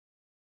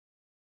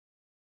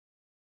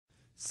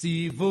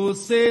Se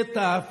você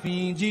tá a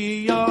fim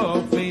de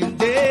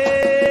ofender,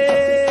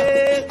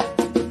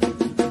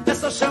 é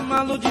só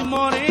chamá-lo de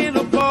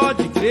moreno,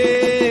 pode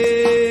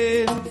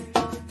crer.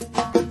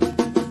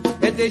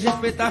 É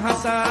desrespeitar a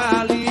raça, a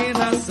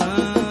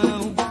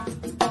alienação.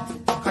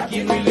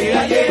 Aqui no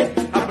Ileaie,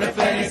 a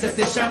preferência é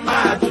ser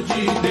chamado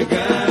de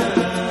negão.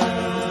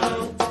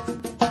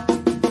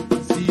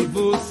 Se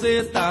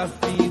você tá a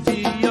fim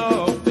de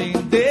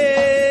ofender,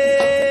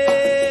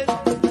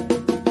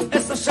 é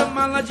só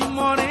chamá-la de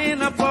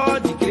morena,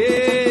 pode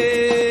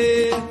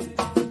crer.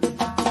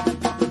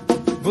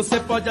 Você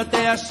pode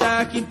até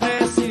achar que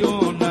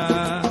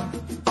impressiona.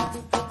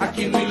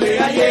 Aqui no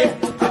Ileaie,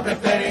 a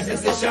preferência é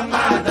ser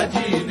chamada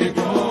de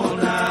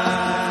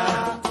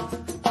negona.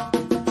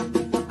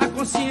 A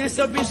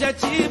consciência é o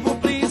objetivo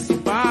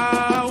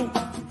principal.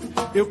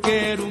 Eu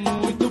quero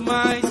muito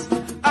mais,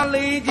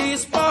 além de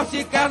esporte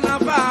e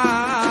carnaval.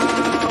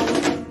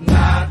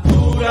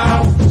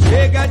 Natural,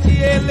 chega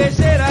de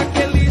eleger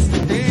aqueles que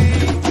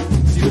têm.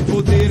 Se o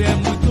poder é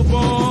muito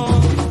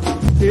bom,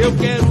 eu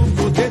quero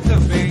poder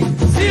também.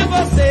 Se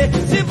você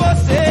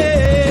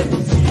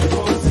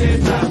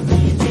tá a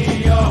fim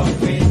de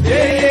ofender,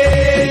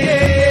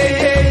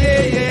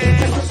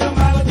 é só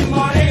chamá-lo de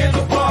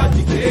moreno,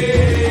 pode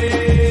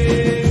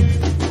crer.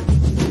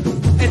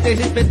 É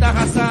desrespeitar a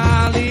raça,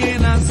 a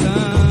alienação.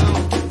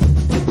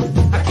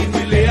 Aqui no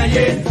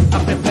Ileaie, a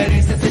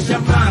preferência é ser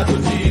chamado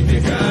de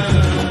negão.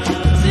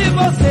 Se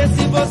você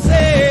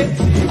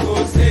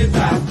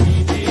tá a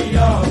fim de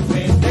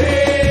ofender,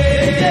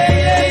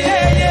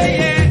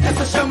 é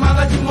só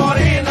chamá-la de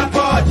morena,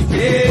 pode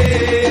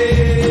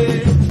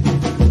crer.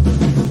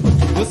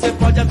 Você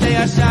pode até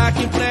achar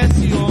que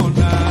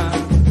impressiona.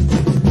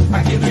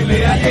 Aqui no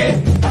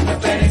Ileaie, a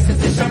preferência é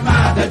ser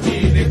chamada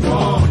de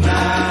negona.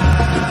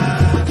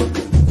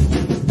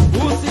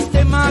 O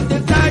sistema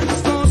tenta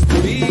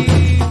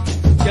desconstruir,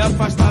 te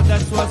afastar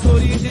das suas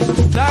origens,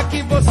 pra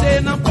que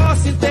você não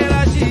possa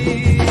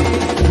interagir.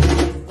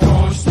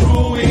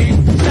 Construir,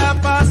 já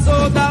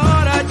passou da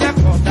hora de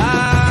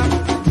acordar.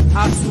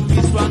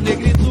 Assumir sua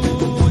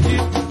negritude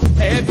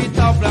é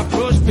vital pra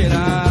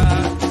prosperar.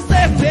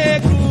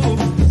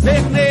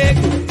 Ser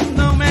negro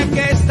não é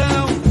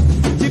questão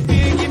de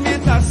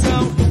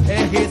pigmentação,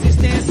 é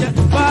resistência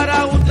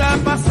para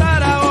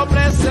ultrapassar a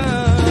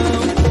opressão.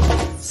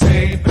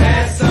 Sem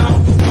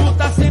pressão,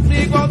 luta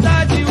sempre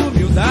igualdade e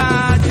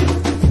humildade.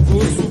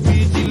 Vou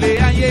subir de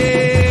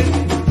Ileaie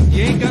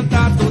e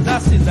encantar toda a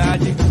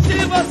cidade.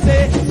 Se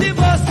você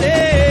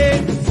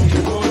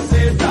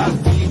tá a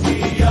fim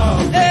de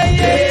ofender,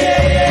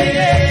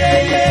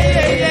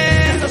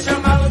 só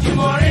chamá-lo de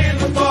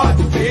moreno,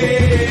 pode ver.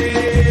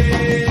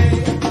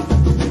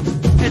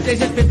 É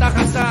desrespeitar a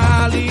raça,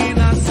 a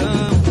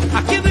alienação.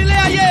 Aqui no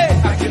Ileaie,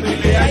 a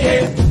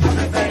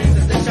preferência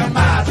é ser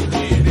chamado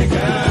de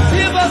negão.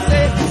 Se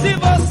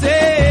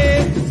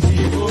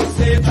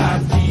você tá a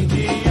fim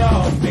de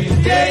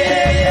ofender,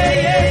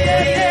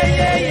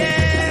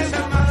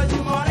 chamá-la de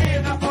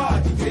morena,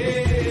 pode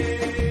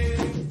crer.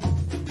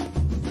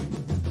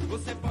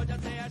 Você pode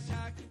até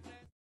achar que...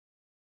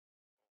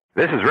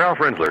 This is Ralph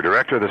Rensler,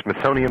 director of the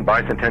Smithsonian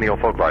Bicentennial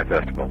Folklife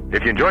Festival.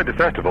 If you enjoyed the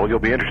festival, you'll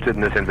be interested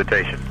in this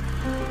invitation.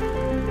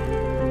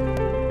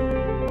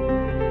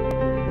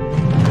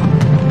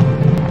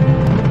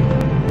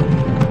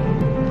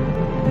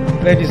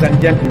 Ladies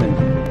and gentlemen,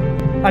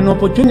 an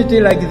opportunity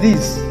like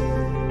this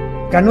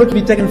cannot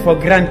be taken for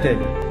granted.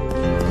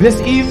 This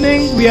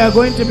evening, we are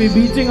going to be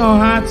beating our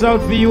hearts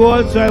out for you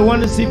all, so I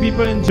want to see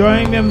people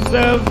enjoying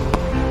themselves.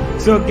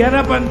 So get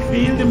up and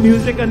feel the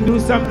music and do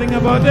something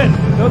about it,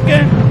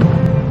 okay?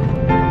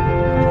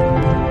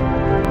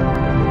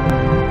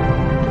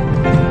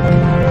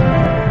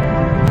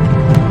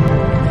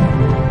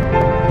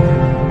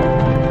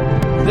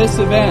 This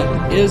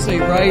event is a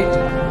right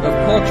of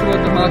cultural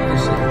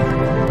democracy.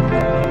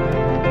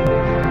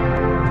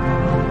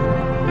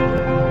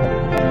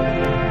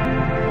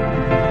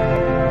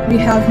 We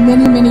have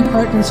many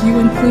partners, you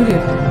included.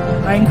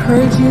 I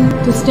encourage you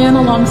to stand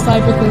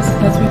alongside with us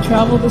as we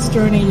travel this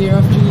journey year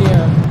after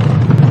year.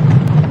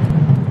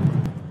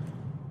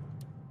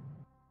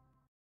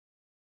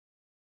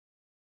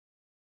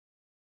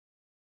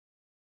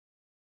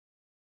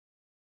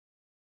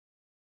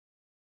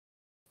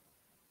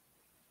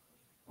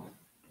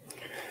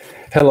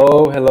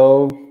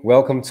 Hello.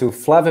 Welcome to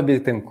Flávia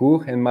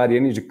Bittencourt and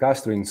Mariene de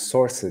Castro in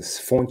Sources,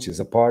 Fontes,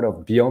 a part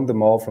of Beyond the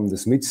Mall from the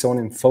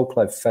Smithsonian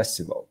Folklife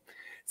Festival.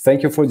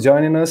 Thank you for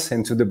joining us,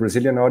 and to the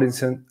Brazilian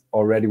audience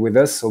already with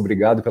us,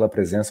 obrigado pela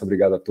presença,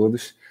 obrigado a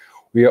todos.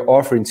 We are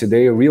offering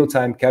today a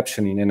real-time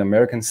captioning and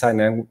American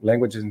Sign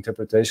Language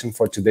interpretation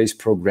for today's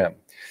program.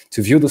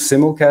 To view the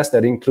simulcast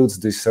that includes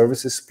these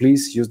services,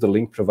 please use the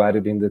link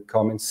provided in the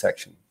comments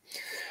section.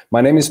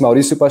 My name is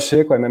Mauricio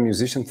Pacheco. I'm a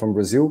musician from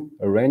Brazil,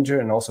 arranger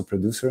and also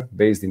producer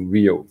based in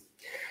Rio.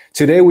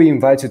 Today, we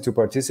invite you to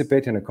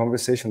participate in a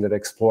conversation that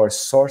explores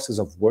sources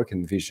of work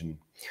and vision.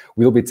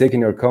 We'll be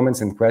taking your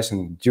comments and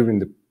questions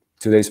during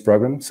today's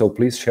program, so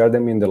please share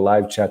them in the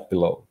live chat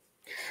below.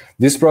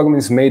 This program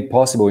is made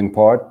possible in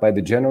part by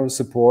the generous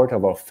support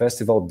of our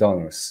festival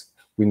donors.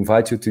 We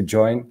invite you to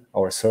join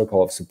our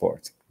circle of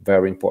support.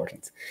 Very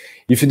important.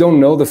 If you don't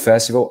know the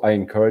festival, I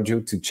encourage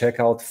you to check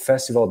out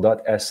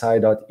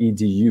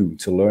festival.si.edu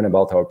to learn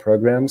about our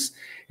programs,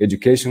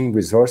 education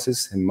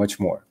resources, and much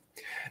more.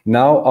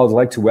 Now, I would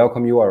like to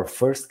welcome you our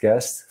first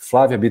guest,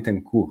 Flávia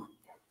Bittencourt.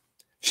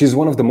 She's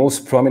one of the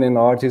most prominent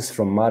artists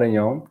from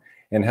Maranhão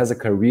and has a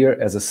career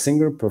as a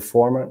singer,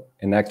 performer,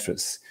 and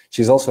actress.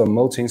 She's also a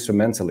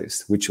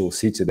multi-instrumentalist, which you'll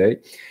see today,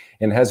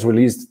 and has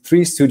released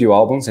 3 studio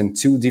albums and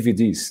 2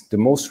 DVDs. The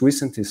most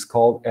recent is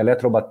called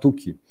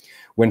Eletrobatuque,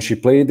 when she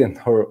played in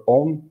her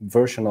own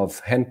version of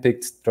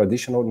hand-picked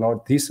traditional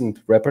Northeastern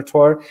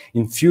repertoire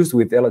infused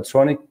with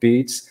electronic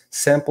beats,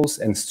 samples,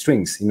 and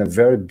strings in a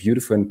very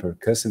beautiful and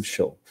percussive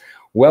show.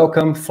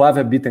 Welcome,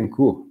 Flávia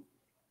Bittencourt.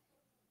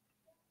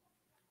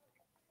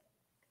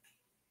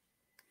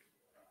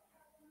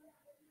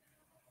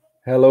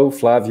 Hello,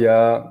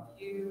 Flavia.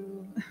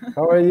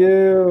 How are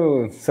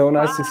you? So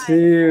nice to see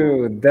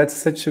you. That's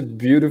such a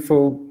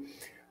beautiful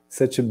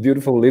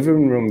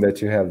living room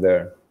that you have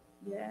there.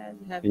 Yeah,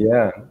 you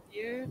have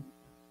here.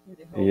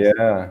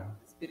 Yeah.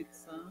 Espírito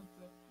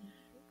Santo.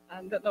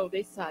 And no,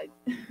 this side.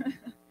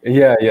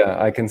 Yeah,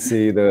 I can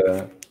see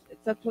the.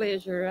 It's a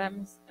pleasure.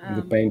 I'm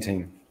the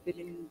painting.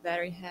 Feeling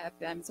very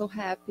happy. I'm so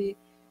happy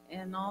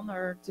and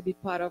honored to be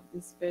part of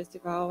this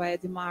festival. I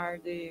admire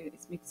the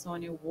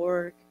Smithsonian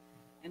work.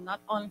 And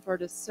not only for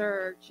the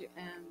search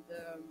and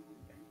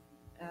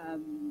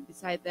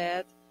beside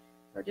that,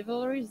 for the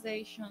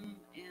valorization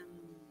and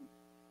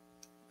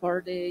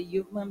for the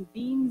human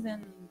beings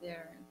and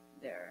their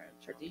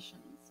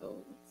traditions.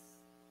 So it's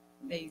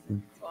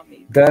amazing. So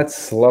amazing.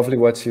 That's lovely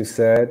what you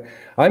said.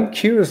 I'm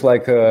curious,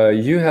 like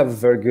you have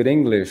very good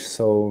English,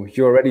 so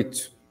you already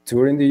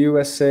toured in the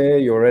USA.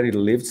 You already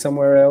lived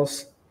somewhere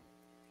else.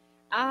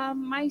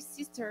 My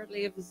sister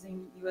lives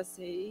in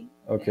USA.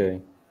 Okay.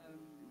 And,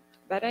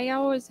 but I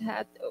always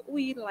had,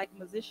 we like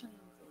musicians,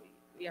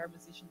 we are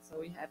musicians, so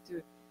we have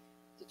to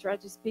try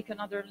to speak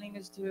another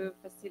language to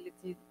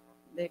facilitate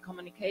the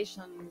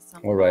communication,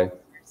 some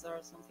concerts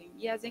or something.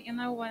 Yes, and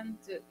I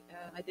went to,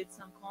 I did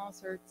some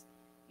concerts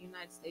in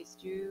United States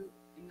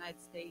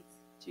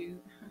too,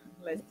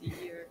 last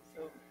year,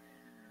 so.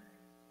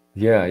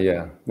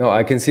 Yeah. No,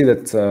 I can see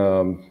that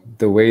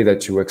the way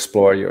that you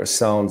explore your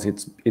sounds,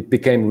 it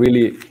became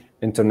really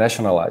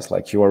internationalized,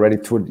 like you already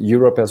toured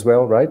Europe as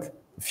well, right?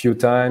 A few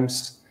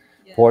times,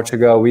 yeah.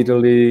 Portugal,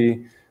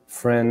 Italy,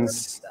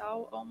 France.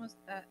 Almost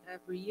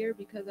every year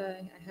because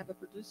I have a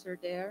producer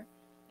there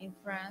in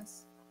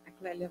France,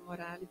 Clélia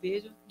Morales.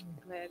 Beijo,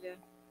 Clélia.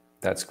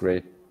 That's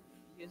great.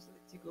 Usually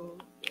to go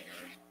there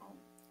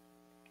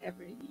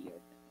every year.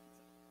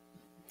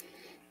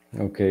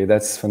 Okay,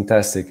 that's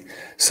fantastic.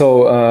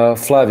 So,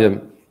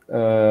 Flavia,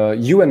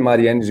 you and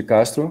Mariene de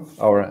Castro,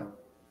 our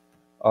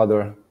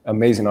other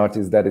amazing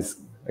artist that is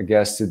a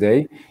guest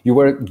today, you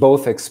were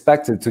both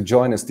expected to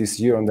join us this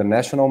year on the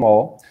National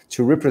Mall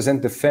to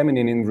represent the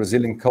feminine in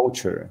Brazilian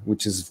culture,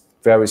 which is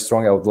very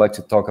strong. I would like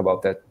to talk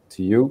about that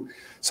to you.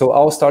 So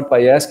I'll start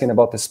by asking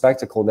about the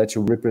spectacle that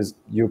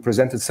you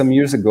presented some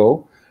years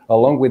ago,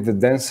 along with the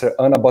dancer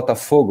Ana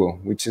Botafogo,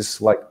 which is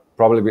like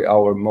probably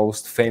our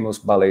most famous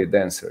ballet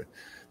dancer.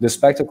 The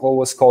spectacle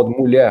was called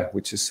Mulher,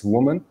 which is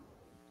woman,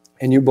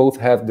 and you both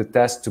have the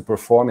task to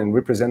perform and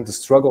represent the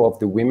struggle of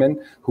the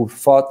women who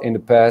fought in the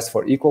past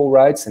for equal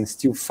rights and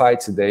still fight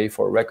today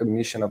for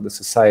recognition of the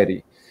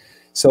society.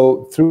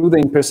 So through the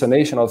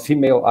impersonation of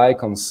female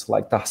icons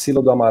like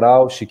Tarsila do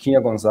Amaral,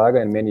 Chiquinha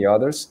Gonzaga, and many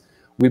others,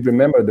 we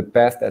remember the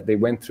path that they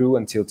went through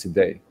until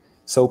today.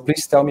 So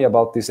please tell me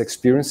about this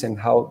experience and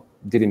how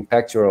did it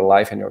impact your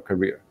life and your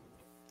career.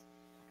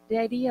 The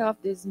idea of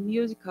this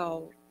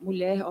musical,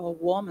 Mulher or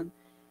Woman,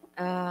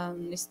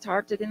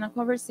 started in a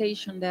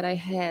conversation that I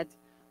had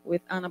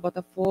with Ana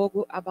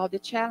Botafogo about the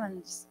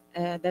challenges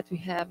that we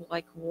have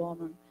like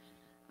women.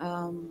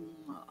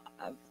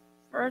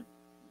 For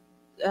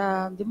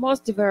the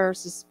most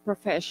diverse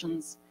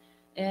professions.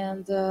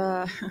 And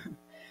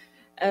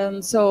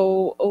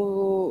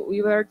so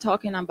we were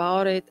talking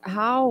about it,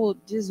 how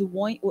these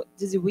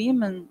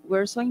women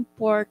were so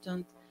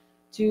important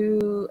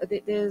to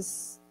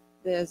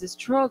the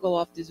struggle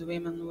of these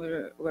women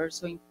were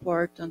so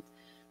important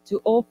to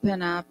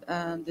open up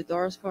the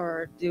doors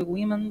for the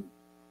women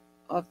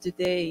of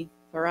today,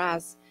 for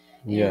us.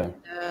 Yeah.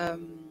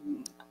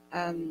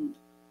 And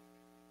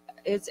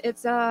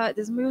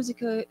this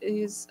music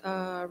is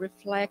a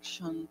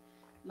reflection,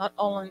 not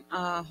only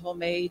a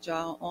homage,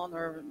 a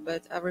honor,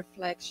 but a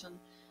reflection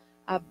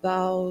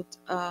about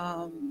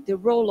the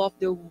role of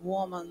the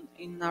woman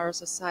in our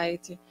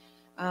society,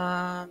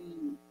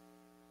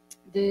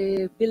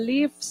 the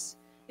beliefs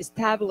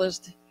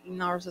established in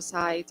our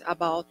society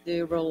about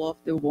the role of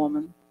the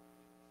woman.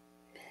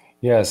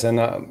 Yes, and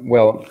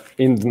well,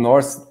 in the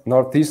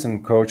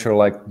Northeastern culture,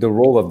 like the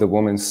role of the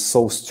woman is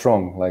so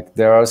strong. Like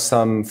there are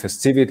some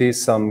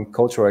festivities, some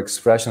cultural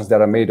expressions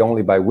that are made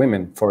only by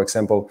women. For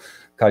example,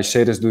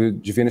 Caixeiras do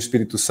Divino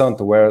Espírito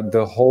Santo, where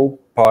the whole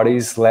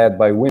parties led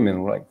by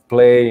women, like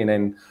playing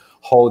and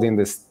holding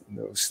os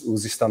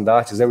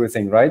estandartes,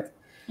 everything, right?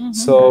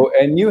 So,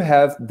 and you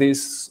have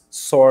this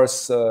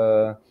source,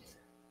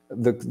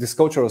 this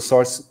cultural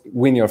source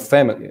within your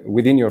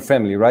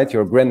family, right?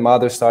 Your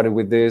grandmother started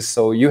with this,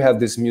 so you have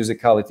this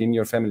musicality in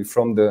your family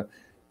from the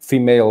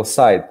female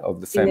side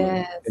of the family.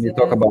 Yes, Can you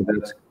talk about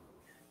that?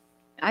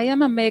 I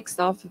am a mix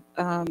of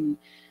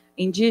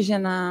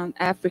indigenous,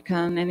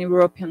 African, and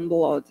European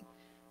blood.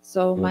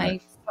 So my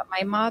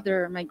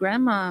mother, my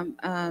grandma,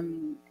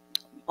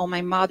 on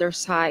my mother's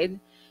side,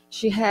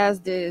 she has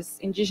this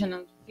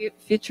indigenous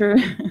feature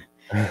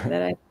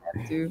that I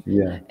have to.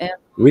 Yeah, and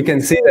we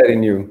can see that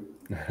in you.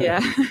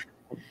 Yeah.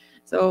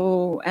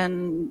 So,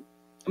 and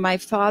my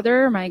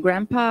father, my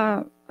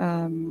grandpa,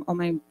 on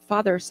my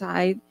father's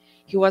side,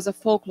 he was a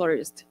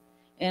folklorist.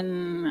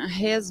 And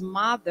his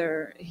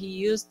mother, he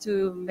used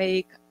to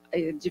make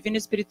a Divino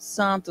Espírito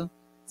Santo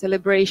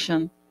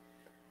celebration,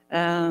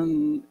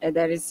 and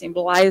that is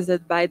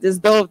symbolized by this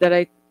dove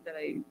that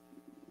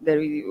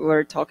we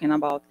were talking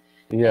about.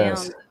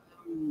 Yes. And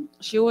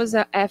she was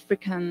an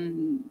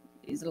African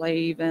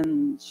slave,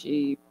 and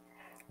she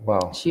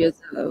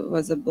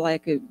was a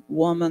black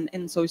woman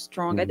and so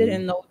strong. I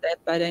didn't know that,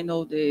 but I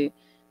know the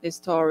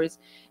stories.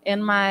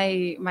 And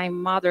my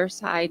mother's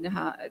side,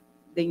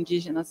 the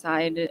indigenous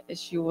side,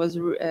 she was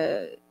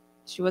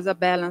a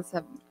balance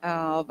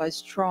of a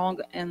strong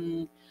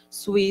and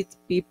sweet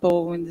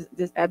people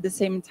at the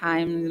same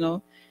time, you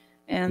know.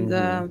 And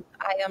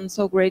I am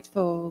so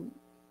grateful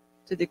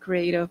to the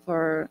Creator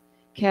for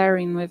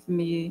carrying with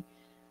me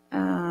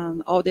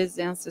all this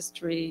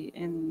ancestry,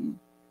 and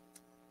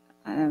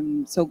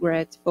I'm so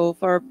grateful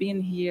for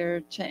being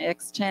here,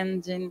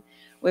 exchanging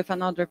with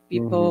another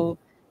people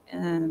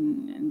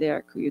and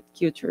their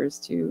cultures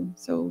too.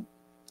 So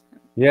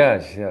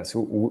yes.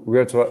 We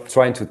are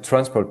trying to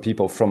transport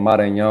people from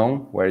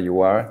Maranhão, where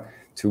you are,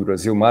 to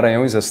Brazil.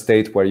 Maranhão is a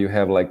state where you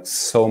have like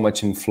so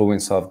much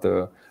influence of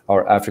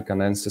our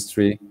African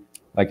ancestry,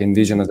 like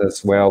indigenous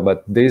as well.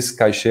 But these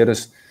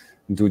caixeiras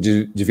do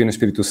Divino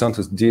Espírito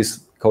Santo,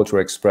 this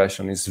cultural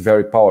expression is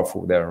very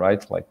powerful there,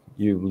 right? Like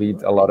you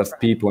lead a lot of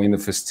people in the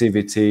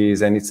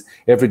festivities, and it's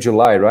every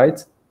July,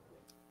 right?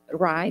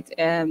 Right,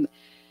 and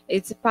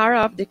it's part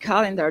of the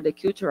calendar, the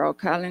cultural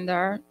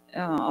calendar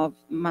of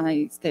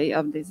my state,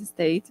 of this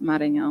state,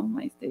 Maranhão,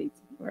 my state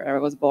where I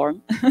was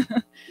born.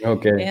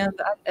 Okay.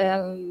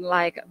 And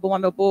like Boa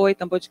Meu Boi,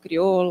 Tambor de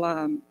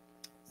Crioula,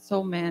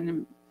 so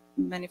many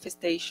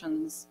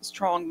manifestations,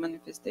 strong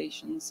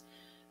manifestations.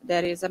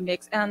 That is a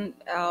mix, and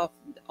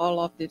all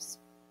of this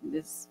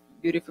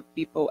beautiful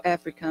people,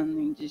 African,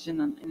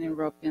 indigenous, and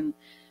European,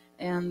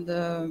 and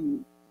the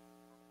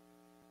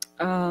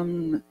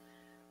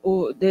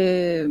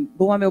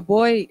Boa Meu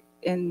Boi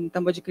and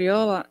Tambor de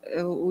Crioula,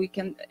 we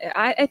can.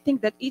 I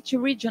think that each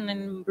region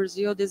in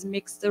Brazil, this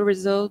mix the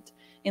result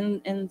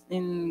in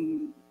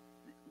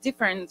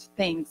different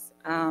things.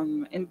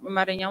 In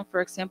Maranhão,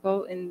 for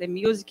example, in the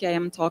music I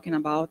am talking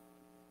about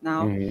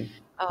now.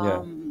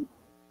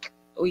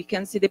 We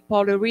can see the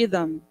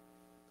polyrhythm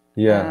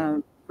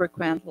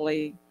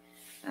frequently.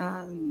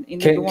 Can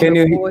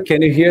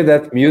you hear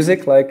that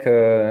music, like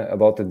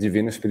about the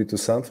Divino Espírito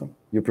Santo?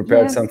 You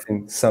prepared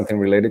something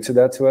related to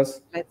that to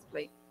us? Let's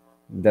play.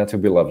 That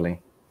would be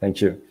lovely.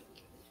 Thank you.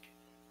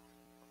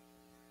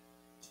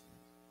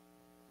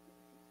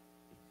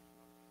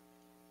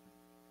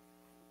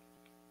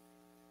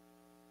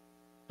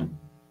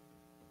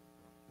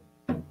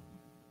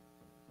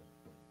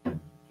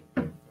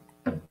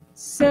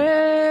 Celebrar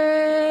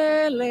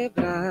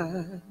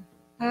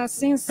a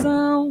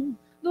ascensão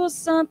do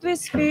Santo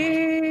Espírito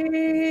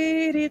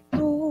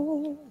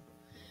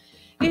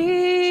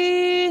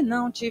e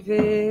não te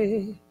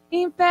ver,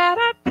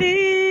 imperatriz.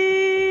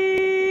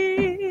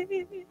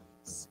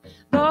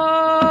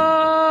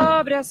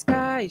 Dobre as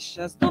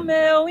caixas do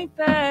meu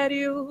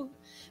império,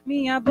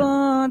 minha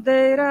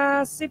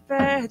bandeira se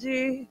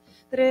perde,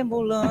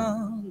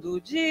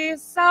 tremulando de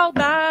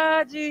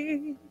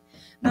saudade.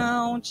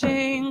 Não te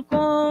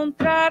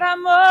encontrar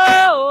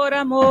amor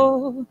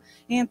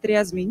entre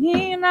as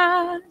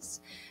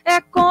meninas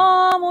é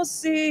como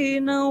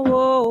se não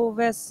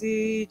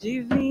houvesse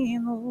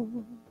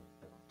divino.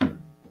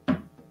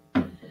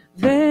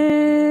 Vem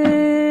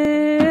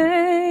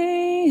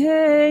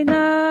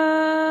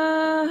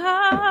reinar,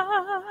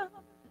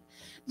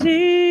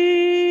 divina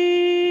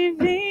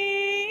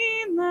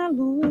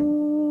luz.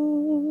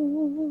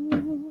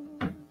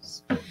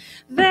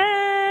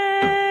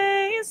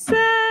 Vem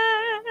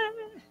ser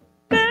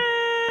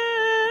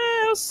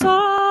meu sol,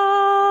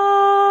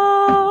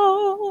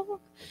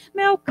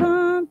 meu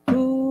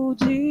canto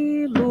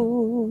de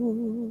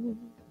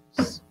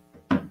luz.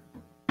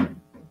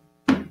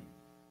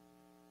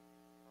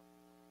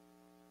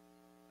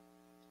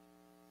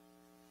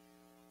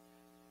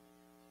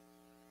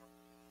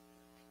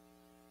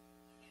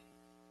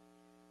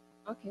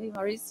 Okay,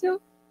 Mauricio,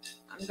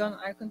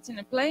 I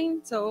continue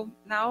playing. So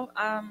now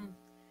I'm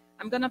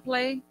gonna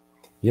play.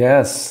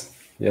 Yes.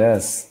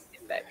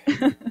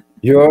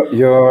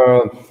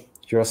 Your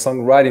your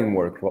songwriting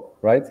work,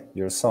 right?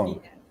 Your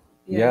song.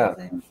 Yeah.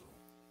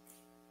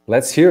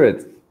 Let's hear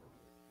it.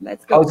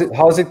 Let's go.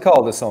 How's it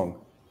called, the song?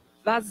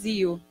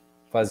 Vazio.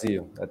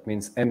 Vazio. That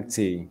means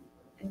empty.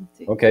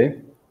 Empty.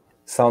 Okay.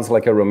 Sounds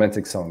like a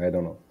romantic song. I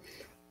don't know.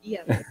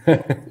 Yes.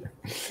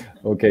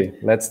 Okay,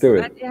 let's do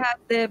it. But you have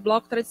the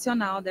block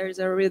tradicional. There's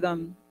a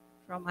rhythm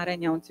from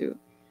Maranhão too.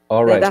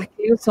 All right. The Dark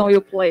song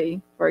will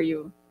play for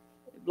you.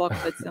 Block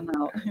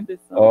tradicional.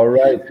 All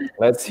right.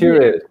 Let's hear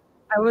it.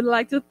 I would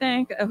like to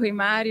thank Rui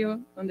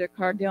Mário on the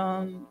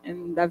accordion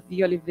and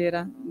Davi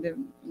Oliveira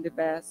on the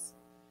bass.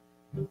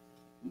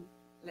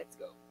 Let's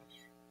go.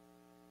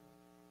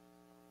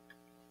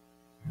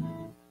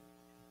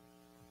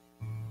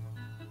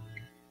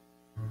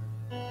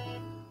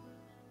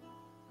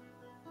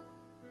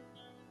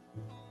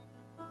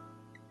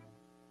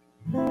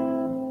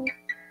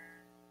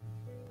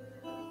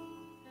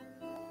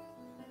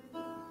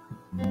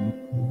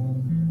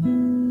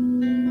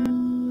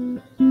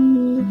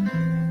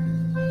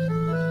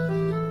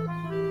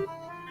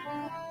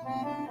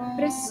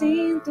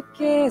 Presinto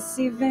que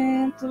esse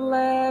vento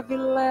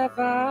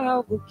leva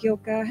algo que eu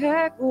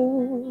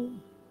carrego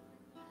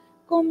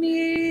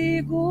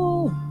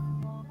comigo,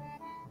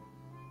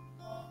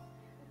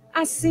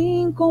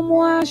 assim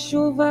como a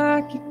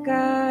chuva que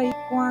cai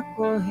com a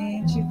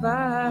corrente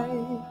vai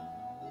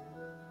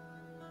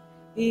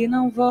e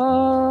não volta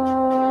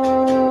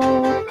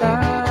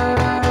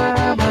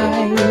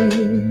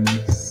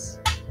mais.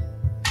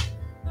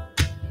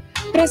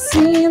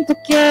 Presinto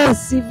que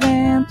esse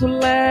vento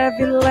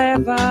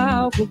leva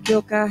algo que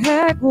eu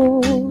carrego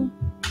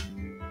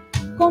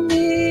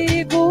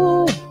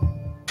comigo,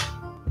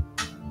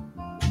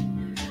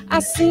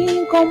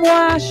 assim como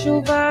a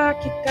chuva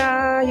que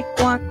cai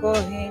com a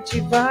corrente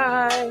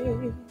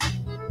vai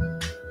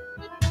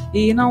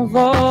e não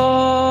volta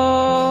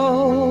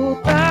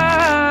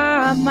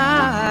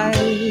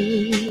mais.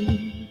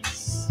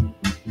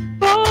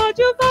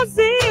 Pode o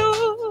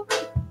vazio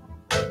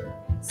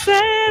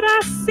ser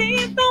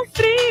assim tão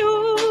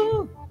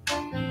frio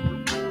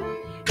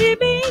e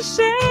me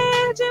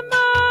encher de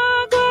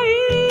mágoa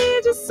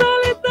e de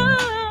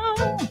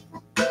solidão,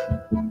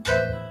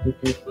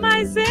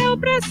 mas eu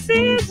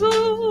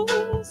preciso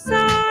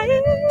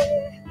sair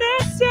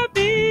desse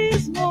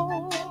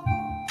abismo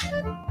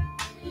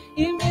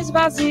e me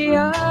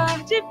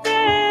esvaziar de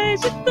vez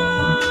de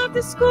tanta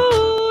escuridão.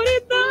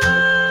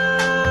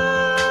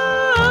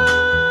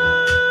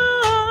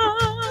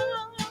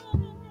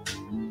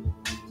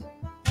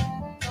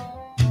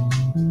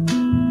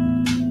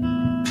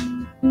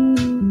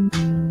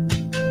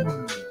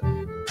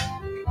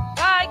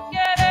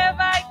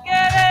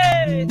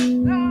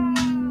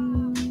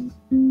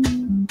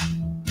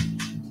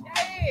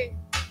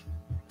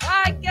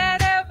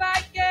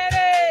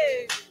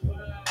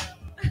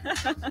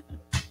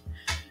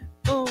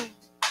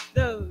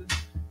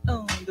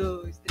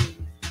 Dois, três.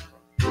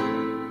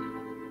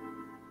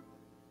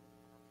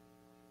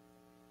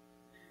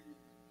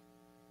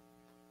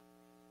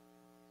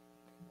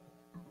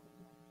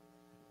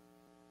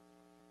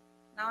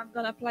 Now I'm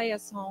gonna play a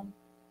song.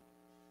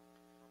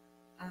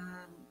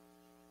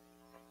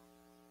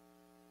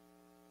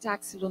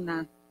 Taxi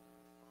Lunar.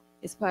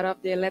 It's part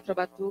of the Electro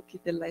Batuque,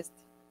 the last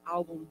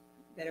album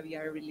that we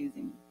are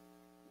releasing.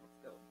 Let's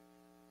go.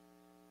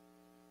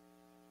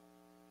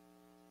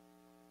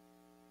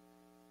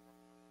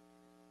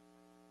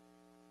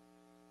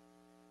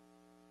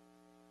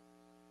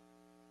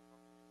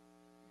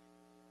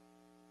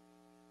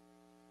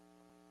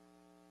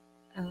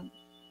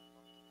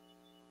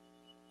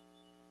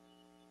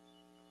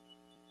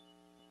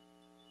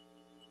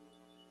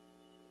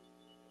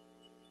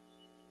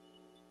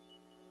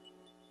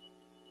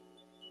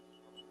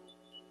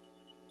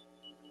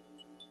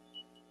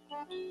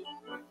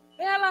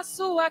 Pela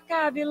sua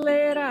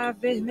cabeleira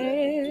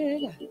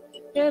vermelha,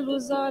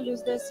 pelos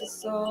olhos desse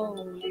sol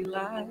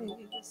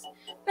lilás,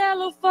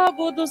 pelo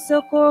fogo do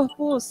seu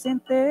corpo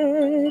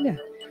centelha,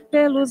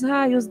 pelos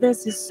raios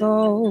desse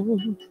sol,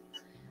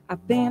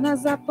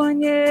 apenas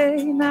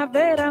apanhei na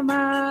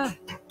beira-mar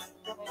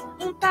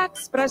um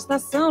táxi pra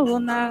estação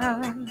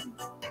lunar.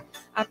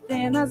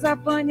 Apenas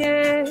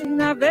apanhei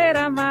na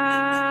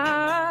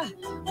beira-mar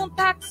um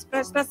táxi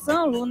pra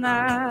estação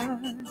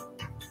lunar.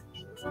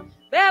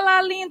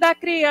 Bela, linda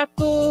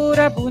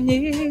criatura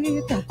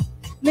bonita,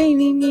 nem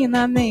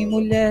menina, nem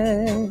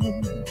mulher.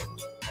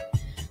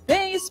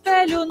 Tem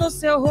espelho no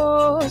seu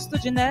rosto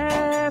de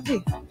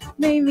neve,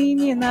 nem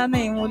menina,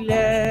 nem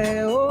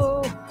mulher.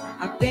 Oh,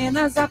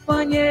 apenas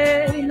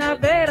apanhei na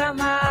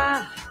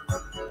beira-mar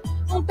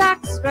um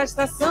táxi pra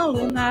estação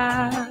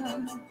lunar.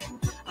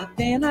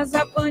 Apenas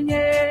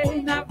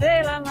apanhei na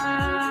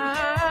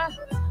beira-mar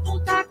um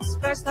táxi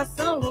pra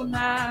estação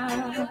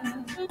lunar.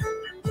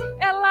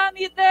 Ela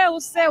me deu o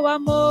seu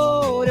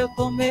amor, eu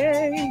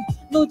tomei.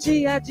 No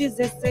dia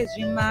 16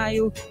 de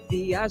maio,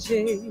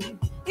 viajei.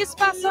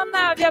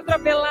 Espaçonave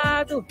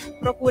atropelado,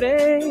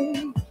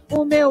 procurei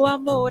o meu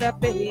amor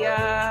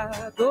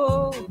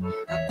aperreado.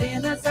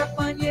 Apenas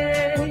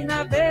apanhei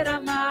na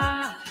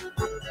beira-mar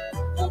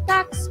um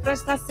táxi pra pra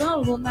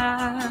estação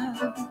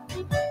lunar.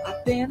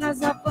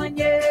 Apenas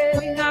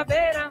apanhei na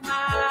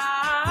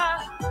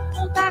beira-mar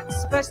um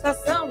táxi pra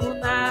estação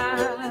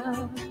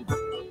lunar.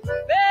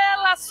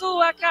 Pela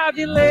sua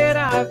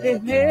cabeleira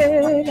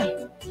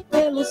vermelha,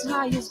 pelos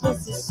raios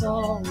desse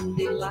sol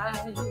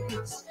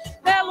lilás,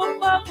 pelo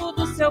fogo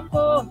do seu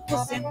corpo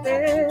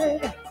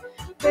centelha,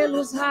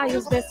 pelos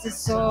raios desse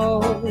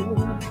sol.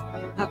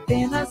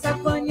 Apenas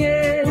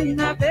apanhei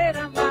na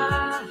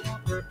beira-mar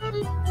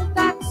um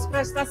táxi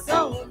pra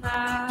estação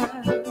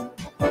lunar.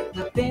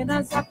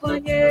 Apenas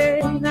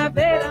apanhei na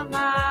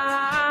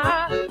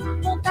beira-mar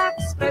um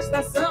táxi pra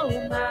estação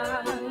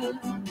lunar.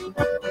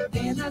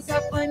 Apenas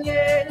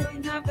apanhei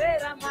na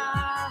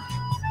beira-mar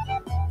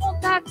um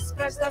táxi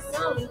pra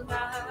estação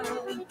lunar.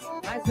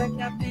 Mas é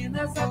que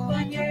apenas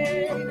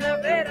apanhei na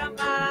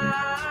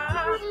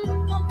beira-mar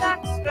um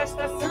táxi pra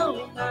estação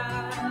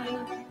lunar.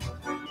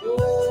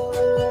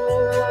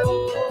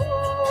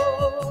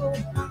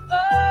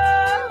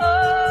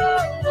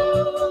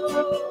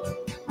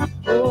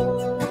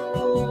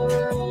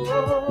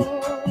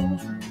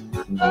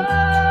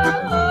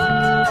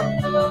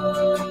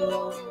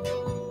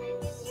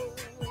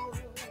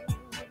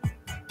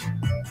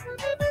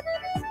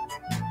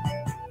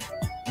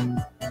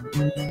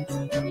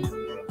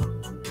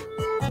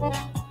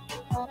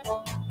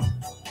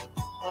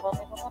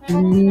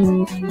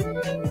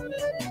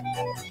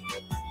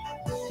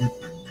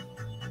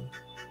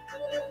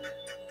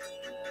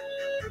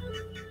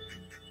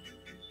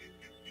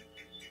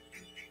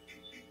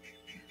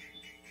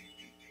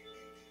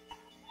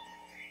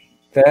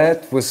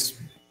 That was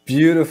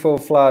beautiful,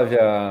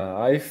 Flavia.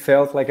 I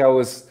felt like I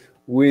was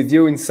with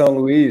you in São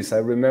Luís. I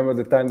remember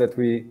the time that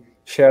we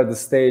shared the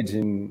stage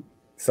in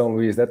São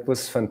Luís. That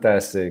was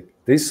fantastic.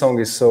 This song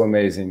is so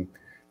amazing.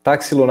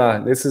 Táxi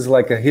Lunar, this is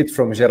like a hit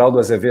from Geraldo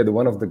Azevedo,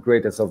 one of the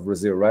greatest of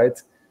Brazil,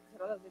 right?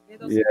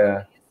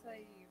 Yeah.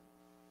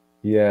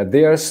 Yeah,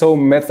 they are so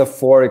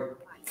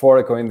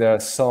metaphorical in their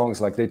songs.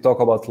 Like they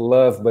talk about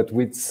love, but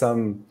with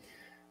some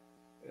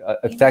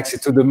a taxi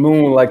to the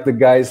moon, like the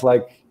guy's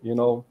like, you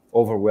know,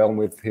 overwhelmed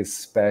with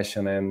his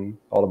passion and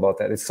all about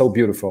that. It's so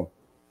beautiful.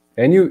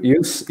 And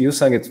you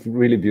sang it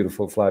really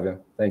beautiful, Flavia.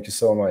 Thank you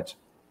so much.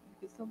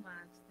 Thank you so much.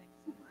 Thank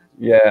you so much.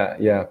 Yeah,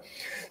 yeah.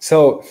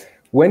 So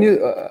when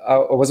you,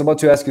 I was about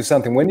to ask you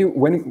something.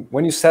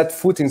 When you set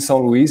foot in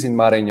São Luís in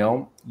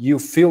Maranhão, you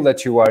feel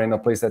that you are in a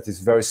place that is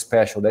very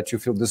special. That you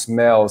feel the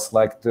smells,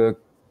 like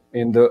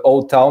in the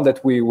old town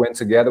that we went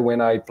together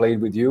when I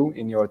played with you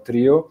in your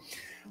trio.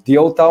 The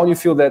old town, you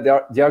feel that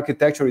the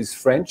architecture is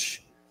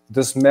French.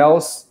 The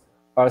smells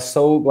are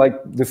so,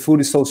 like, the food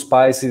is so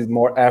spicy,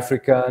 more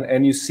African,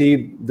 and you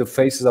see the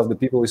faces of the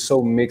people is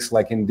so mixed,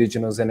 like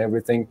indigenous and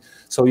everything.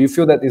 So you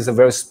feel that it's a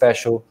very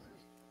special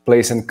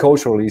place, and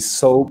culturally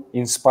so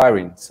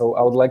inspiring. So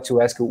I would like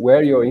to ask you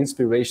where your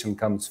inspiration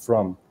comes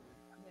from.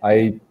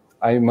 I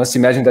must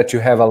imagine that you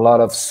have a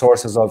lot of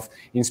sources of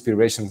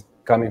inspiration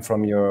coming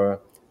from your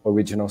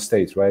original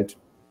state, right?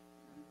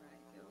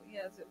 Right.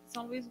 Yes,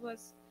 São Luís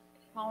was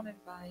founded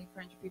by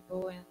French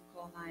people and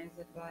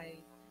colonized by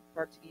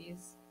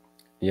Portuguese.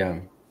 Yeah.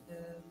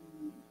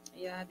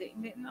 Yeah,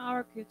 in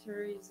our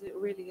culture is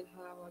really,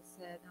 how I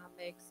said, a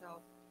mix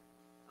of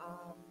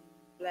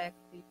black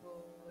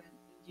people and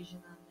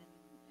indigenous and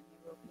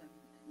European,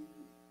 and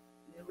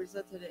it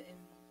resulted in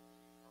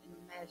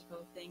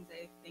magical things.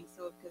 I think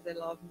so because I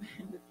love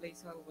the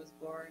place where I was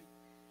born,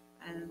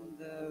 and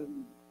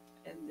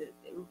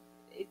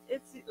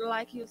it's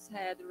like you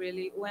said,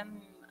 really.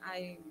 When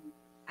I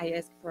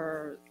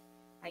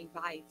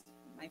invite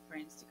my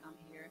friends to come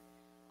here,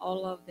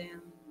 all of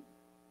them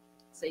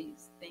say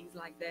things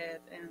like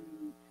that,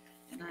 and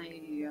I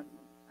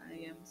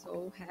am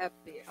so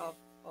happy of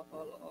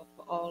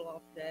all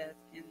of that,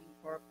 and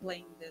for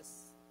playing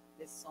this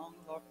song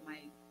of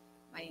my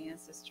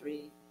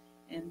ancestry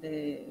and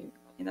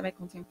my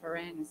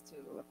contemporaneous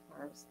too, of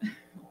course.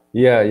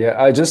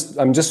 Yeah.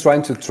 I'm just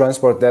trying to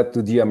transport that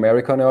to the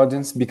American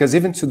audience, because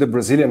even to the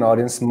Brazilian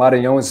audience,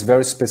 Maranhão is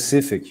very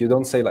specific. You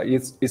don't say like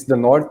it's the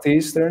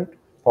northeastern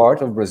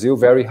part of Brazil,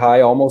 very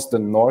high, almost the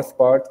north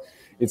part.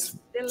 It's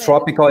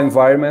tropical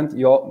environment.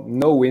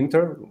 No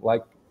winter,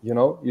 like, you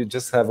know, you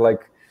just have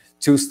like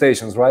 2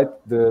 stations, right?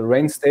 The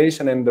rain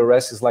station, and the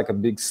rest is like a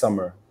big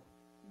summer.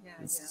 Yeah,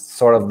 it's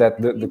sort of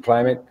that the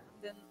climate.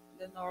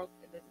 The north,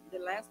 the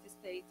last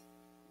state.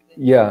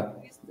 Yeah,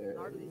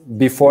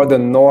 before the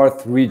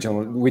north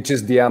region, which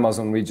is the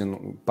Amazon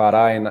region,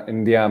 Pará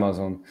in the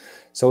Amazon.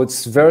 So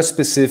it's very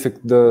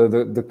specific,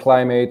 the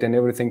climate and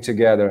everything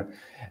together.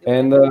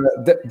 And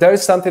there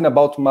is something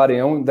about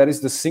Maranhão that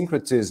is the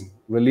syncretism,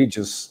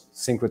 religious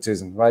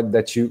syncretism, right?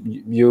 That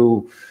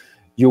you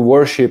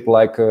worship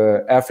like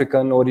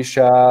African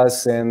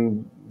orishas,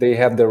 and they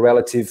have the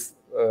relative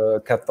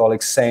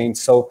Catholic saints.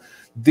 So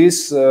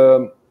this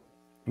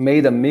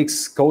made a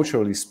mix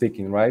culturally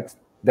speaking, right?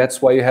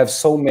 That's why you have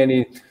so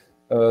many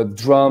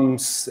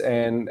drums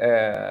and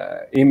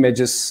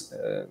images,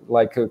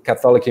 like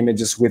Catholic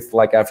images with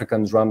like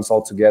African drums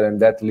all together, and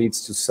that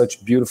leads to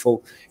such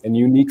beautiful and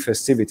unique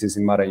festivities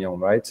in Maranhão,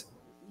 right?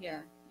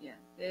 Yeah.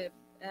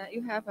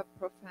 You have a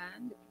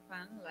profane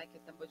like a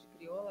tambor de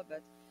crioula,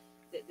 but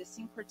the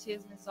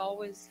syncretism is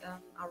always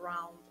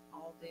around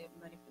all the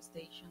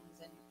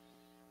manifestations.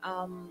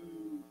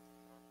 And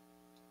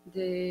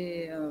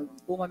the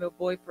Bumba Meu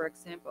Boi, for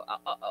example,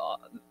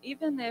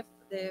 even if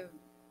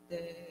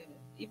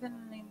even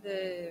in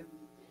the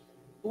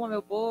Bumba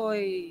Meu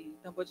Boi,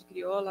 tambor de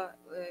crioula,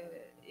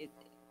 it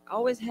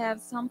always have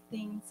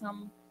something,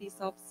 some piece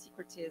of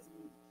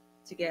secretism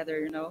together.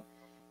 You know,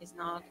 it's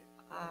not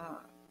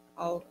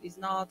it's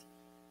not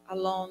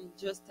alone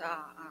just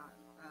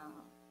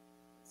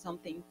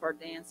something for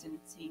dance and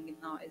singing.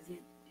 No,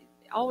 it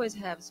always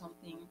have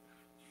something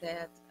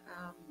that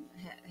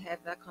have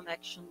a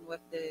connection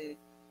with the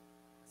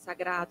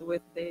sagrado,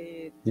 with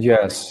the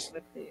Yes.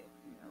 with the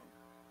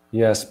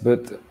Yes,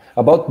 but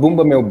about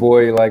Bumba Meu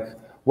Boi, like,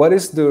 what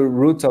is the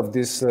root of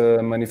this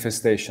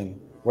manifestation?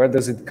 Where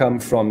does it come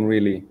from,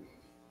 really?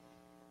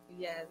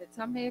 Yeah, it's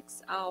a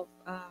mix of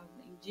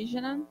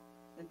indigenous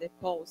and the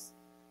pulse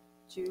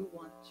 2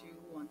 1 2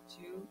 1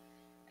 2,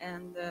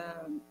 and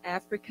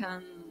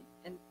African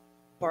and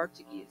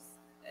Portuguese.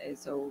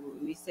 So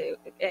we say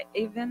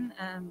even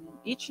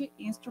each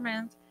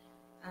instrument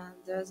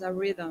there's a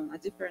rhythm, a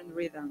different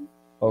rhythm.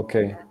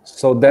 Okay,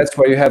 so that's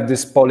why you have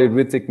this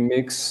polyrhythmic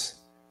mix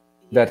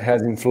that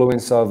has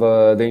influence of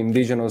the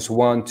indigenous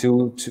 1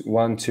 2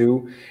 1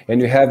 2,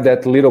 and you have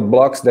that little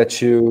blocks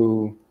that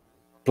you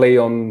play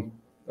on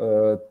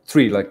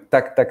 3, like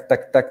tac tac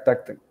tac tac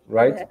tac, tac,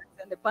 right? Yes,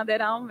 and the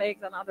pandeirão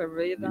makes another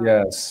rhythm.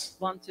 Yes.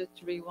 1 2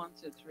 3 1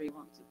 2 3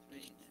 1 2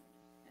 3,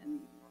 and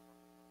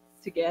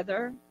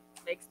together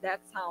makes that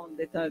sound.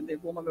 The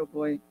Bumba Meu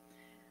Boi.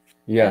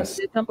 Yes.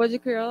 And the tambor de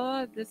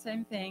crioula, the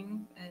same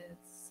thing.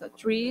 It's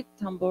 3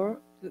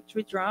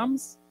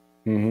 drums.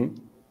 Mm-hmm.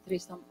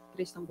 Três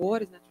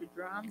tambores, 3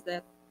 drums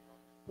that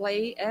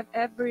play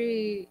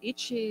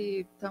each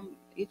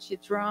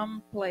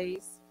drum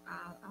plays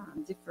a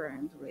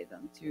different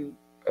rhythm too.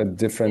 A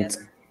different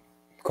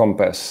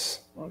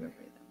compass.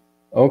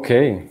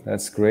 Okay,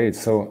 that's great.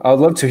 So I'd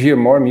love to hear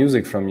more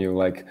music from you.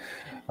 Like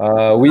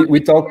we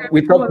talk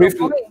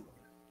briefly.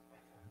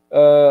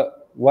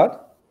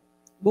 What?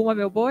 Bumba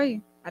Meu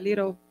Boi, a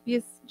little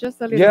piece,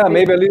 just a little. Yeah, bit.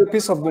 maybe a little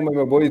piece of Bumba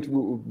Meu Boi. It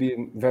would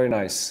be very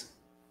nice.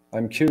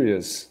 I'm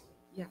curious.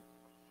 Yeah.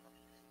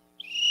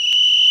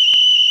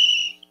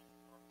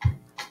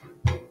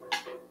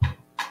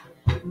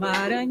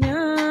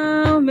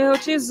 Maranhão, meu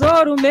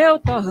tesouro, meu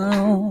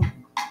torrão,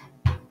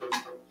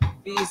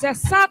 fiz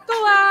essa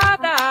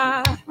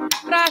toada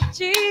pra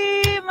ti,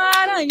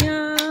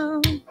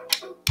 Maranhão.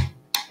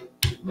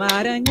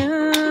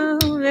 Maranhão,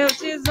 meu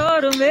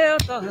tesouro, meu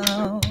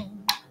torrão,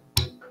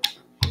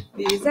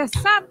 fiz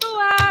essa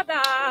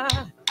toada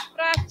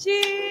pra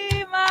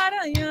ti,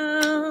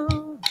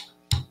 Maranhão.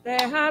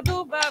 Terra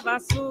do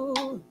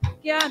babaçu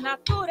que a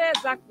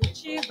natureza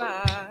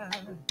cultiva,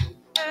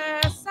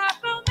 essa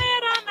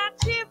palmeira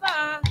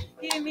nativa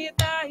que me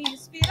dá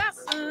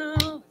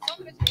inspiração.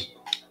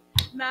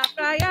 Na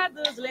praia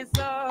dos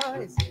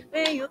Lençóis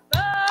tem o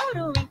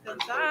touro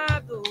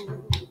encantado,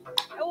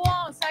 é o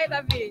onça e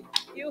Davi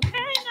e o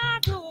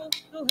reinado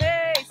do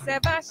rei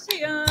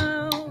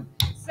Sebastião.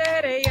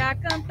 Sereia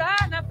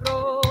cantar na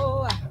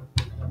proa,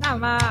 na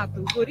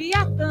Mato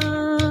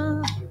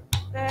Buriatã,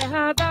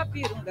 terra da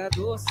pirunga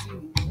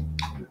doce,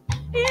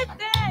 e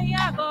tem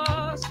a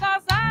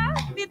gostosa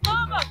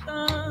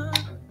Pitobotã.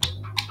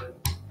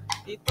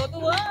 E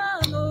todo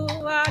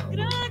ano a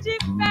grande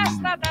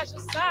festa da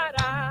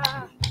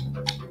Jussara,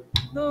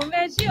 no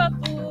mês de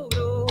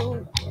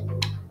outubro,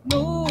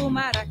 no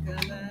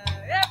Maracanã.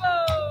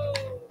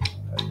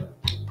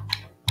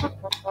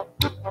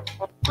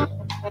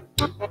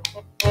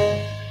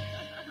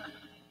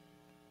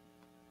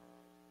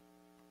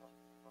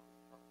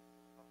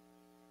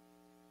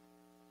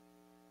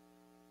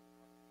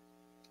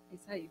 É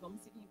isso aí,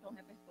 vamos seguir então o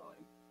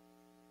repertório.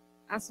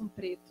 Aço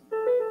Preto.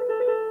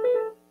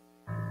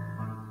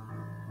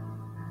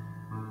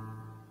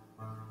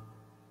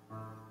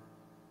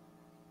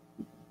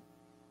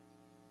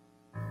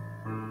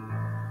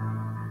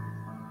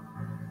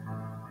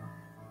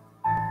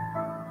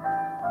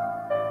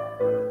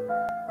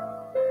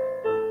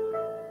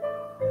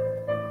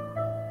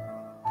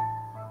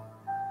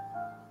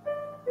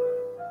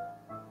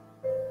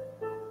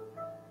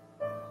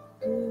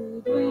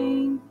 Tudo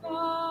em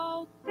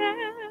volta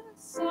é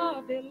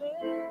só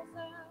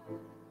beleza,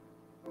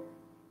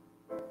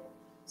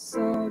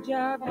 sol de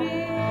abril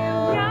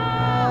e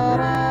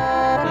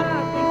a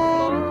tem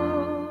flor,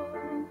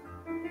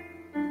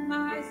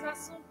 mas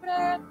aço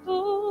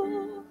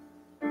preto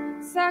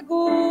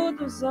cego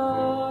dos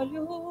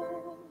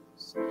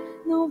olhos,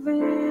 não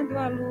vendo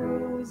a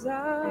luz,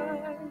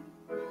 ai,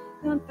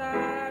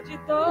 cantar de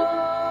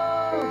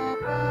dor,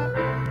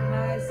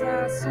 mas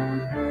aço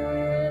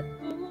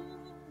preto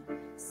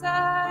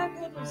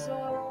cego dos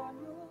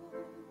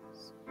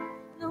olhos,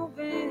 não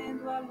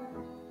vendo a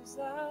luz,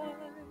 ai,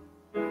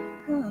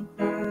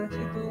 cantar de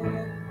dor.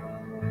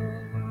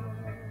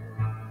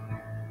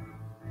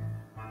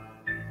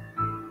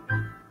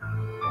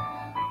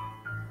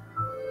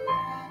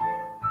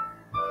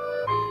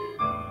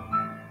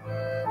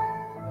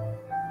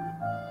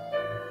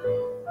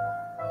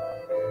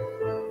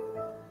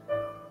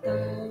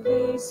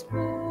 talvez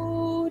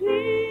por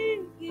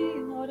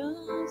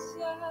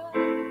ignorância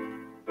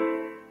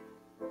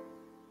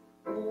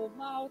ou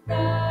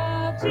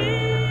maldade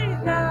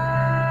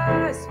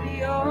das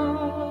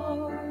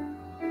pior,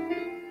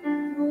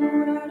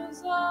 furar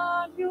os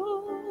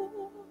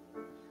olhos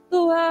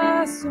do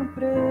aço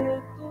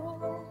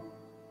preto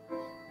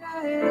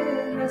pra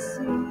ele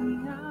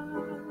assim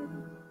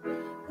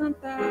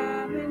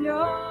cantar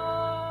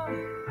melhor,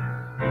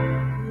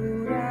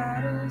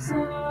 furar os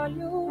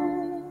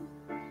olhos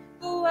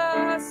do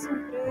aço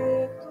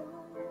preto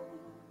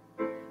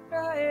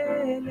pra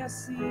ele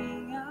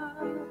assim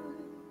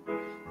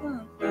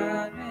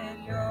cantar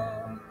melhor.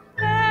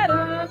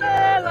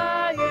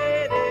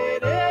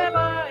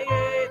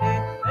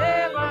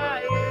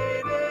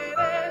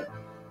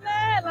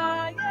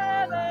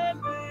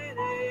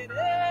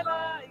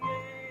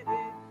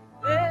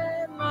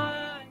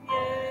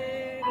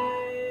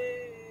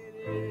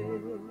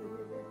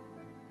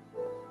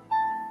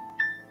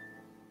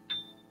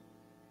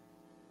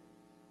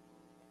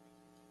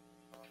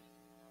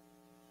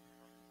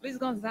 Luiz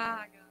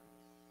Gonzaga.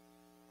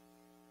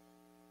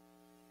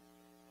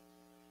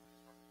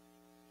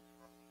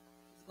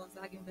 Luiz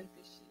Gonzaga e Humberto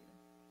Teixeira.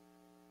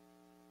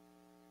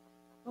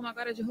 Vamos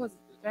agora de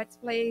Let's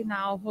Play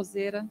Now,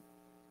 Roseira.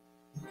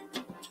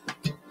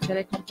 That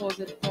I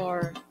composed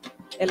for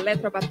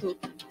Electro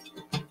Batuque.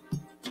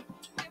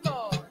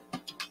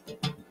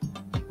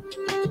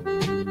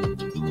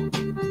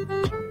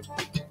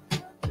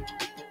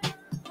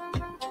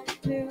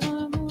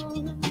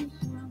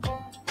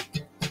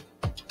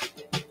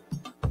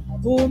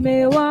 O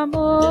meu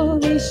amor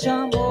me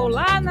chamou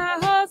lá na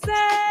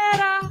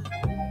roseira,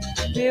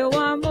 meu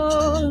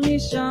amor me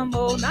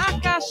chamou na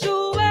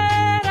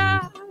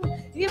cachoeira,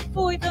 e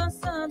fui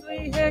dançando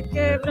e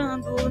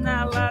requebrando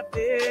na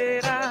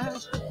ladeira,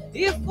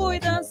 e fui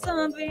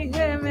dançando e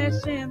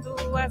remexendo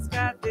as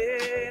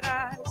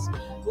cadeiras.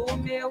 O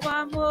meu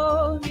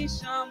amor me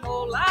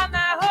chamou lá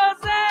na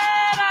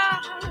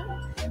roseira,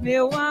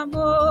 meu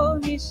amor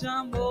me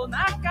chamou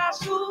na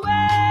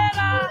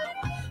cachoeira,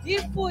 e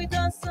fui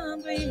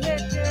dançando e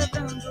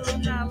requebrando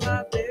na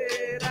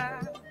ladeira,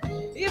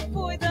 e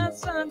fui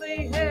dançando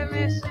e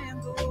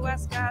remexendo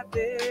as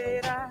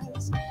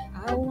cadeiras.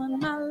 I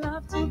want my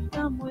love to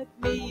come with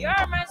me,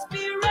 you're my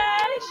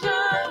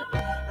inspiration.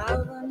 I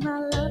want my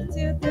love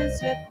to dance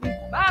with me,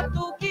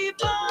 batuque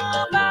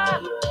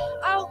bomba.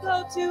 I'll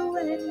go to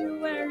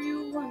anywhere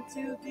you want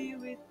to be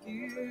with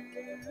you.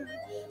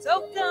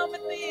 So come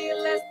with me,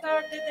 let's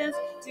start the dance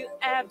to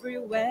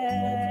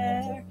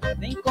everywhere.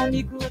 Vem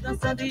comigo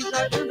dançando e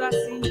jogando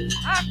assim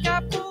a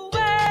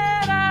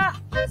capoeira.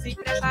 Se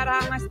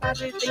preparar, mais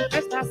tarde tem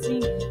festa assim.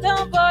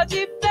 Não vou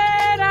de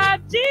feira,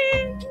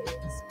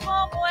 diz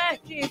como é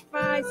que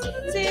faz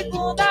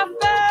segunda-feira.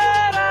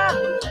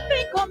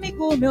 Vem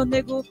comigo, meu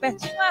nego,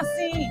 pertinho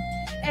assim.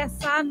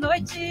 Essa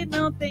noite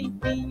não tem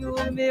fim.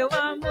 O meu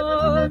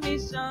amor me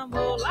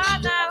chamou lá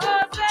na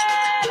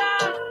roseira,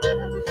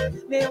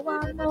 meu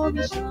amor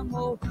me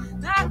chamou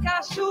na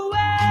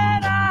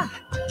cachoeira,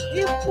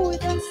 e fui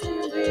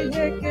dançando e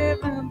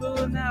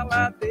requebrando na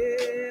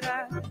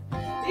ladeira,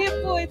 e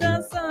fui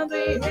dançando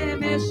e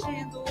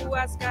remexendo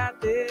as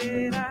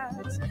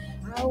cadeiras.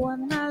 I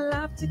want my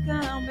love to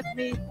come with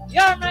me,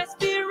 you're my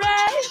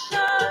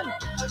inspiration.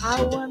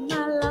 I want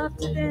my love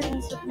to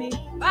dance with me,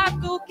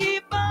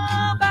 batuque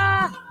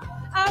bomba.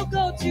 I'll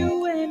go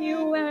to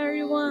anywhere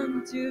you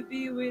want to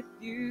be with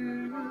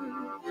you.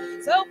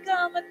 So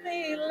come with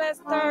me, let's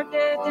start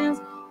the dance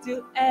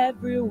to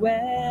everywhere.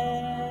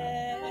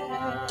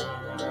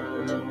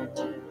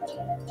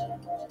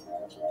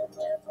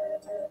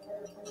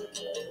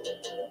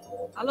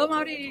 Alô,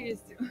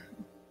 Maurício.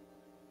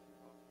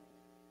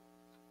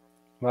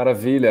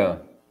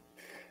 Maravilha.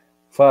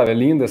 Flávia,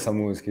 linda essa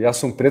música. E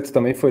Assum Preto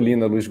também foi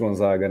linda, Luiz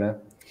Gonzaga, né?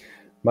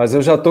 Mas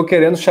eu já tô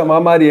querendo chamar a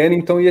Mariene,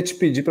 então ia te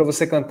pedir para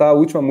você cantar a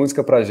última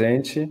música pra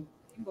gente,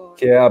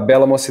 que é a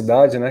Bela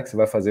Mocidade, né? Que você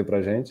vai fazer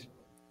pra gente.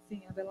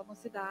 Sim, a Bela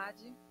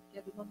Mocidade, que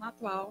é do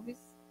Donato Alves.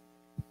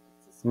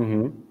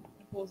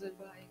 Composed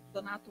by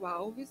Donato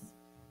Alves.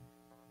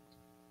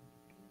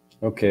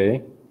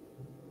 Ok.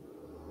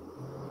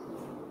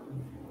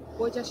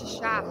 Pode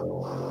achixar.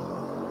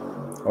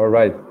 All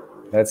right.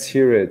 Let's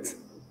hear it.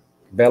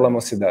 Bela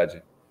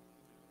Mocidade.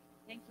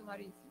 Thank you,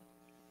 Mauricio.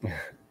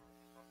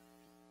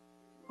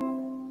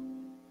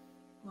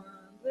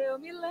 Quando eu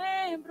me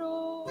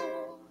lembro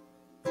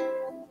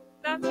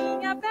da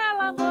minha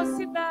bela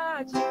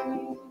mocidade,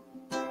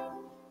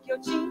 que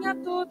eu tinha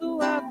tudo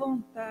à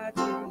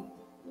vontade,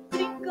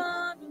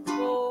 brincando no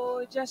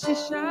boi de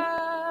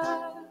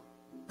achixá.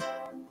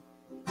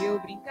 Eu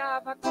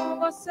brincava com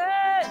você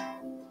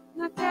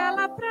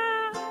naquela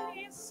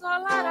praia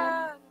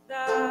ensolarada,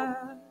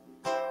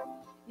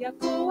 e a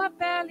tua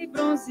pele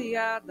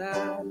bronzeada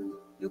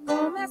eu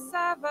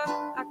começava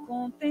a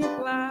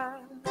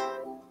contemplar.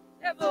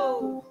 Eu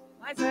vou,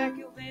 mas é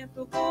que o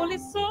vento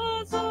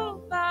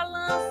buliçoso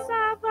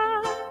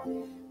balançava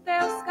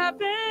teus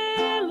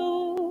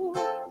cabelos,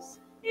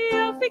 e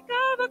eu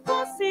ficava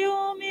com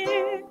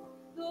ciúme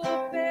do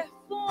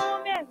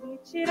perfume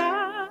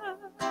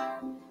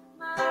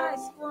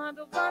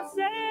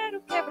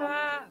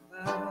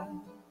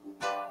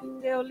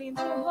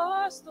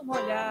rosto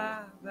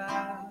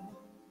molhava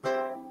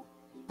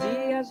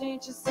e a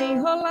gente se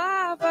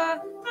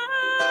enrolava na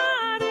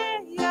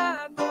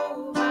areia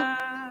do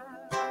mar.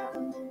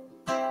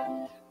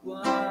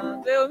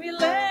 Quando eu me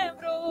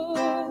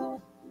lembro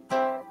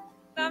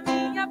da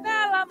minha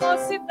bela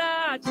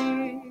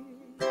mocidade,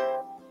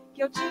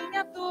 que eu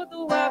tinha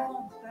tudo à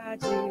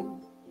vontade,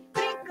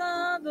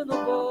 brincando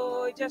no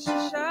boi de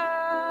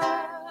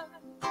axixá.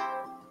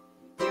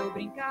 Eu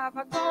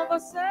brincava com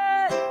você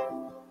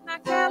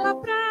naquela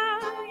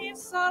praia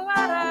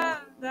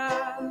ensolarada,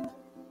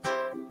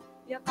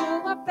 e a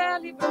tua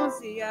pele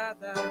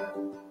bronzeada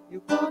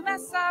eu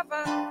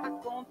começava a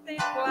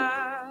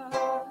contemplar.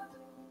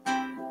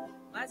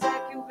 Mas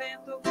é que o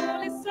vento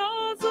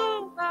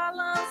buliçoso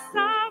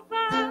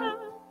balançava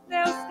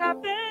teus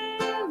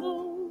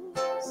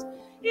cabelos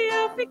e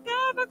eu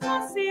ficava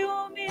com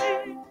ciúme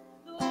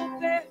do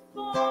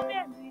perfume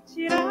a me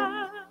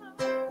tirar.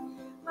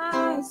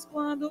 Mas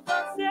quando o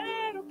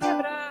banzeiro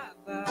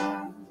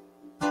quebrava,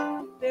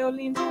 teu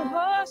lindo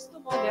rosto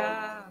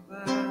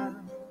molhava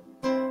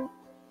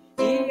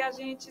e a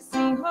gente se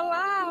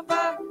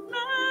enrolava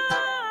na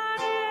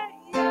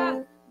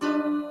areia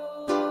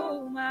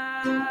do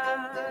mar.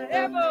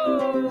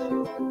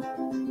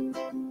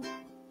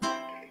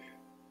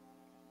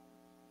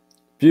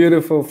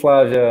 Beautiful,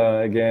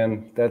 Flavia,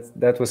 again.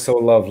 That was so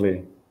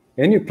lovely.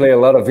 And you play a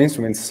lot of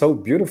instruments so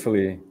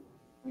beautifully.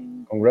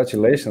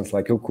 Congratulations,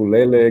 like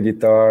ukulele,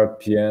 guitar,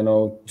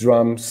 piano,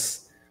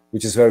 drums,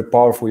 which is very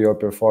powerful, your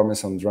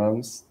performance on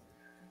drums.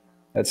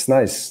 That's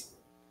nice.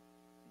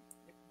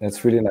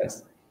 That's really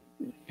nice.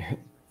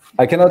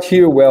 I cannot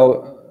hear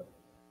well.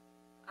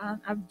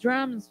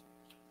 Drums,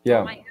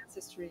 yeah. My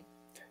ancestry.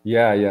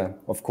 Yeah,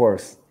 of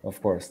course.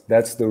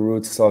 That's the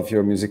roots of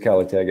your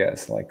musicality, I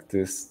guess, like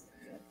this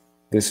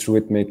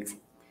rhythmic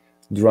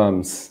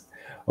drums.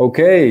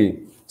 Okay,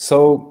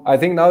 so I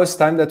think now it's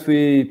time that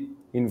we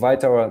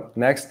invite our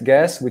next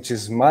guest, which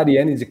is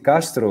Mariene de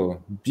Castro.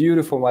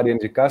 Beautiful Mariene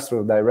de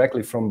Castro,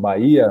 directly from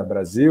Bahia,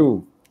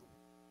 Brazil.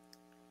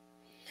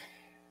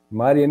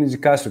 Mariene de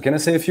Castro, can I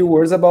say a few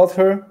words about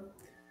her?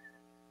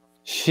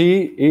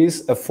 She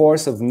is a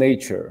force of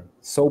nature.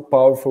 So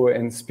powerful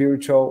and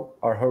spiritual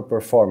are her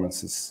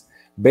performances.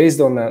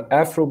 Based on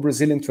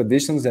Afro-Brazilian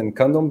traditions and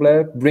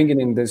candomblé, bringing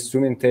in the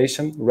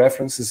instrumentation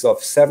references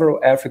of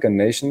several African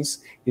nations,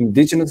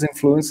 indigenous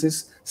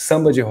influences,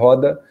 samba de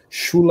roda,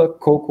 chula,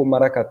 coco,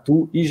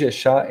 maracatu,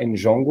 ijexá, and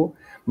jongo,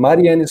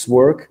 Mariene's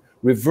work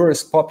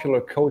reverse popular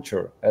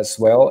culture as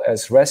well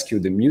as rescue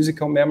the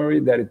musical memory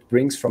that it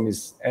brings from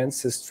its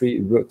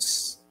ancestry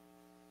roots.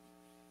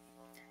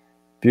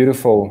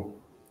 Beautiful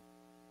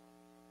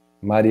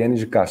Mariene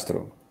de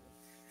Castro.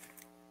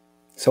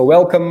 So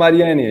welcome,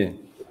 Mariene.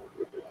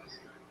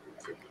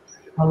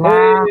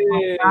 Olá,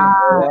 hey,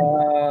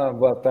 olá,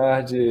 boa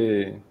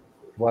tarde.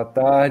 Boa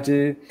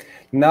tarde.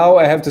 Now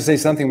I have to say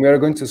something. We are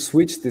going to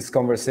switch this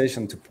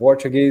conversation to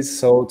Portuguese.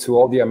 So to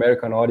all the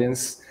American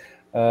audience,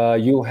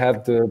 you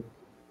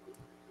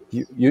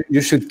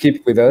should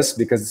keep with us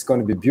because it's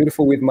going to be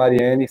beautiful with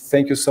Mariene.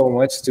 Thank you so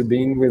much to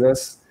being with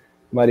us,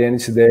 Mariene,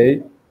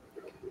 today.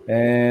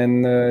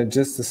 And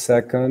just a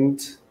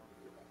second.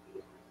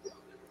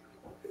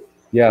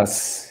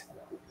 Yes,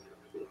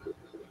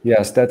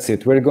 that's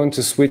it. We're going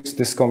to switch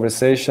this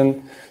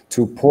conversation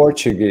to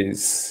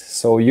Portuguese.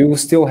 So you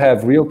still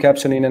have real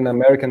captioning and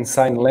American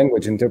Sign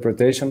Language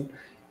interpretation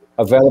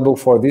available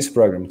for this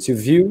program. To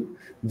view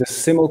the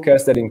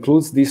simulcast that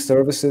includes these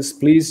services,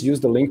 please use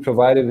the link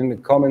provided in the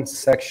comments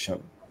section.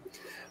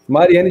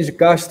 Mariene de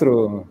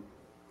Castro,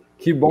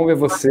 que bom ver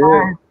você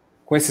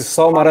com esse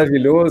sol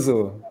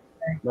maravilhoso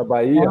na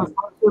Bahia.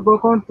 Chegou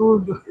com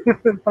tudo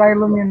para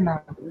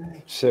iluminar.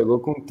 Chegou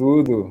com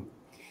tudo.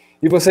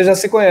 E vocês já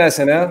se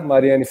conhecem, né,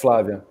 Mariene e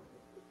Flávia?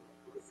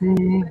 Sim.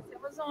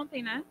 Conhecemos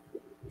ontem, né?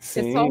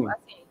 Sim. Pessoal,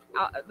 assim,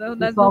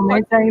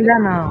 pessoalmente ainda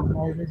não,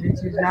 mas a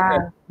gente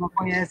já não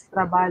conhece o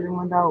trabalho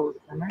uma da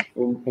outra, né?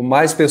 O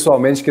mais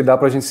pessoalmente que dá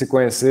para a gente se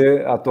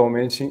conhecer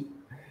atualmente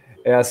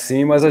é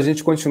assim, mas a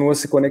gente continua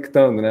se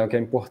conectando, né? O que é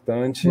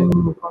importante.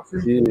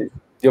 E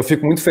eu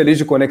fico muito feliz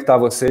de conectar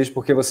vocês,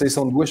 porque vocês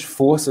são duas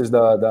forças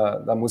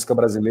da música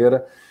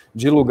brasileira,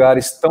 de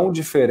lugares tão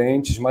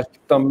diferentes, mas que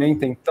também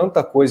tem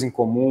tanta coisa em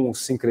comum, o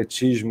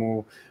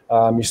sincretismo,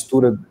 a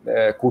mistura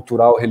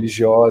cultural,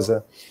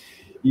 religiosa.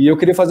 E eu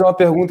queria fazer uma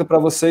pergunta para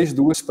vocês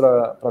duas,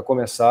 para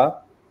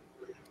começar.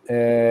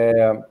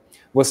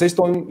 Vocês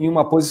estão em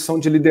uma posição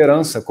de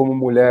liderança como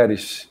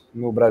mulheres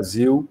no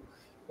Brasil,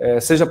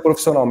 seja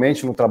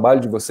profissionalmente no trabalho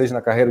de vocês,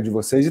 na carreira de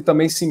vocês, e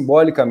também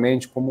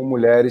simbolicamente como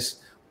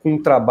mulheres com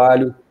um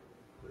trabalho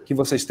que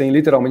vocês têm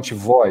literalmente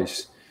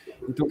voz.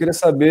 Então, eu queria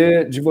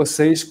saber de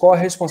vocês qual a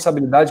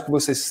responsabilidade que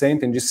vocês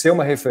sentem de ser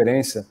uma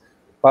referência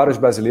para os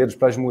brasileiros,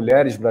 para as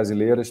mulheres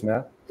brasileiras,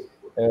 né?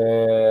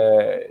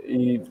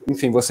 E,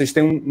 enfim, vocês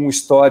têm um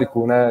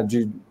histórico, né,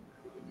 de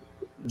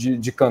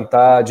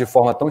cantar de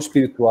forma tão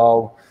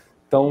espiritual,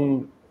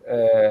 tão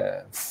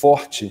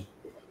forte.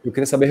 Eu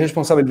queria saber a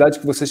responsabilidade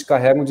que vocês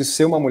carregam de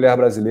ser uma mulher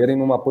brasileira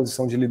em uma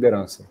posição de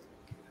liderança.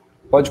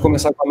 Pode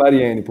começar com a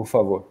Mariene, por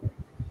favor.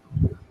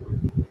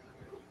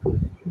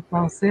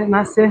 Então,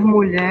 nascer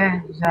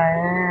mulher já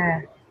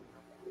é...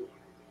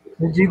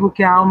 Eu digo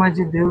que a alma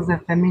de Deus é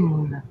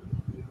feminina.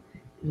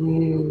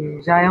 E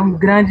já é um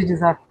grande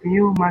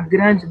desafio, uma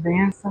grande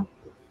bênção,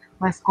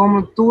 mas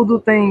como tudo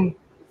tem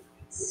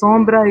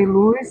sombra e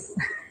luz,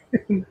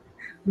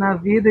 na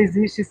vida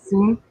existe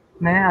sim,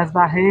 né, as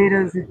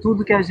barreiras e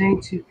tudo que a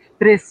gente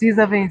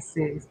precisa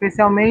vencer,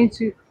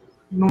 especialmente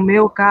no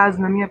meu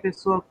caso, na minha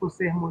pessoa, por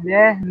ser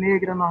mulher,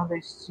 negra,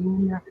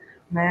 nordestina,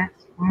 né,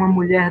 uma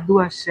mulher do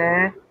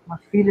axé, uma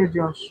filha de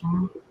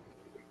Oxum,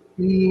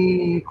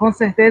 e com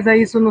certeza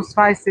isso nos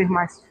faz ser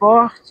mais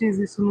fortes,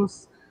 isso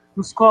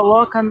nos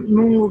coloca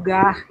num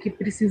lugar que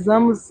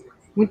precisamos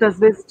muitas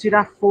vezes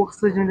tirar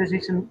força de onde a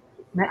gente,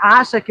 né,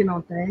 acha que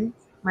não tem,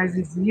 mas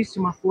existe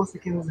uma força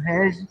que nos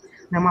rege,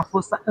 né, uma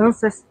força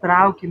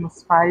ancestral que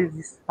nos faz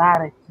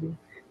estar aqui,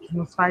 que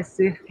nos faz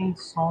ser quem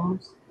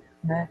somos,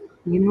 né,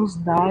 e nos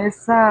dá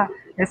essa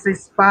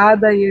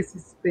espada e esse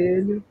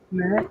espelho,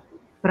 né,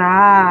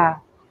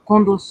 para,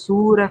 com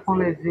doçura, com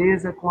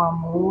leveza, com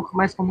amor,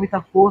 mas com muita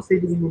força e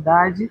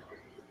dignidade,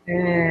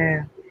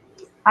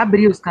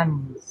 abrir os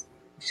caminhos,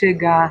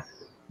 chegar,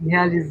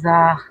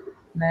 realizar,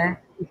 né,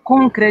 e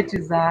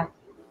concretizar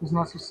os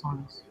nossos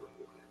sonhos.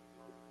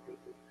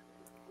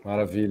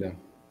 Maravilha.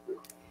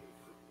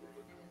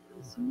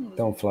 Isso mesmo.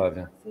 Então,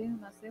 Flávia.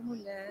 Nascer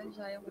mulher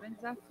já é um grande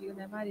desafio,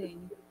 né,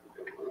 Mariene?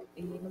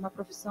 E numa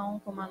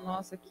profissão como a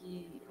nossa, em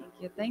que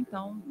até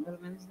então, pelo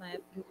menos na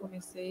época que eu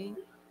comecei,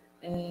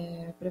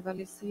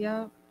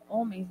 prevalecia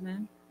homens,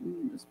 né?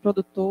 Os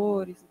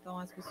produtores, então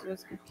as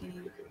pessoas com quem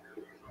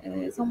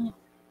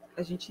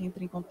a gente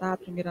entra em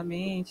contato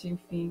primeiramente,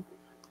 enfim,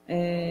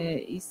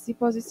 e se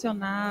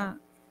posicionar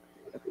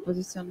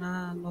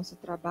nosso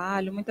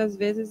trabalho, muitas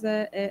vezes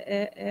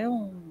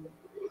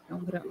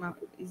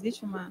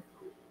existe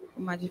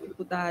uma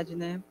dificuldade,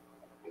 né?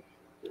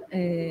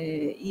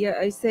 E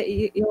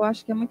eu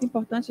acho que é muito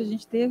importante a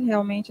gente ter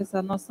realmente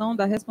essa noção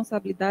da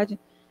responsabilidade,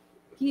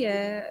 que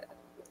é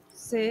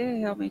ser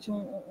realmente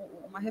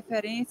uma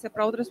referência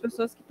para outras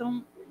pessoas que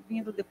estão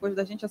vindo depois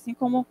da gente, assim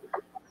como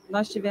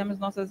nós tivemos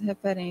nossas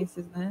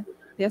referências, né?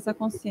 Ter essa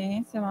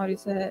consciência,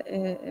 Maurício,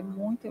 é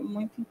muito,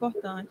 muito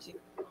importante.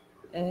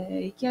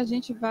 E que a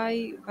gente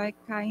vai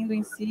caindo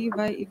em si,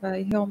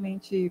 vai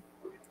realmente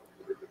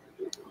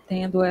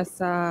tendo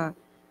essa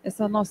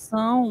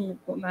noção,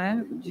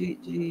 né,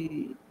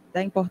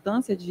 da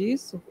importância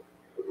disso,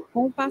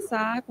 com o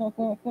passar,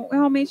 com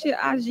realmente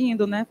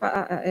agindo, né,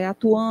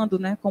 atuando,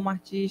 né, como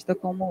artista,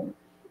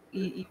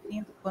 e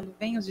quando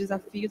vem os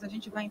desafios, a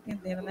gente vai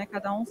entendendo, né,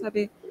 cada um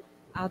saber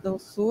a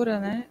doçura,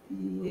 né,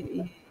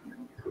 e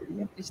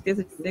a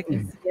tristeza de ser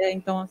quem se é.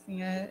 Então,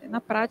 assim,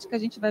 na prática a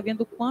gente vai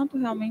vendo o quanto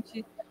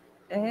realmente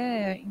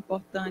é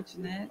importante,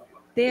 né,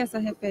 ter essa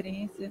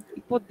referência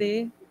e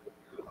poder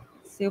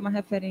ser uma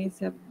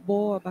referência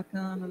boa,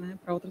 bacana, né,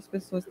 para outras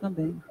pessoas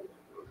também.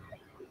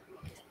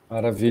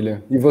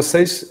 Maravilha. E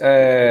vocês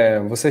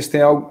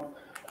têm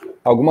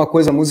alguma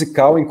coisa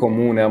musical em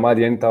comum, né? A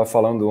Mariene estava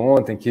falando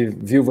ontem que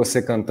viu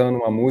você cantando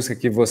uma música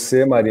que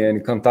você, Mariene,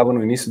 cantava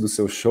no início dos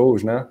seus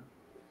shows, né?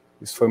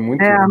 Isso foi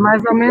muito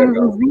Mais ou menos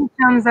legal. uns 20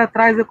 anos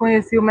atrás eu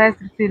conheci o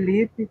mestre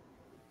Felipe,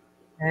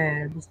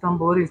 dos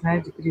tambores, né,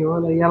 de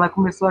crioula, e ela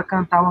começou a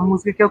cantar uma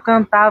música que eu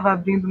cantava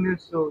abrindo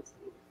meus shows.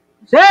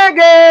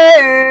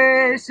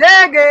 Cheguei,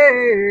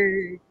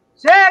 cheguei,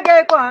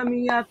 cheguei com a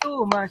minha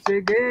turma,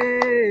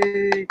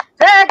 cheguei,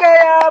 cheguei,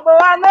 a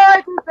boa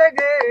noite,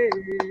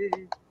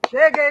 cheguei,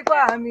 cheguei com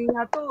a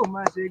minha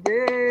turma,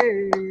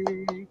 cheguei.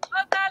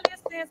 Dá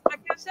licença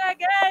que eu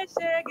cheguei,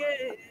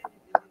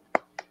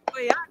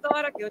 foi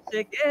agora que eu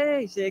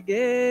cheguei,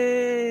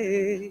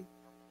 cheguei,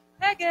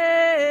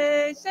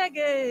 Mariene,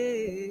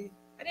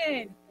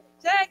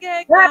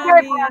 cheguei com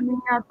a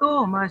minha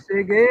turma,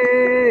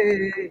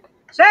 cheguei.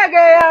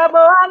 Cheguei, a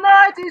boa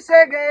noite,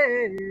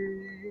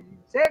 cheguei.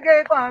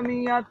 Cheguei com a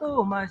minha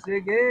turma,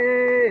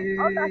 cheguei.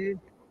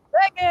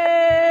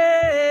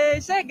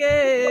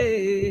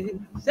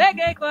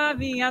 Cheguei com a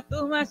minha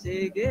turma,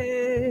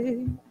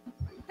 cheguei.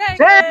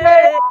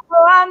 Cheguei,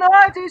 boa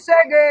noite,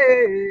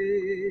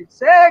 cheguei.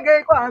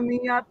 Cheguei com a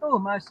minha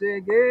turma,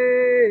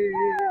 cheguei.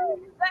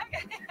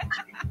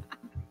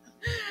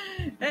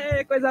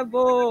 Coisa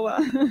boa.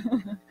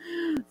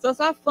 Sou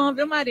sua fã,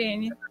 viu,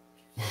 Mariene?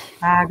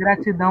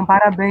 Gratidão,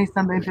 parabéns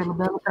também pelo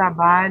belo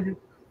trabalho.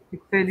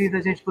 Fico feliz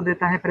a gente poder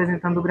estar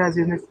representando o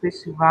Brasil nesse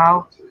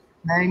festival,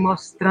 né, e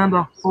mostrando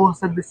a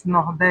força desse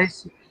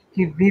Nordeste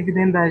que vive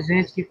dentro da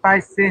gente, que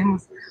faz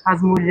sermos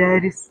as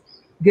mulheres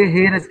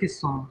guerreiras que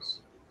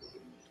somos.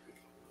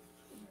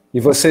 E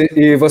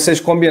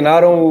vocês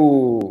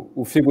combinaram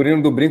o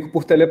figurino do brinco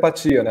por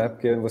telepatia, né?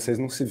 Porque vocês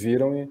não se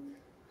viram e...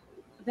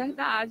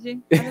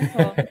 Verdade, olha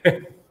só.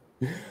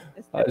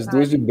 As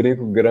duas de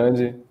brinco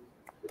grande,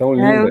 tão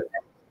lindas.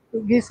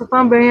 Isso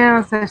também é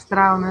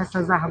ancestral, né?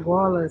 Essas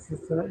argolas,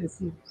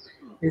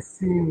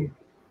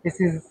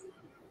 esses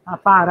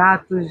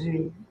aparatos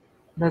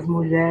das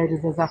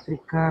mulheres, das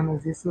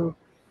africanas, isso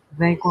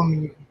vem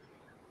comigo.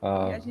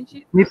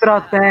 Me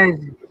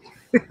protege.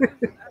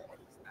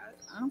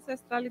 A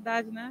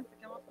ancestralidade, né?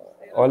 É uma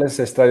Olha a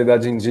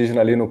ancestralidade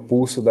indígena ali no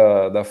pulso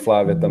da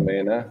Flávia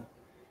também, né?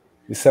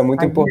 Isso é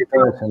muito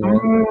importante,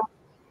 né?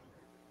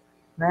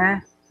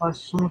 Né?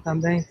 Oxum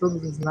também,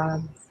 todos os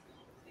lados.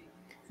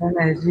 Essa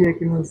energia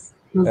que nos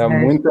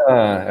rege.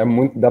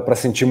 Dá para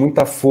sentir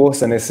muita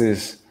força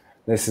nesses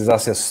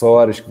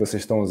acessórios que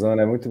vocês estão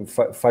usando.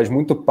 Faz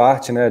muito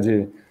parte, né,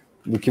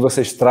 do que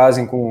vocês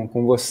trazem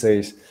com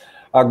vocês.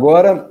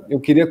 Agora, eu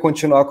queria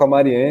continuar com a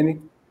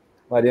Mariene.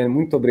 Mariene,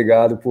 muito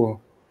obrigado por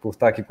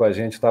estar aqui com a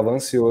gente. Estava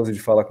ansioso de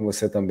falar com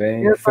você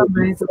também. Eu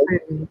também estou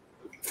feliz.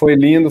 Foi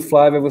lindo,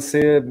 Flávia,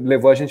 você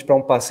levou a gente para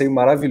um passeio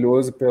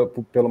maravilhoso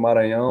pelo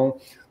Maranhão,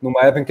 numa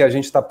época em que a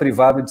gente está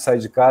privado de sair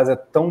de casa. É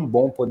tão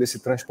bom poder se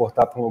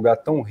transportar para um lugar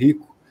tão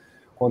rico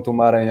quanto o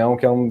Maranhão,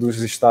 que é um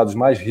dos estados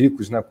mais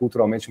ricos, né,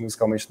 culturalmente e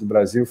musicalmente do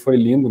Brasil. Foi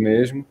lindo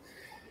mesmo.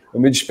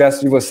 Eu me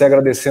despeço de você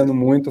agradecendo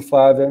muito,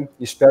 Flávia.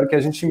 Espero que a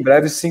gente em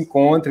breve se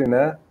encontre,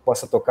 né,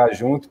 possa tocar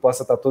junto,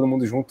 possa estar todo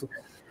mundo junto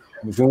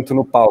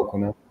no palco,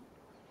 né?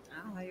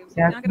 Eu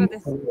me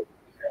agradeço.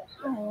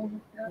 É uma honra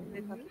estar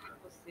aqui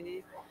com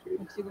você,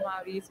 contigo,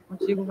 Maurício,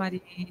 contigo,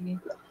 Mariene,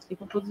 e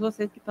com todos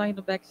vocês que estão aí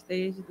no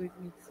backstage do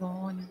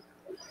Smithsonian.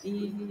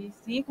 E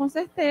sim, com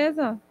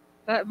certeza.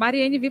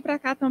 Mariene vir para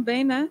cá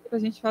também, né? Para a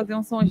gente fazer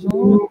um som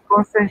junto.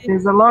 Com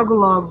certeza,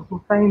 logo,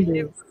 por fé em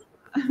Deus.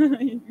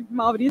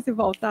 Maurício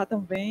voltar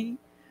também.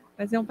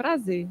 Vai ser um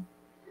prazer.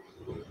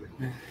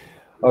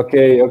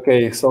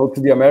 Okay. So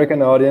to the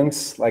American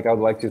audience, I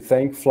would like to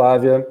thank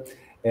Flavia,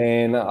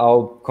 and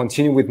I'll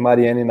continue with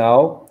Mariene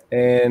now.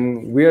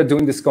 And we are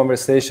doing this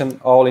conversation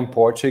all in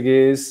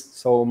Portuguese,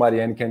 so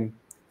Mariene can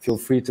feel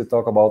free to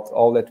talk about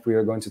all that we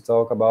are going to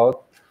talk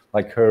about,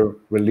 like her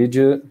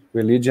religion,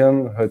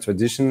 her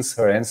traditions,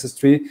 her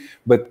ancestry.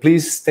 But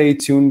please stay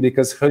tuned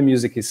because her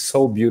music is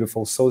so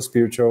beautiful, so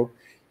spiritual.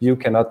 You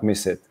cannot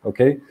miss it,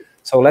 okay?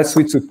 So let's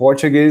switch to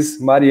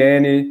Portuguese.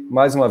 Mariene,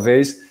 mais uma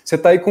vez. Você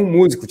está aí com um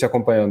músico te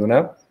acompanhando,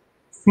 né?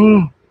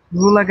 Sim,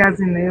 Lula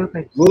Gazineu está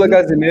aqui. Lula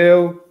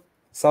Gazineu.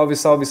 Salve,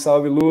 salve,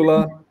 salve,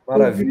 Lula.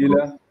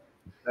 Maravilha.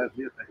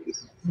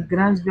 Um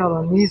grande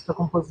violonista,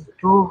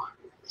 compositor.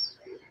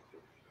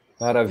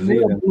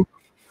 Maravilha.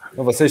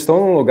 Então, vocês estão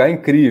num lugar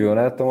incrível,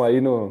 né? Estão aí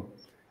no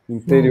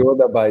interior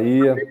da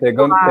Bahia,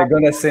 pegando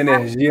essa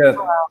energia,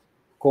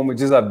 como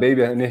diz a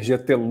Baby, a energia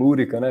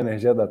telúrica, né? A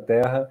energia da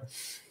terra,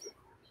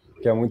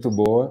 que é muito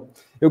boa.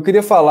 Eu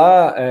queria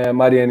falar,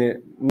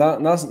 Mariene,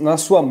 na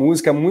sua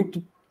música é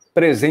muito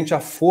presente a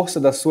força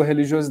da sua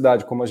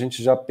religiosidade, como a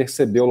gente já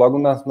percebeu logo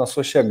na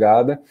sua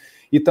chegada,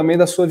 e também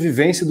da sua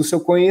vivência, do seu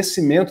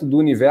conhecimento do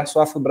universo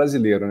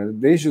afro-brasileiro, né?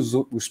 Desde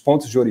os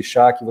pontos de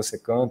orixá que você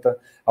canta,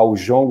 ao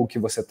jongo que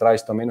você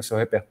traz também no seu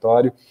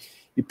repertório.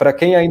 E para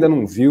quem ainda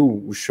não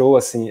viu o show,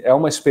 assim, é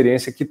uma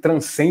experiência que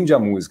transcende a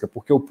música,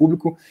 porque o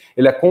público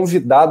ele é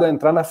convidado a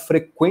entrar na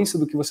frequência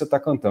do que você está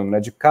cantando,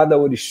 né? De cada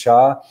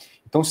orixá.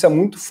 Então isso é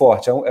muito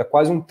forte, é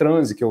quase um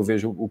transe que eu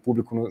vejo o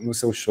público nos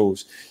seus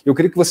shows. Eu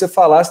queria que você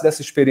falasse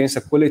dessa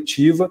experiência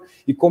coletiva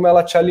e como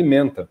ela te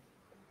alimenta.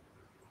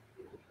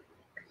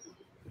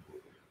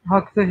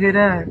 Roque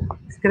Ferreira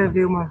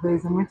escreveu uma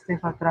vez, há muito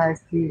tempo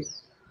atrás, que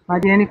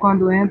Mariene,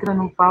 quando entra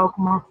no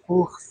palco, uma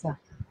força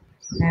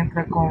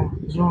entra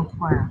junto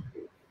com ela.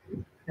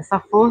 Essa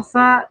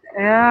força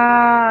é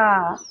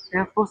a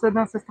força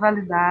da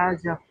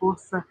ancestralidade, a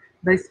força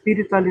da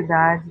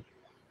espiritualidade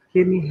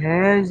que me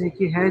rege,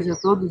 que rege a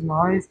todos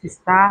nós, que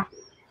está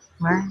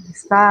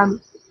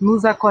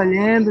nos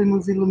acolhendo e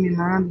nos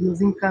iluminando, nos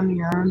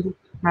encaminhando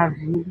na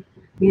vida.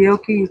 E eu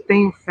que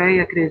tenho fé e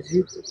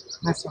acredito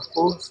nessa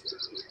força,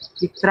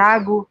 e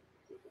trago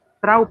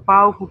para o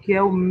palco, que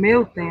é o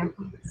meu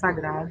templo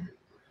sagrado,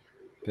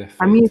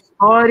 perfeito, a minha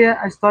história,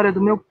 a história do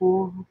meu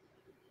povo,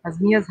 as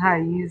minhas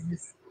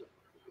raízes,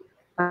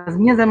 as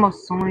minhas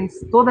emoções,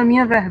 toda a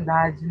minha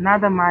verdade,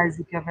 nada mais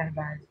do que a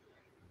verdade,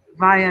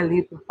 vai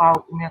ali para o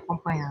palco me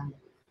acompanhando.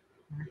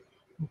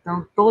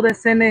 Então, toda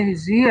essa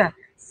energia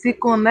se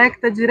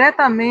conecta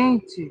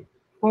diretamente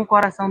com o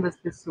coração das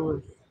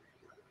pessoas.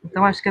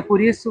 Então, acho que é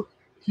por isso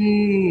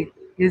que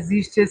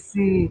existe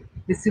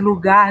esse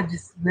lugar de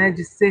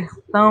ser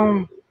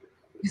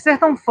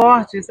tão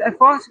forte. É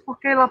forte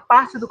porque ela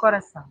parte do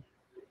coração.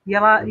 E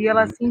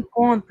ela se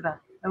encontra.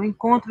 É um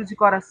encontro de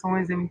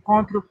corações, é um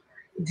encontro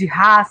de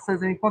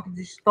raças, é um encontro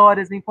de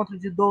histórias, é um encontro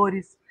de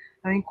dores,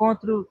 é um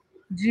encontro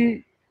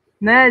de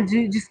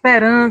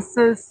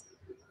esperanças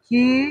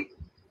que,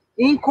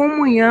 em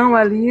comunhão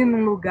ali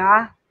num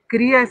lugar,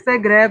 cria essa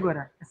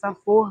egrégora, essa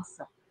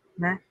força,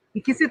 né?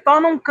 E que se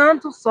torna um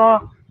canto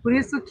só. Por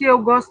isso que eu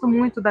gosto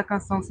muito da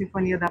canção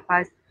Sinfonia da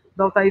Paz,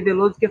 do Altair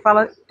Veloso, que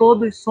fala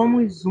todos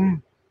somos um,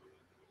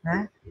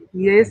 né?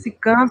 E esse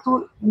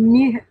canto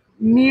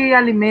me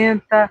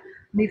alimenta,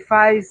 me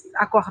faz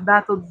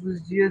acordar todos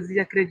os dias e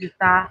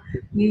acreditar.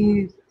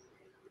 E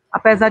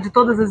apesar de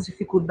todas as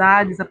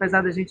dificuldades,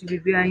 apesar da gente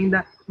viver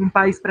ainda um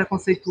país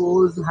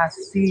preconceituoso,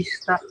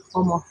 racista,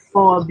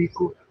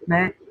 homofóbico,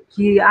 né,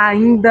 que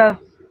ainda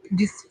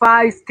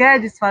quer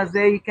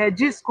desfazer e quer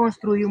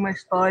desconstruir uma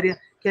história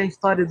que é a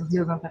história dos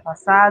meus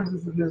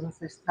antepassados, dos meus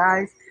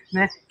ancestrais,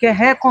 né? Quer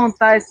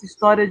recontar essa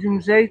história de um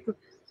jeito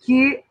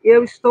que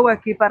eu estou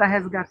aqui para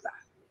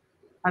resgatar.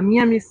 A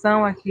minha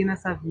missão aqui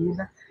nessa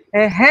vida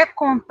é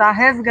recontar,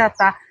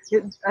 resgatar.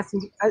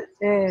 Assim,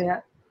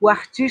 o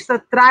artista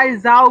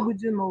traz algo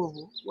de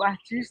novo. O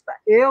artista,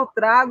 eu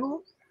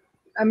trago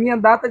a minha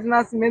data de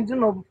nascimento de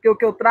novo, porque o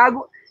que eu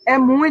trago é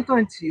muito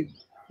antigo.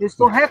 Eu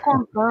estou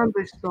recontando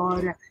a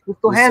história, eu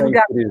estou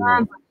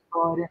resgatando a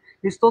história,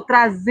 eu estou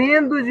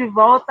trazendo de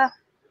volta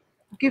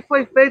o que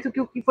foi feito,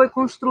 o que foi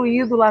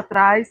construído lá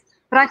atrás,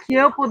 para que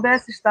eu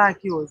pudesse estar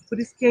aqui hoje. Por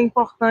isso que é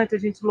importante a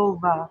gente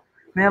louvar,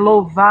 né?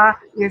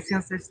 Louvar esse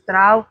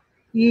ancestral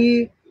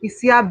e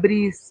se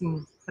abrir,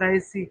 sim,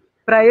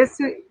 para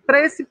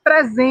esse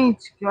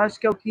presente, que eu acho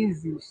que é o que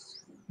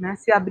existe. Né?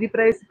 Se abrir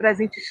para esse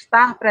presente,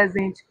 estar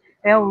presente,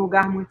 é um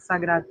lugar muito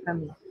sagrado para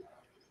mim.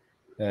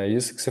 É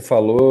isso que você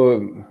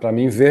falou, para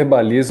mim,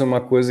 verbaliza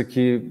uma coisa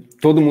que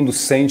todo mundo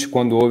sente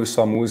quando ouve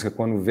sua música,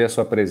 quando vê a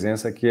sua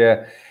presença, que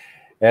é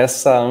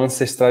essa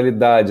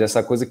ancestralidade,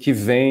 essa coisa que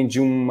vem de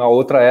uma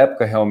outra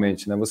época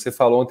realmente, né? Você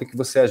falou ontem que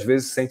você às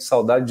vezes sente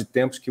saudade de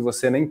tempos que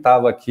você nem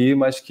estava aqui,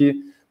 mas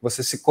que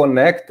você se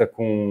conecta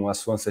com a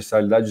sua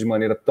ancestralidade de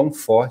maneira tão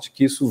forte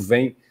que isso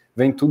vem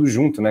tudo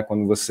junto, né?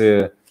 Quando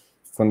você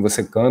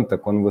canta,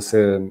 quando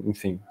você,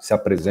 enfim, se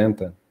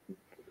apresenta.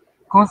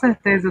 Com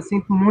certeza, eu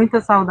sinto muita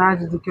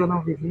saudade do que eu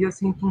não vivi, eu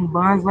sinto um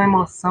banzo, uma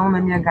emoção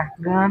na minha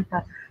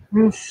garganta,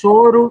 um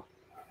choro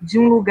de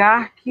um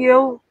lugar que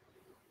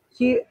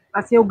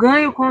assim, eu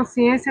ganho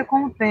consciência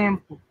com o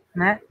tempo,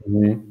 né?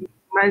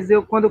 Mas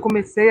quando eu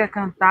comecei a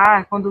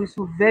cantar, quando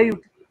isso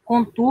veio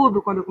com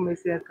tudo, quando eu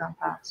comecei a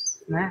cantar,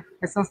 né?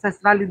 Essa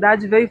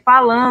ancestralidade veio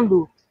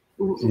falando,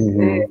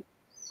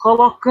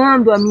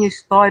 colocando a minha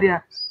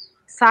história,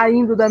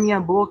 saindo da minha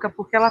boca,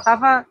 porque ela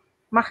estava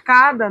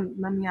marcada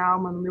na minha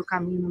alma, no meu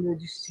caminho, no meu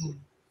destino,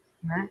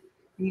 né?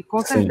 E com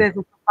certeza,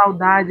 essa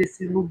saudade,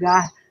 esse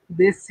lugar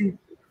desse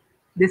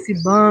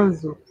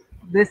banzo,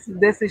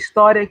 dessa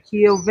história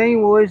que eu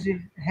venho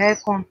hoje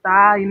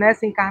recontar, e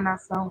nessa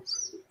encarnação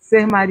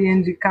ser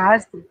Mariene de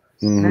Castro,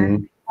 né?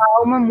 Uma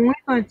alma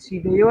muito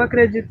antiga, e eu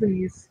acredito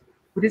nisso.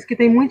 Por isso que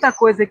tem muita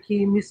coisa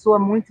que me soa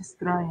muito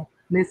estranha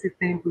nesse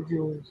tempo de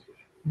hoje,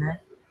 né?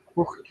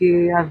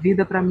 Porque a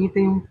vida, para mim,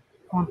 tem um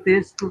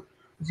contexto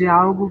de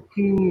algo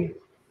que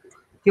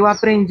eu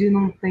aprendi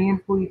num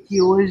tempo e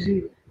que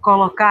hoje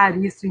colocar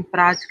isso em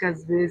prática,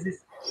 às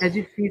vezes, é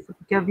difícil,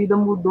 porque a vida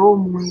mudou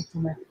muito,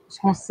 né? Os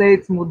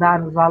conceitos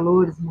mudaram, os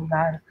valores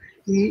mudaram.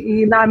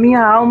 E na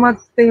minha alma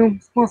tem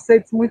uns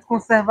conceitos muito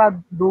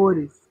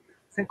conservadores.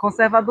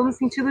 Conservador no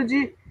sentido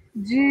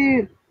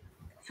de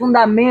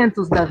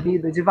fundamentos da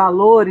vida, de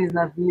valores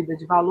na vida,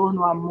 de valor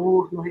no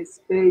amor, no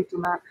respeito,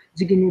 na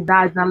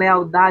dignidade, na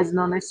lealdade,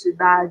 na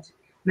honestidade,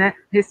 né?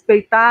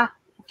 Respeitar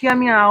o que a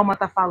minha alma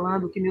está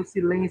falando, o que meu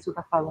silêncio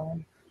está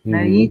falando,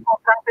 né? E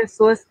encontrar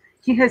pessoas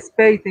que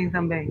respeitem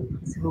também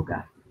esse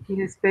lugar, que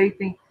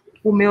respeitem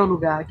o meu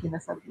lugar aqui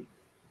nessa vida.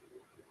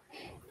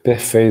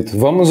 Perfeito.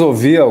 Vamos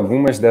ouvir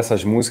algumas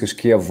dessas músicas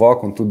que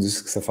evocam tudo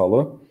isso que você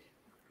falou?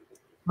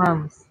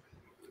 Vamos.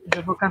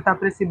 Eu vou cantar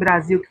para esse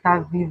Brasil que está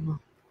vivo.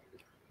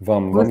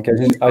 Vamos, que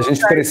a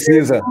gente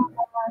precisa.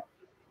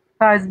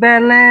 Faz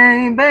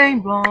Belém bem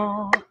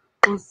bom,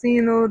 o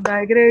sino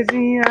da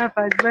igrejinha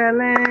faz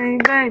Belém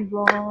bem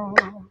bom.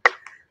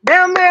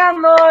 Deu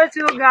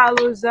meia-noite, o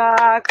galo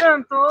já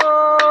cantou,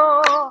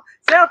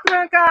 seu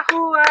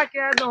tranca-rua que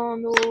é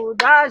dono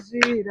da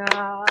gira.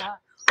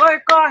 Oi,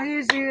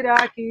 corre, gira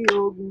que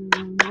Ogum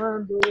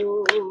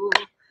mandou.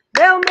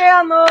 Deu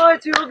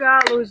meia-noite, o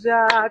galo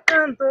já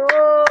cantou,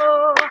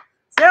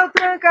 seu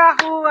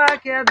tranca-rua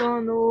que é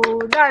dono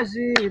da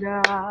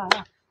gira.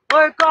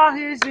 Oi,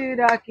 corre,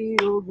 gira que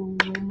Ogum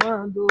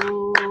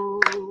mandou.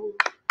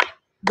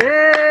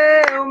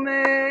 Deu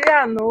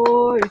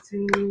meia-noite,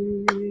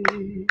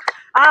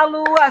 a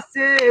lua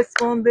se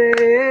escondeu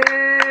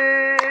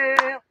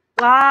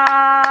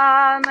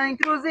lá na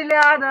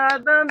encruzilhada,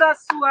 dando a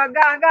sua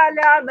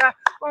gargalhada,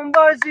 com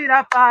Gira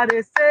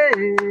aparecer.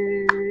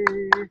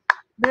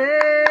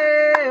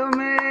 Deu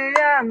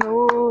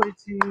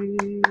meia-noite,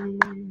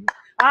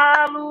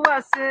 a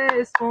lua se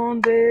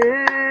escondeu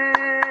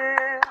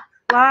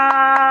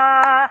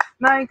lá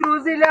na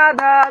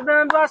encruzilhada,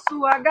 dando a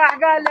sua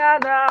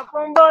gargalhada,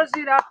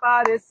 Gira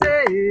apareceu.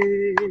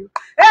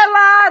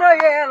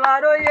 Elaroie,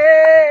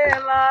 elaroie,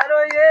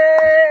 elaroie,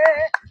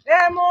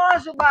 é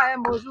Mojubá, é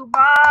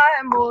Mojubá,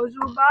 é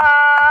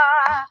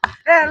Mojubá.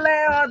 Ela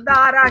é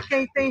Odara,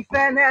 quem tem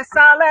fé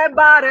nessa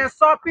lebara, é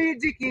só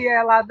pedir que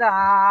ela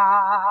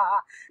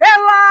dá.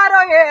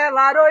 Elaroie,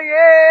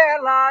 elaroie,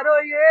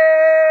 elaroie,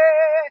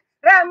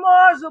 é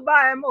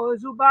Mojubá, é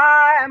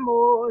Mojubá, é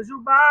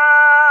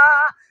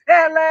Mojubá.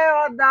 Ela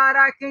é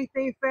Odara, quem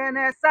tem fé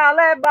nessa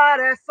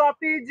lebara, é só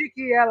pedir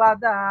que ela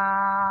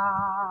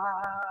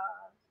dá.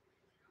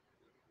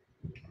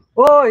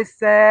 Oi,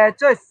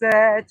 sete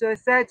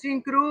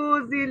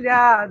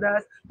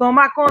encruzilhadas.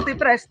 Toma conta e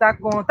presta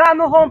conta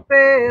no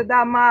romper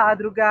da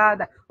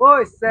madrugada.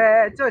 Oi,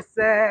 sete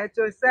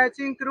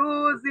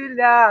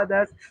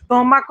encruzilhadas.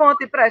 Toma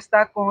conta e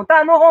presta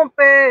conta no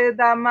romper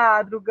da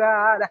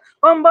madrugada.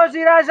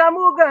 Pombogira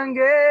jamugangue,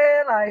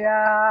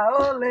 laia,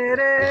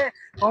 olerê.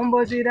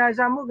 Pombogira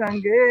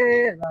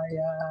jamugangue,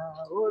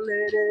 laia,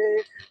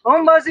 olerê.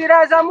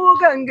 Pombogira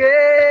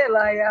jamugangue,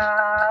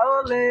 laia,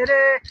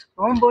 olerê.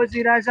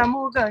 Pombogira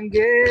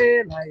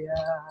jamugangue, laia,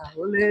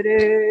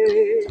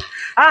 olerê.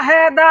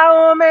 Arreda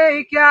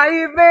homem que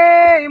aí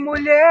vem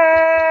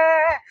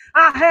mulher.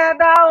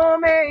 Arreda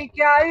homem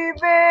que aí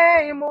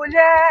vem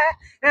mulher.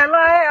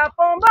 Ela é a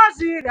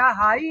pombogira,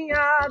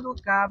 rainha do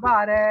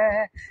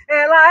cabaré.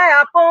 Ela é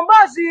a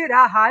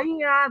pombogira,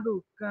 rainha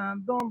do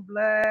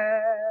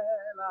candomblé.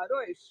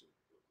 Laroixo.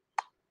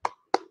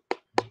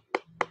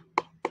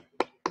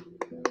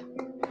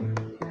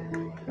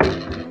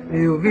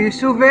 Eu vi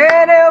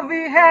chover, eu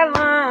vi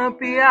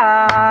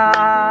relampear,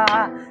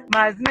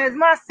 mas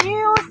mesmo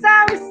assim o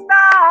céu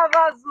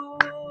estava azul.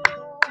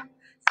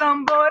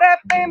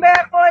 Samborepembe,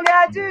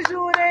 folha de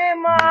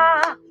Jurema,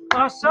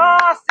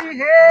 Oxóssi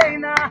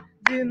reina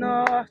de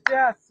norte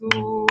a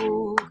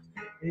sul.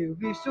 Eu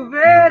vi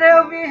chover,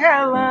 eu vi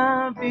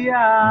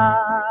relampear,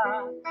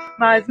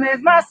 mas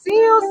mesmo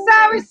assim o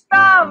céu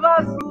estava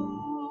azul.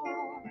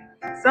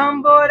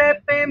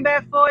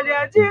 Samborepembe,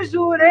 folha de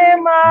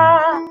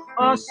Jurema,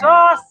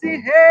 Oxóssi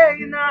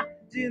reina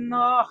de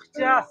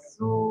norte a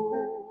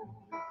sul.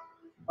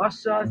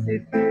 Oxóssi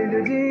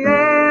filho de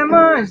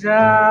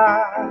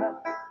Iemanjá,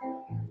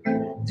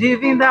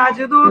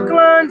 divindade do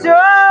clã de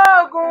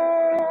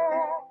Ogum.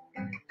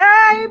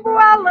 É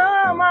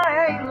Ibualama,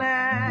 é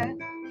Ilé,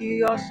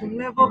 que Oxum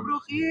levou pro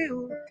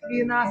rio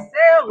e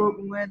nasceu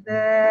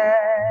Ogum-Edé.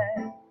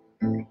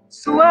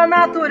 Sua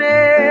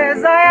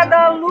natureza é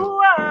da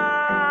lua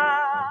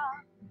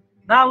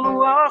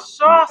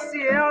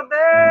Oxóssi é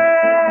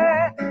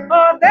Odé,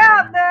 Odé,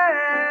 Odé,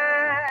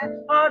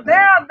 Odé,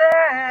 Odé.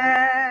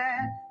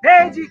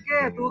 Rei de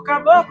Quedo,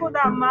 caboclo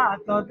da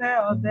mata,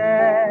 Odé,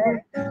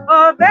 Odé,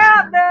 Odé,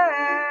 Odé,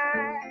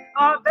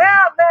 Odé,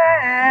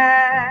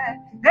 Odé.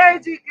 Rei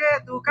de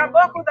Quedo,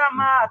 caboclo da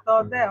mata,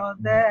 Odé,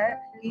 Odé.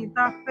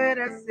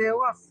 Quinta-feira é seu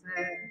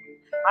Ossé,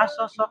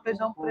 axoxó,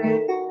 feijão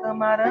preto,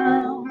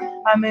 camarão,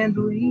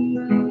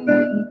 amendoim,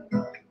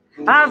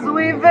 azul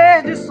e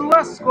verde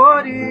suas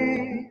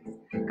cores,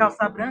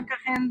 calça branca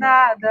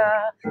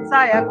rendada,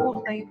 saia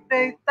curta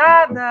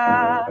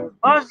enfeitada,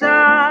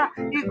 ojá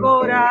e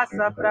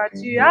couraça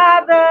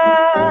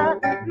prateada,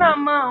 na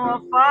mão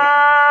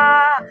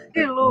ofá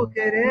e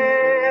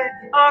luquerê,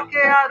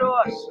 ok,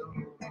 aroxo,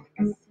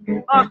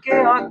 ok,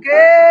 ok.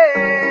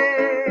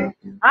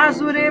 A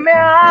Jurema é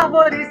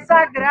árvore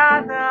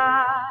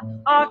sagrada,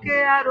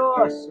 ok,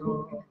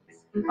 aroxo,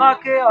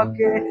 ok,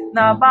 ok.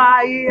 Na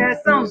Bahia é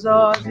São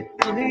Jorge,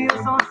 no Rio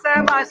São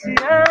Sebastião.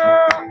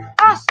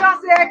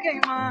 Oxóssi é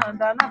quem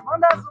manda nas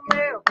bandas do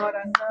meu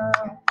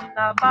coração.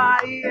 Na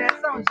Bahia é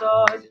São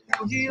Jorge,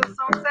 no Rio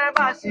São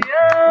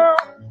Sebastião.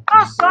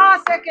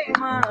 Oxóssi é quem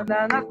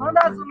manda nas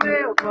bandas do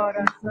meu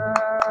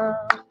coração.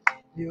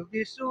 Eu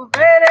vi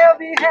chover, eu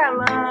vi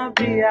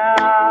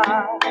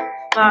relampear,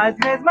 mas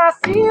mesmo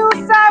assim o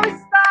céu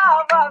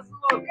estava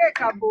azul. Que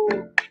acabou.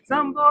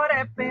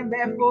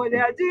 Samborepembe,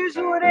 folha de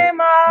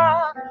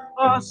Jurema,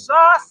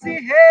 Oxóssi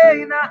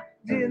reina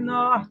de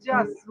norte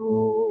a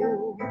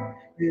sul.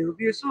 Eu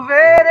vi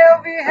chover,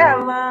 eu vi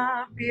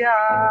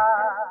relampear,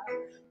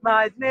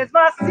 mas mesmo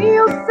assim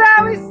o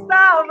céu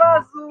estava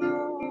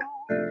azul.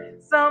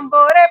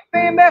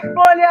 Samborepembe,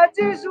 folha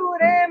de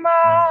Jurema,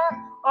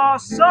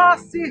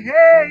 Oxóssi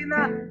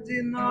reina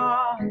de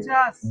norte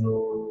a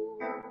sul.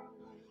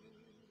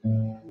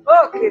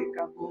 O que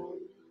acabou.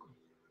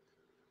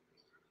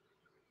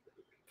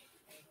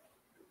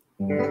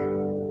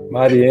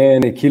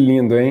 Mariene, que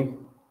lindo, hein?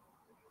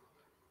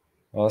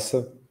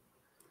 Nossa,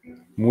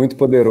 muito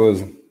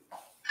poderoso.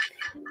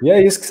 E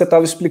é isso que você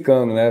estava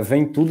explicando, né?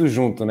 Vem tudo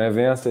junto, né?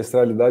 Vem a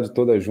ancestralidade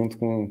toda junto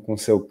com o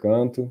seu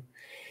canto.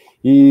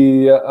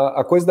 E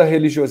a coisa da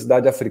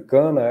religiosidade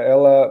africana,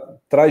 ela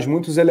traz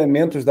muitos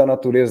elementos da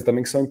natureza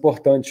também que são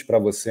importantes para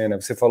você, né?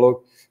 Você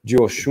falou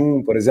de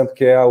Oxum, por exemplo,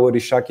 que é a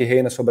orixá que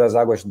reina sobre as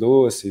águas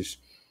doces.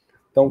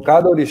 Então,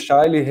 cada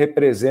orixá, ele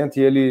representa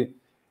e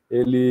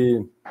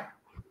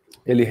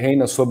ele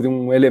reina sobre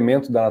um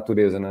elemento da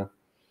natureza, né?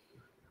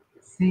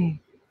 Sim.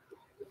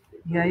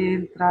 E aí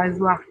ele traz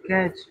o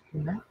arquétipo,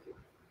 né?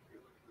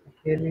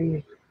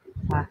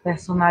 A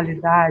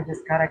personalidade,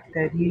 as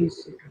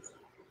características,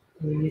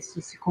 e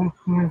isso se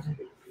confunde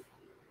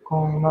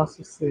com o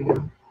nosso ser.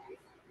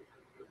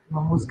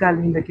 Uma música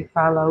linda que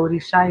fala: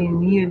 orixá em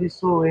mim, ele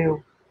sou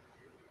eu.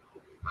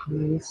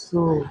 E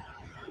isso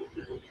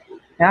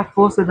é a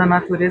força da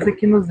natureza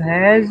que nos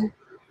rege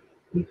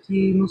e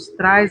que nos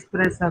traz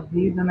para essa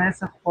vida,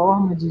 nessa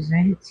forma de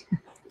gente,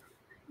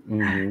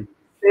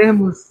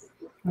 sermos,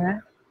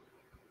 né,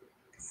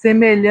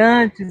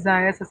 semelhantes a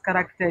essas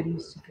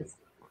características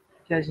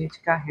que a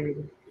gente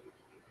carrega.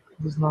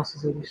 dos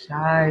nossos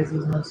orixás,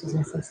 dos nossos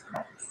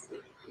ancestrais.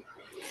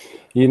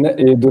 E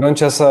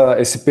durante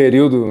esse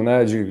período,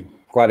 né, de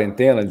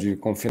quarentena, de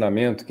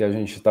confinamento que a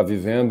gente está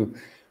vivendo,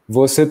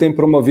 você tem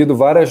promovido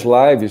várias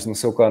lives no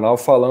seu canal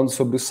falando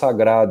sobre o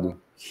sagrado,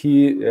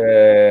 que,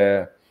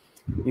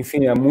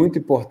 enfim, é muito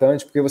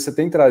importante porque você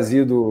tem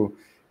trazido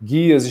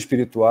guias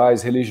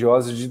espirituais,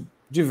 religiosos de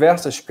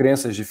diversas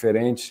crenças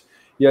diferentes,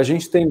 e a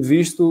gente tem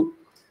visto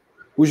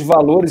os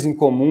valores em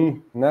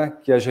comum, né,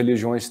 que as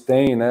religiões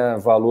têm, né,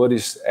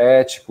 valores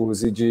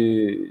éticos e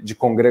de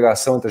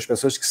congregação entre as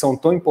pessoas que são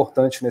tão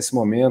importantes nesse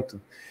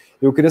momento.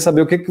 Eu queria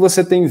saber o que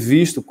você tem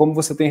visto, como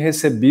você tem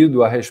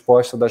recebido a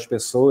resposta das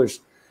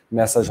pessoas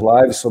nessas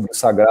lives sobre o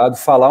sagrado,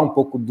 falar um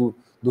pouco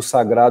do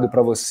sagrado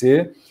para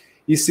você,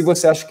 e se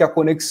você acha que a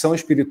conexão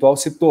espiritual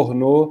se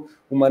tornou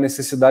uma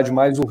necessidade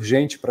mais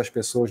urgente para as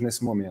pessoas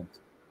nesse momento.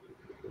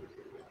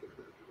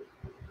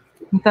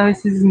 Então,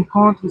 esses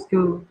encontros que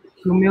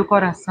o meu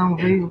coração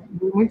veio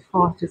muito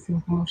forte, assim,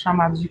 como um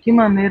chamado, de que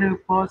maneira eu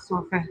posso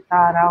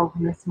ofertar algo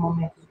nesse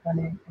momento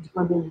de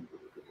pandemia.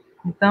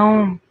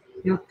 Então,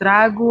 eu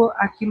trago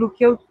aquilo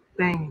que eu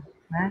tenho,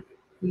 né?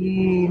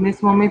 E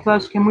nesse momento eu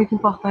acho que é muito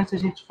importante a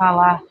gente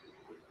falar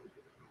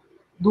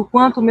do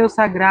quanto o meu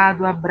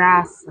sagrado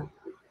abraça,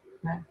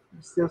 né,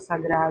 o seu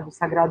sagrado, o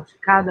sagrado de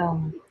cada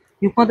um,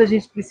 e o quanto a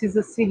gente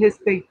precisa se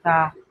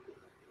respeitar.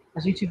 A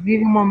gente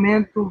vive um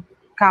momento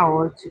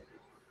caótico,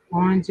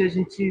 onde a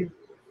gente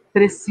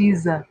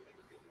precisa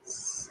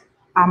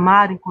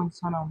amar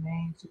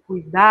incondicionalmente,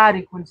 cuidar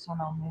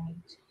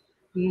incondicionalmente,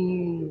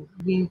 e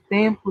em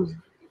tempos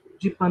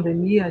de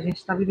pandemia, a gente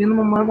está vivendo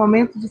um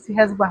momento de se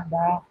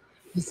resguardar,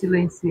 de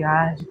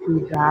silenciar, de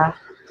cuidar,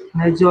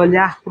 né, de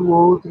olhar para o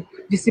outro,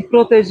 de se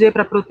proteger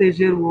para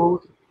proteger o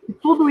outro. E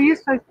tudo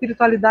isso a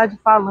espiritualidade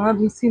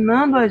falando,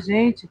 ensinando a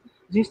gente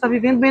está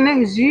vivendo a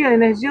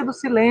energia do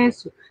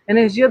silêncio,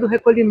 energia do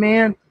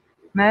recolhimento,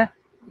 né?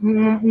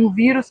 Um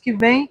vírus que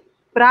vem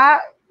para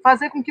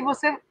fazer com que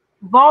você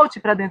volte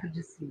para dentro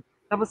de si,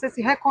 para você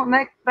se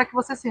reconecte, para que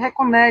você se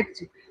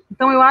reconecte.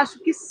 Então eu acho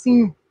que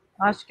sim,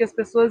 acho que as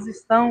pessoas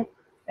estão,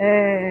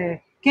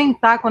 quem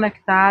está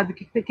conectado,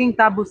 quem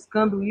está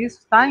buscando isso,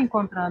 está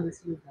encontrando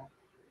esse lugar,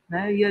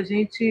 né? E a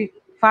gente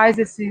faz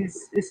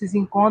esses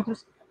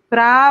encontros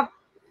para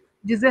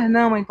dizer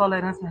não à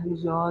intolerância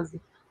religiosa.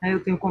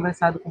 Eu tenho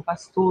conversado com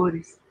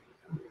pastores,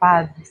 com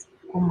padres,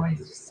 com mães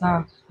de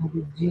santos, com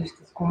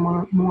budistas, com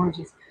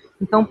monges.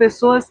 Então,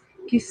 pessoas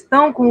que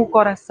estão com o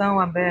coração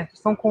aberto,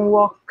 estão com o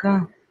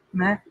ocan,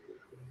 né?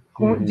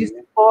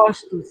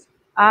 Dispostos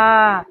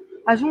a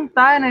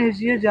juntar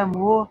energia de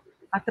amor,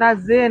 a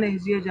trazer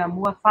energia de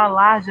amor, a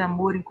falar de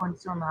amor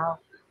incondicional,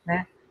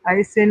 né? A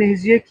essa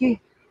energia que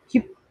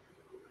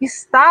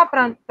está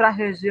para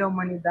reger a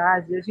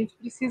humanidade. A gente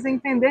precisa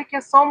entender que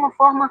é só uma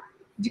forma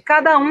de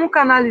cada um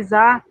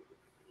canalizar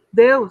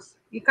Deus,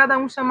 e cada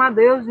um chamar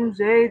Deus de um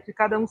jeito, e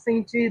cada um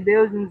sentir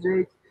Deus de um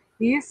jeito.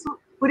 E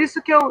por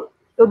isso que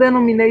eu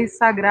denominei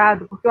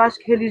sagrado, porque eu acho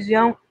que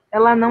religião,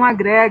 ela não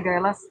agrega,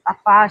 ela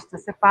afasta,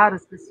 separa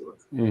as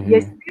pessoas. E a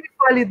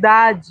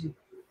espiritualidade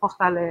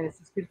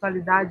fortalece, a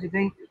espiritualidade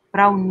vem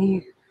para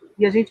unir.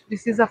 E a gente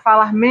precisa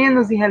falar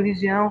menos em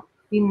religião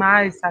e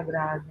mais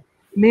sagrado.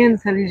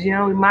 Menos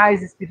religião e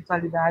mais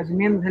espiritualidade,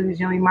 menos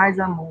religião e mais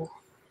amor,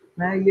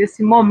 né? E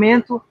esse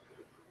momento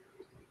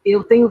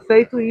eu tenho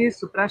feito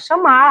isso para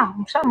chamar,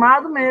 um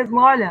chamado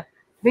mesmo. Olha,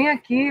 vem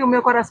aqui, o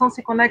meu coração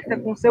se conecta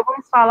com o seu,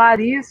 vamos falar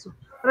isso,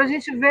 para a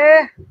gente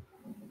ver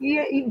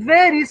e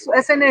ver isso,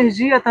 essa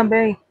energia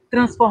também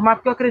transformar,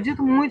 porque eu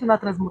acredito muito na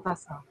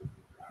transmutação.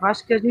 Eu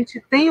acho que a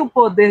gente tem o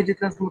poder de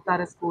transmutar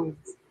as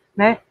coisas,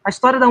 né? A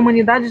história da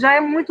humanidade já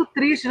é muito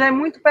triste, já é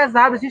muito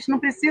pesada, a gente não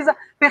precisa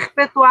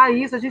perpetuar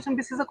isso, a gente não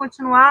precisa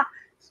continuar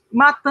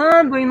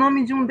matando em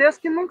nome de um Deus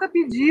que nunca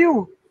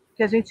pediu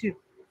que a gente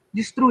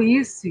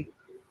destruísse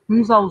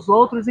uns aos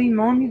outros em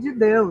nome de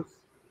Deus,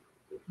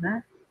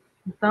 né?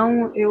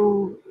 Então,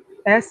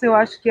 essa eu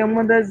acho que é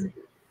uma das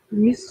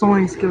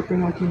missões que eu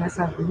tenho aqui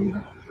nessa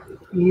vida,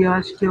 e eu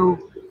acho que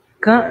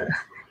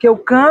eu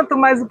canto,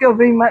 mas o que eu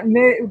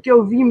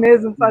vim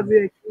mesmo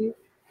fazer aqui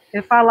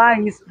é falar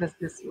isso para as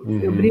pessoas.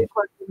 Eu brinco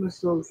aqui nos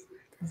shows,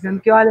 dizendo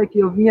que, olha aqui,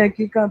 eu vim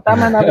aqui cantar,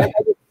 mas na verdade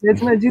eu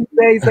mesmo é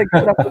dizer isso aqui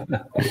para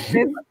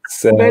vocês.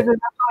 Um beijo, eu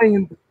já estou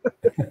indo.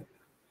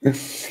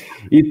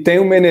 E tem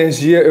uma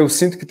energia, eu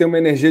sinto que tem uma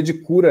energia de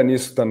cura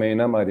nisso também,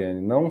 né,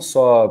 Mariene? Não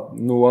só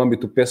no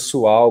âmbito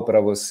pessoal para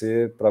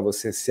você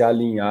se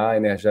alinhar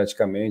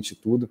energeticamente e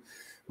tudo,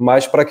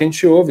 mas para quem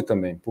te ouve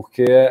também,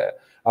 porque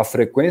a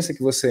frequência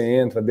que você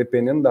entra,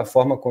 dependendo da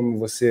forma como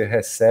você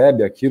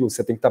recebe aquilo,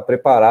 você tem que estar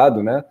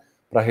preparado, né,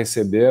 para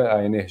receber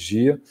a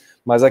energia,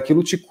 mas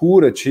aquilo te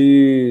cura,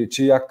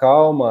 te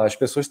acalma. As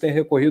pessoas têm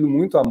recorrido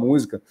muito à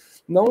música,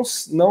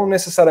 não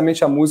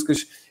necessariamente a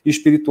músicas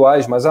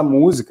espirituais, mas a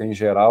música em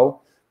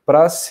geral,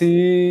 para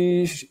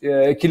se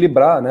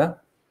equilibrar, né?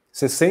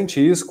 Você sente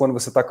isso quando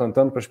você está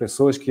cantando para as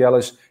pessoas, que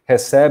elas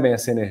recebem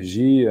essa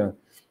energia?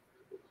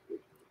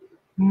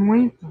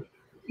 Muito.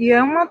 E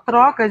é uma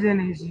troca de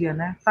energia,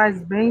 né? Faz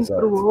bem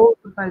para o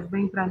outro, faz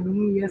bem para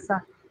mim, e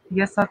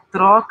E essa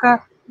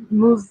troca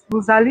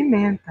nos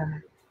alimenta,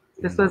 né?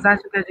 As pessoas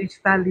acham que a gente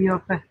está ali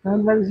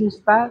ofertando, mas a gente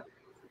está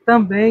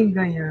também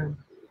ganhando,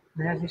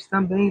 né? A gente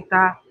também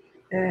está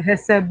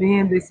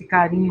recebendo esse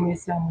carinho,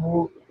 esse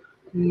amor.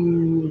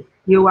 E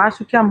eu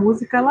acho que a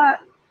música ela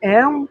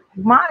é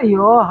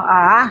maior, a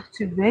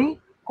arte vem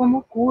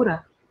como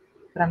cura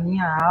para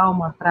minha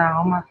alma, para a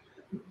alma.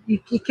 E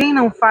que quem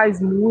não faz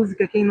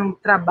música, quem não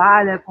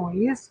trabalha com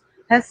isso,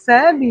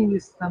 recebe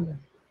isso também.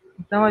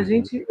 Então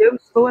eu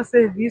estou a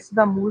serviço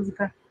da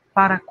música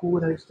para a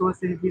cura, eu estou a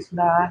serviço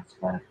da arte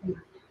para a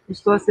cura, eu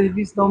estou a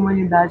serviço da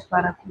humanidade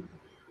para a cura.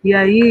 E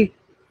aí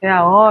é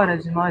a hora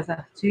de nós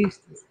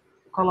artistas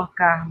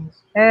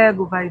colocarmos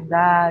ego,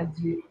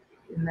 vaidade,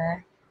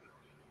 né,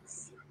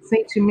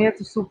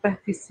 sentimentos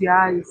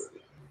superficiais,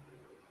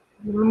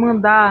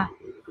 mandar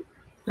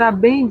para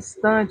bem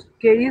distante,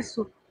 porque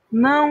isso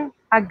não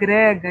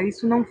agrega,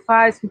 isso não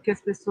faz com que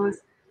as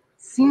pessoas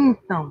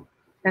sintam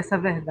essa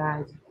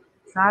verdade,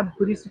 sabe?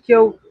 Por isso que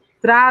eu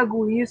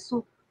trago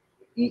isso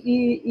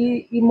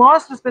e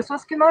mostro às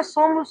pessoas que nós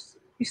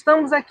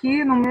estamos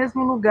aqui no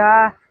mesmo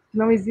lugar, que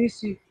não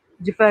existe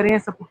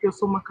diferença porque eu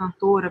sou uma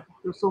cantora,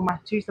 porque eu sou uma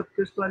artista,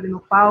 porque eu estou ali no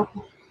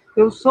palco.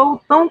 Eu sou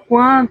tão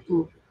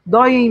quanto,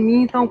 dói em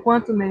mim tão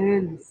quanto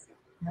neles,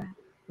 né?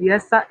 E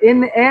essa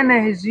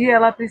energia,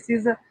 ela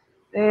precisa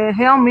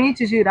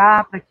realmente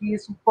girar para que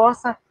isso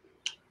possa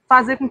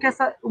fazer com que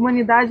essa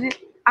humanidade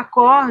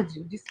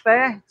acorde,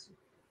 desperte,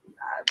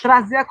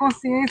 trazer a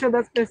consciência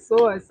das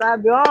pessoas,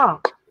 sabe?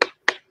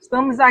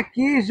 Estamos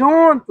aqui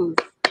juntos,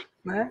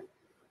 né?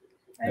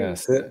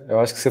 Eu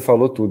acho que você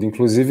falou tudo.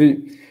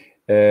 Inclusive,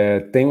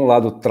 tem um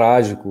lado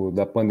trágico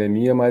da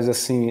pandemia, mas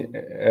assim,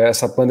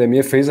 essa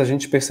pandemia fez a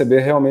gente perceber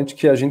realmente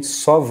que a gente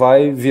só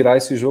vai virar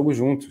esse jogo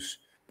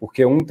juntos,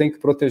 porque um tem que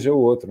proteger o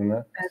outro,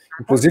 né?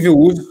 Inclusive, o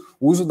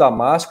uso da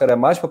máscara é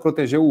mais para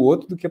proteger o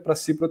outro do que para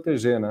se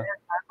proteger, né?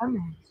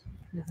 Exatamente.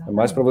 É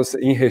mais para você,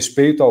 em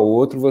respeito ao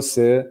outro,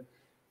 você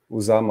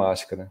usar a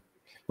máscara.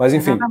 Mas,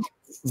 enfim,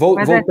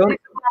 voltando... É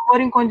o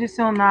amor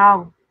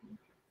incondicional,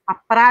 a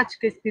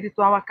prática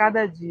espiritual a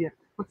cada dia.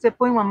 Quando você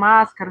põe uma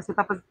máscara, você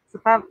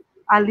tá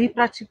ali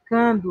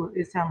praticando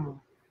esse amor,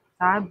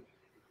 sabe?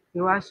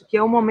 Eu acho que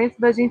é o momento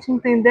da gente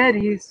entender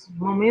isso,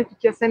 o momento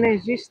que essa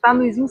energia está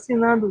nos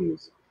ensinando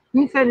isso.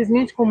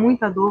 Infelizmente, com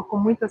muita dor, com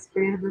muitas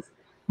perdas,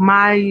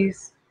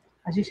 mas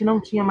a gente não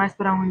tinha mais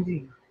para onde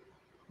ir.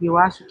 E eu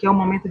acho que é o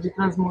momento de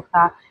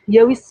transmutar. E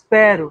eu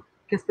espero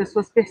que as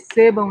pessoas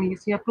percebam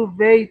isso e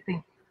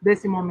aproveitem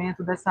desse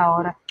momento, dessa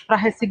hora, para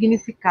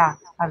ressignificar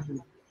a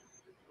vida.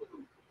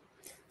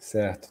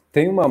 Certo.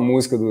 Tem uma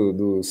música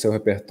do seu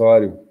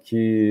repertório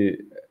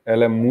que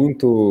ela é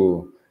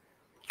muito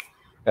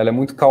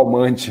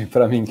calmante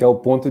para mim, que é o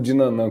Ponto de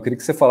Nanã. Eu queria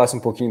que você falasse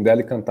um pouquinho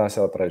dela e cantasse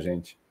ela para a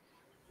gente.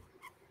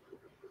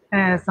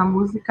 Essa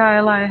música,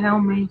 ela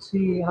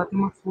tem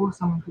uma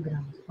força muito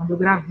grande. Quando eu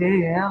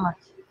gravei ela,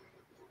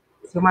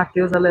 Seu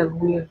Mateus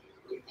Aleluia,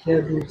 que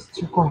é dos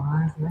 5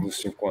 anos, né?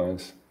 Dos 5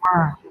 anos.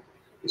 Uma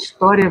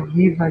história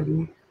viva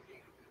ali.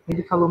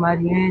 Ele falou,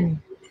 Mariene,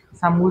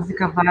 essa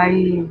música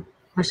vai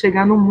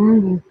chegar no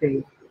mundo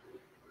inteiro.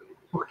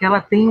 Porque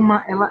ela tem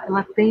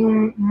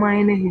uma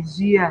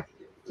energia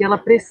que ela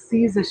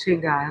precisa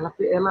chegar,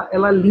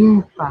 ela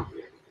limpa,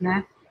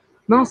 né?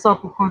 Não só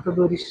por conta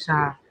do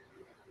orixá,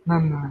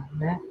 Nanã,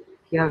 né?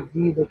 Que é a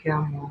vida, que é a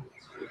morte.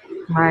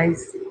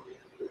 Mas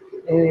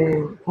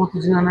o Ponto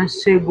de Nanã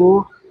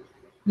chegou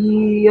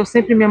e eu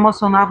sempre me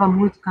emocionava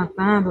muito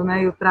cantando,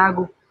 né? Eu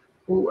trago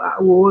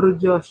o ouro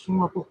de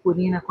Oxum, a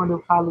purpurina, quando eu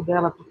falo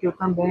dela, porque eu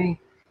também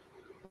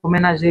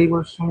homenageei o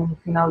Oxum no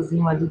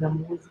finalzinho ali da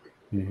música.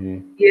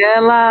 Uhum. E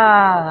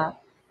ela,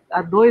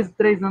 há 2,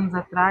 3 anos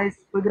atrás,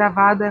 foi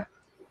gravada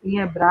em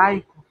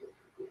hebraico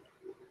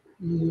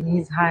e em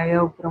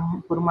Israel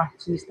por uma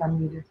artista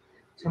amiga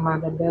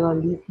chamada Bela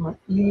Littman.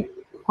 E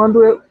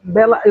quando eu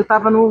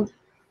estava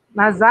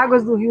nas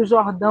águas do Rio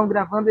Jordão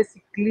gravando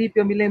esse clipe,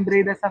 eu me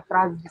lembrei dessa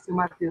frase de seu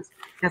Mateus,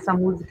 que essa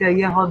música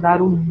ia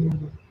rodar o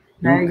mundo,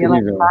 né? E ela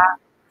está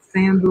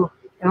sendo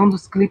um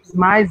dos clipes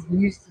mais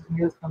vistos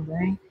meus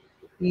também,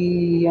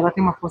 e ela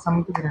tem uma força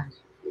muito grande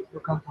do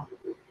cantor.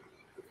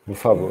 Por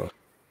favor.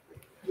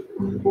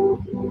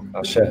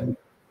 Axé.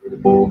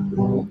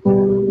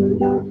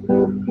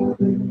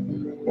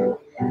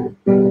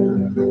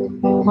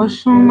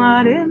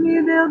 Oxumaré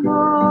me deu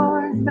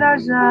 2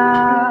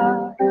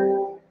 brajás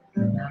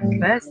na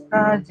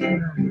festa de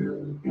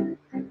Nanã.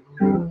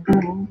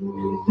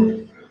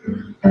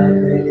 A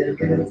velha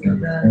deusa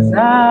das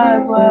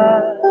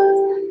águas,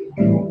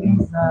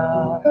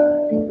 usar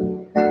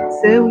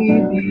seu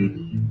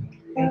ibiri,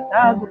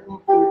 deitado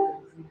por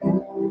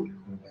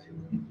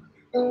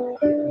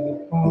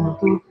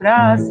ponto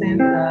pra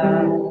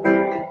sentar,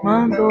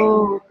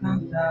 mandou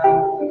cantar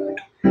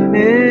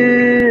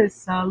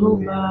essa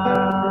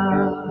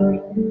lugar.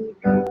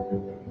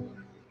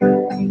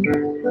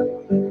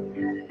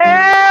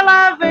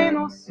 Ela vem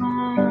no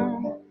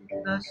som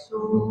da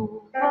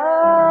chuva,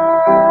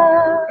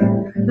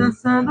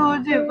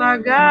 dançando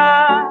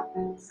devagar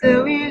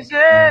seu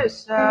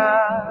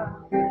Ijexá,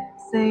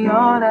 sem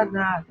Senhora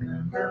da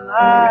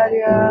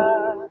Candelária,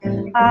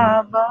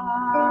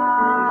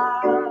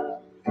 Abá,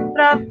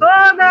 para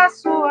toda a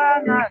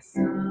sua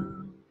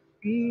nação,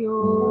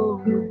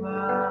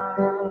 Iorubá.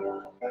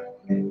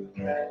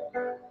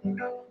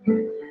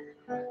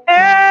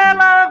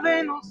 Ela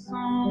vem no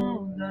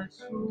som da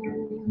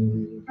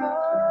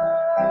chuva,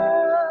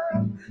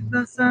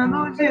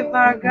 dançando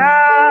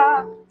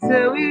devagar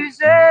seu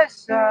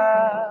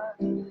Ijexá,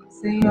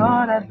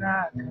 Senhora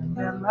da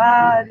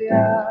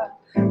Candelária,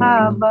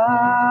 Abá,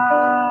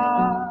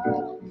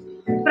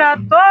 para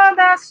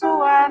toda a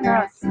sua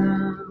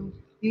nação,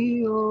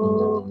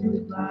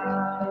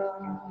 Iorubá.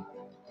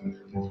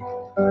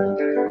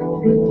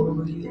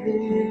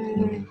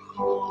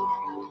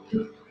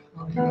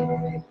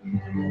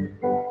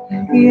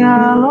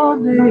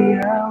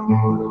 Yalodeia,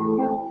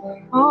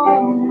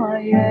 oh,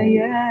 ai, ai,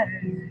 ai,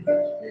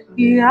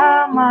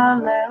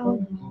 Yamalel,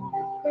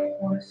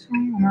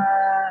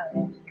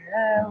 Oxumai,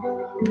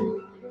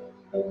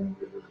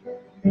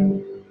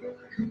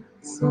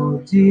 sou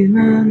de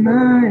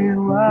Nana,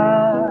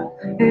 Ewa,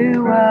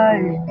 Ewa,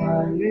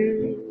 Ewa,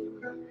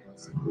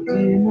 sou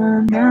de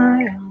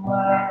Nana,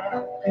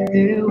 Ewa,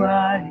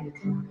 Ewa,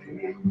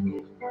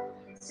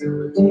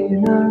 sou de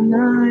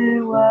Nana,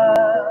 Ewa,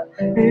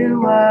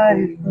 Ewa,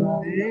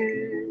 Ewa,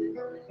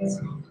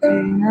 sou de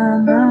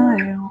Nana,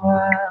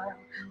 Ewa,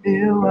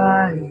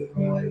 Ewa,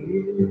 Ewa.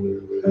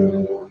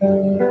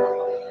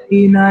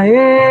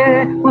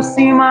 Inaê, por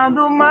cima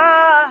do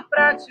mar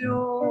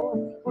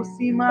prateou, por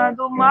cima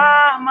do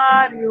mar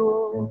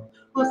mareou,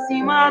 por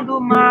cima do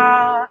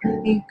mar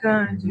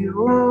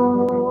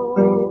encandeou.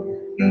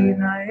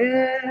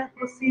 Inaê,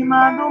 por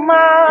cima do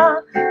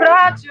mar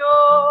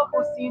prateou,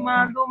 por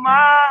cima do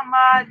mar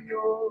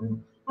mareou,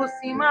 por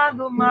cima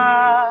do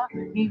mar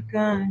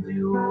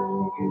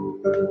encandeou.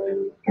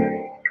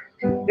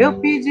 Eu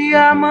pedi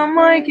à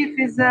mamãe que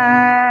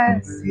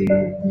fizesse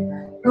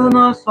do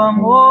nosso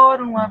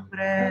amor uma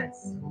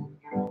prece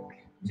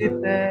de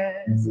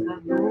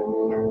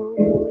pescador,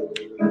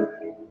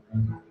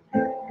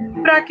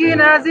 para que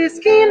nas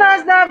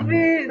esquinas da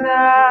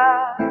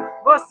vida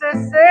você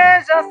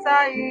seja a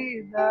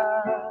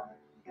saída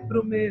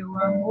pro meu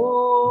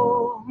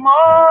amor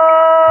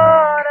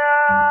mora.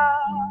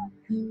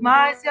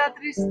 Mas se a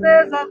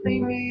tristeza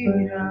tem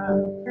mira,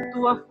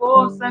 tua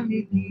força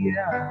me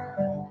guia,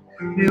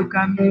 meu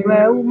caminho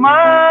é o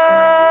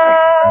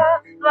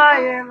mar,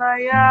 laê,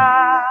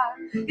 laiá,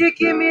 e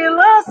que me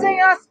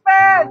lancem as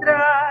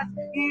pedras,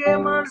 e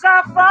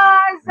Iemanjá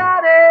faz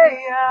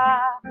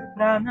areia,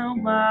 pra não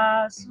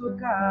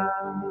machucar.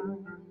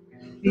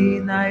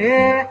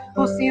 Inaê,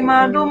 por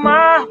cima do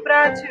mar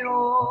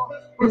prateou,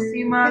 por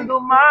cima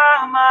do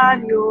mar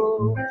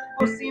mareou,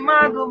 por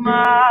cima do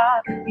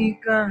mar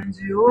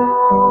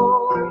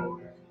encandeou.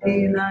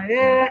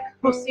 Inaê,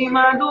 por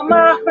cima do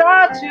mar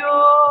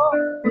prateou,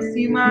 por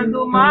cima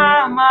do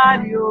mar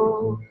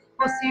mareou,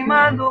 por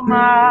cima do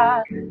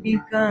mar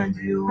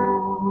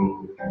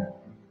encandeou.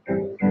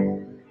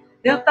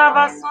 Eu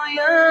tava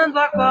sonhando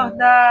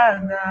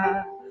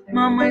acordada,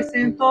 mamãe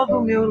sentou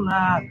do meu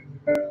lado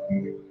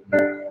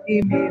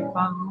e me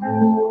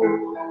falou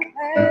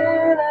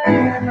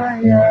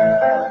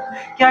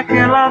que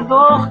aquela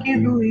dor que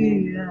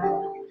doía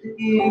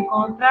ia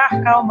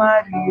encontrar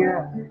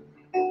calmaria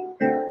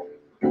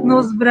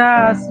nos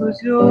braços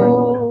de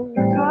outro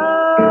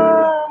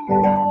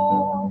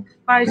amor.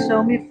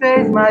 Paixão me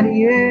fez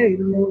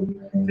marinheiro,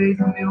 fez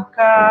o meu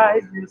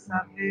cais, meu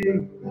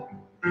saber,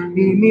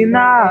 e me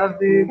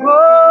navegou,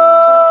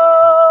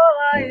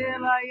 laê,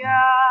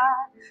 laiá.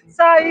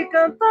 Saí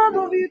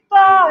cantando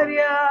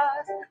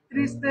vitórias,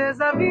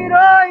 tristeza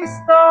virou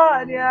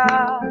história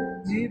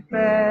de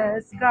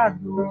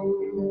pescador.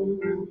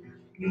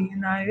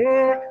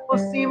 Inaê, por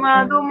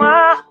cima do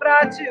mar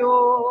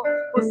prateou,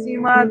 por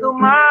cima do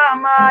mar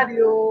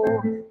mareou,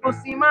 por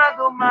cima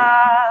do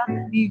mar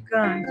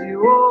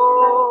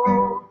encandeou.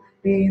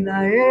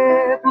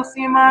 Inaê, por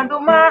cima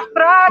do mar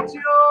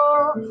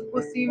prateou,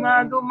 por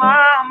cima do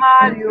mar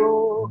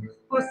mareou,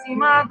 por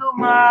cima do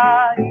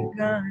mar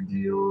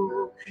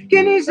encandeou.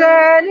 Que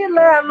Nigéria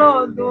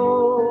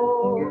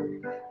lelodô,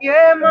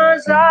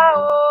 Iemanjá,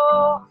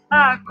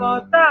 a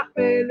cota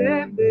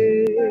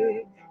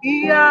pelebe,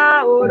 e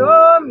a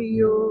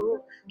oromio,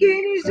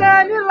 que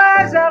Nigéria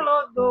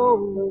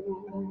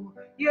legelodô,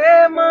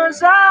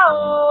 Iemanjá,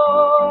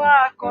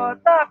 a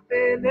cota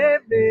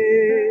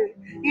pelebe,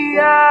 e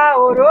a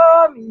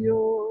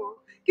oromio,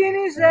 que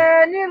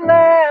Nigéria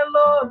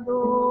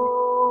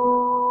lelodô.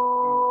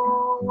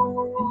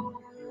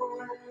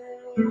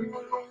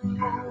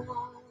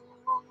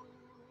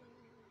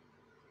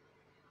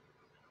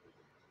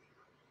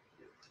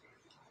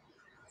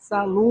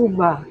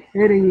 Saluba,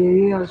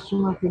 Ereiê,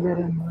 Oxuma,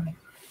 Fiberamã.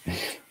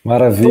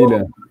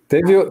 Maravilha.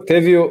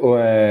 Teve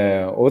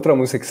outra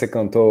música que você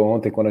cantou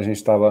ontem, quando a gente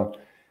estava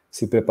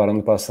se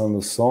preparando, passando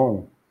o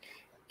som,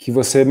 que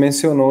você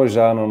mencionou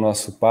já no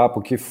nosso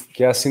papo, que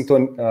é a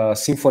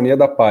Sinfonia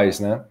da Paz,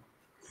 né?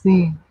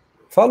 Sim.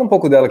 Fala um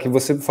pouco dela, que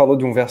você falou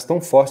de um verso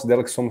tão forte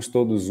dela, que somos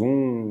todos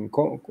um.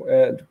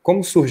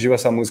 Como surgiu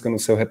essa música no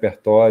seu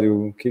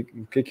repertório? O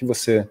que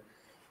você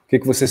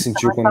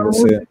sentiu quando Essa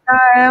você... música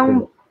é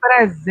um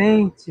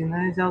presente,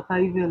 né, de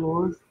Altair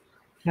Veloso,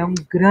 que é um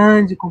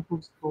grande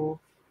compositor,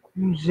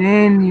 um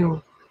gênio,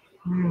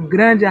 um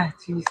grande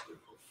artista.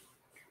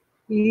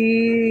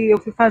 E eu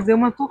fui fazer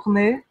uma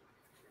turnê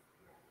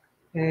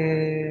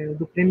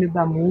do Prêmio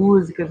da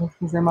Música, junto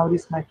com o Zé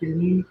Mauricio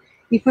Pacheco,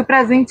 e fui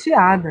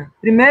presenteada.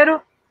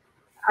 Primeiro,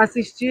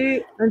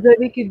 assisti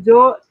Angelique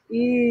Jo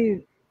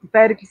e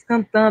Péricles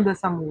cantando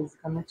essa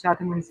música no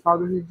Teatro Municipal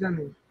do Rio de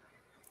Janeiro.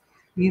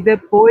 E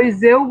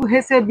depois eu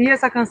recebi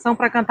essa canção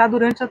para cantar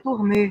durante a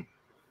turnê.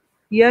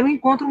 E era um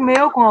encontro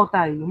meu com o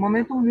Altair, um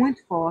momento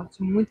muito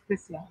forte, muito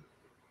especial.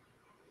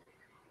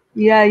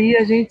 E aí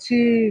a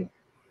gente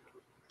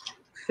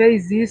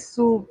fez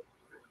isso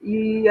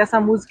e essa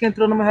música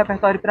entrou no meu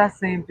repertório para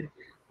sempre,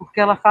 porque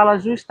ela fala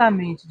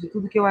justamente de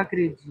tudo que eu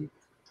acredito,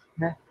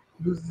 né?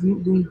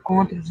 Do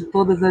encontro de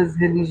todas as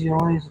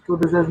religiões, de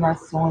todas as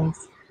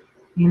nações,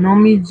 em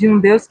nome de um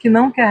Deus que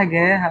não quer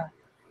guerra,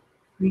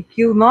 e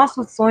que o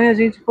nosso sonho é a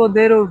gente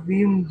poder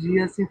ouvir um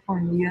dia a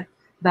Sinfonia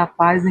da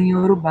Paz em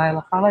Iorubá.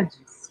 Ela fala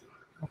disso.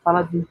 Ela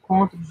fala do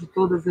encontro de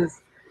todas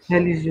as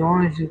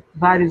religiões, de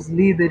vários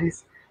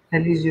líderes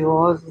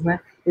religiosos,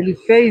 né? Ele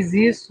fez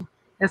isso,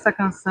 essa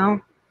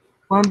canção,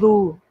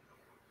 quando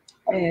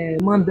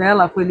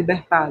Mandela foi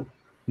libertado.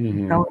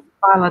 Então, ele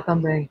fala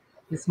também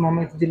desse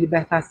momento de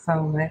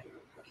libertação, né?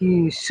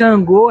 Que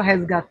Xangô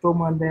resgatou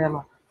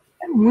Mandela.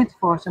 É muito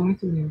forte, é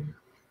muito lindo.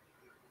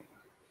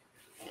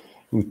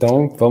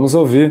 Então, vamos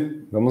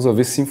ouvir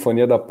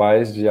Sinfonia da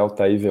Paz, de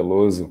Altair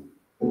Veloso.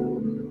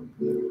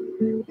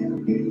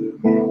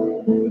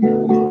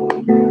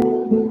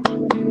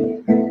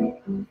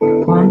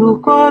 Quando o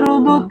coro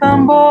do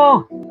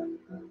tambor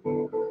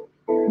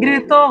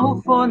gritou,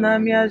 rufou na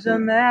minha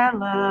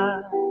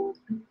janela,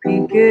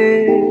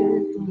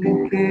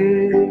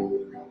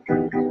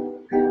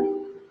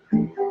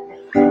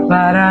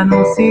 para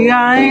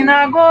anunciar em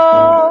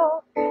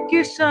Nagô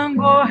que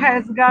Xangô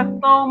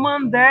resgatou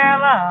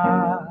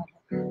Mandela.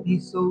 E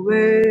sou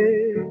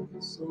eu.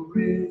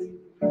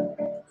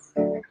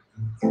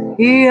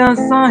 E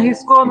Ansan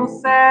riscou no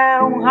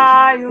céu um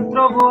raio,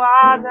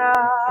 trovoada,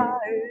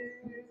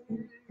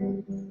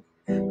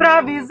 pra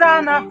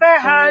avisar na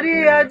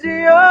ferraria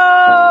de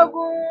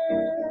Ogum.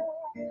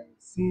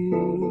 Se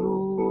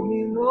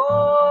iluminou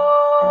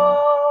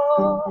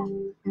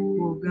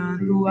o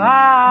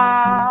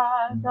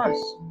gandoá da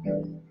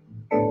chuva.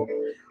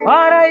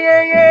 Ora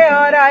iê,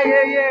 ora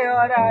iê,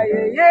 ora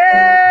iê.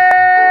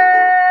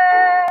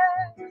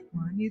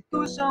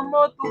 Manitu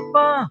chamou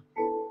Tupã,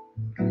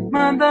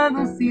 mandando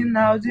um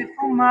sinal de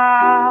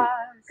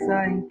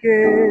fumaça,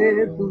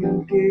 inquieto.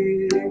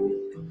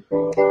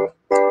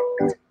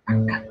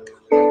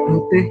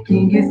 Luther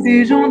King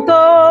se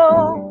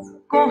juntou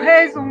com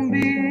Rei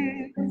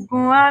Zumbi,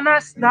 com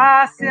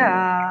Anastácia,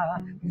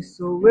 e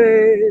sou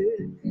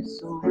eu.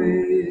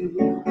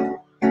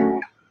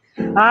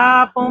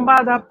 A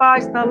pomba da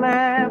paz tá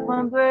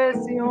levando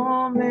esse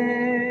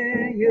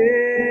homem,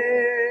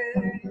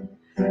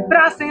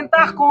 pra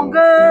sentar com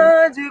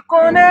Gandhi,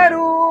 com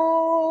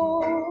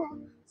Nehru,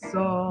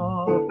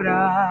 só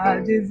pra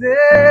dizer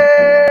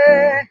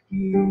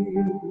que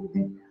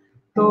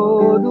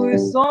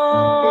todos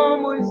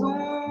somos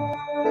um.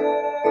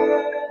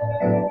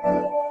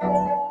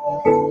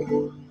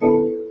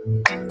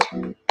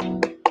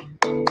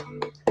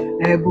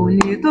 É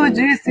bonito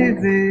de se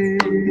ver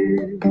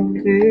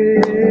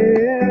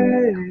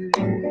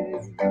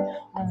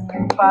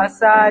um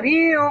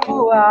passarinho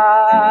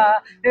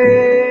voar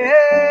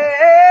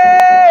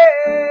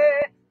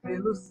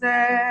pelo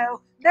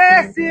céu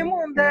desse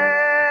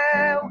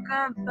mundéu,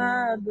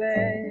 cantando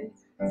em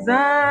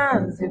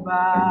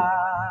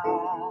Zanzibar.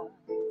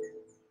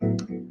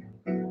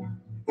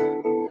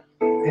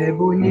 É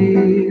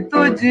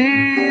bonito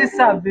de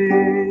saber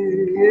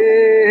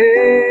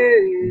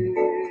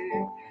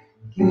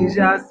que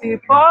já se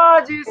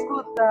pode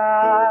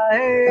escutar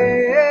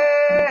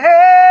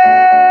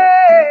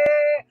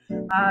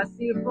a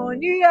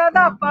Sinfonia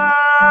da Paz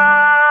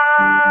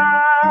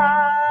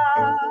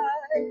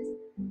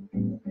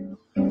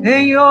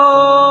em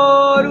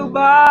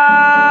Iorubá.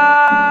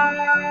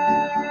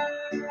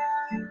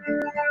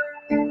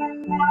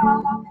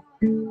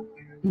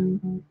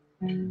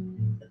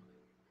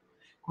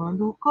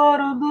 Quando o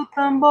coro do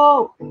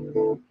tambor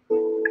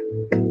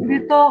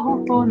gritou,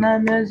 rufou na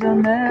minha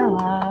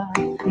janela,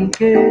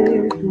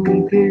 inquieto,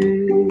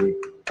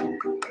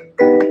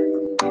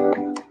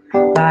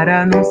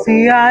 para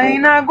anunciar em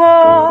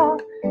Nagô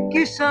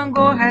que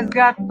Xangô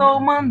resgatou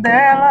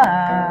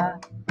Mandela.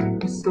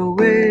 Sou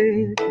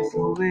eu.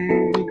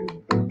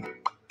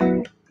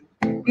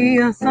 E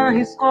Ansan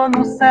riscou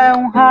no céu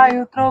um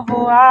raio,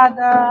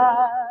 trovoada,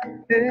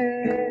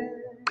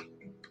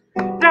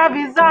 pra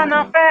avisar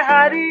na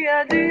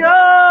ferraria de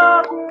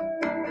Ogum.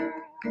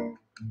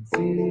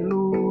 Se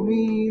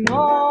iluminou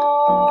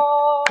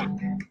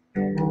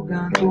o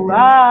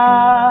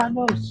gandoá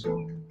no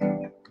chão.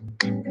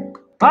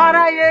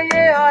 Ora iê,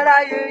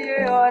 ora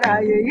iê,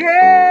 ora iê.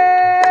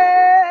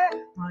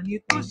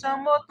 Manito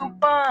chamou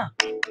Tupã,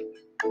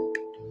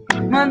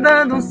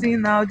 mandando um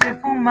sinal de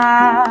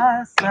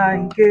fumaça.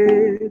 Em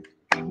que?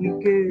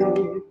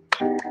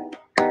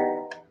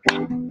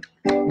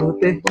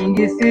 Luther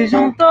King se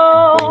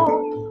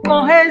juntou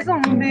com Rei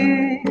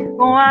Zumbi,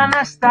 com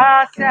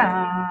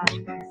Anastácia.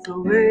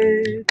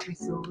 Quem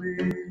sou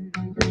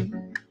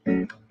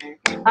eu?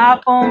 A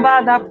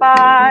pomba da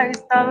paz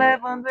tá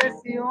levando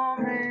esse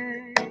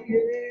homem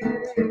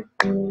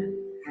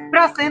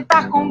pra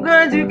sentar com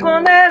Gandhi e com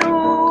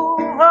Nehru,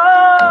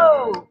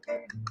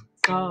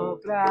 só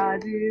pra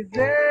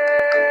dizer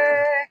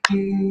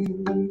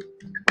que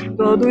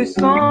todos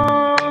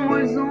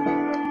somos um.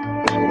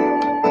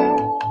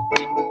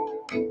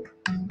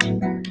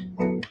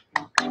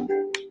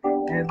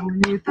 É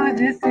bonito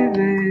de se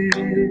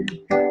ver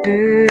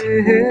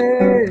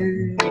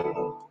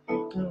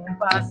um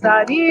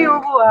passarinho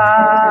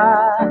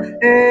voar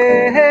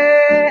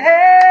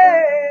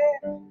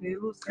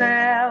pelo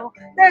céu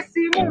desse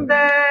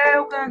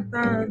mundel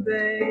cantando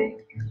em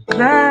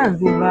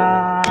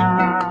Zanzibar.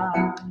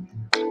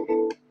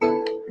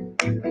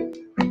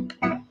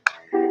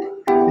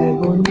 É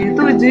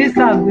bonito de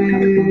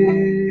saber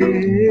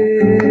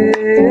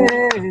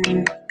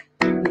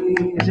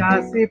que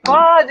já se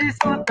pode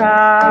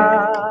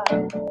escutar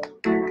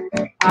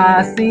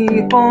a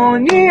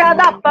sinfonia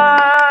da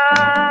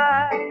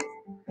paz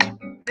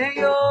em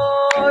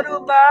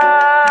Yorubá.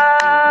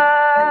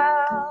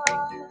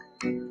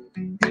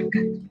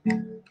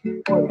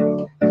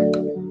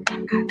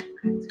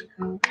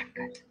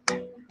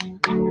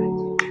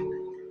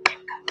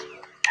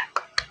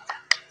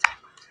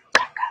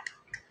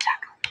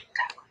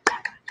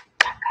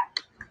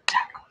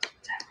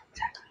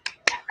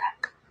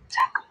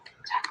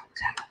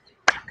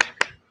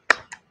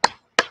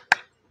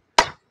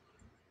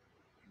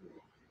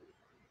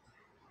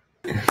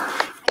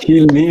 Que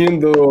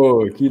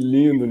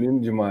lindo, lindo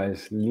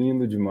demais,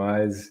 lindo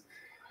demais.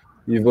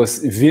 E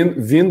você,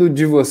 vindo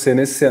de você,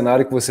 nesse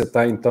cenário que você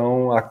está,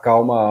 então,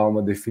 acalma a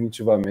alma,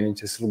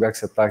 definitivamente. Esse lugar que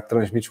você está, que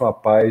transmite uma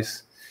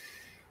paz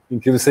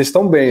incrível. Vocês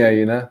estão bem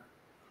aí, né?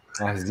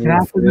 Arzinho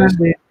Graças fresco.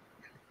 a Deus.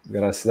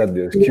 Graças a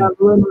Deus. E a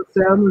lua no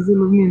céu nos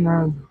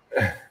iluminando.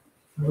 A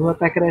lua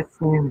está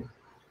crescendo.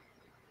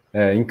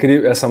 É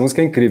incrível, essa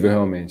música é incrível,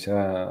 realmente.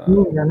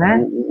 Linda,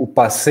 né? O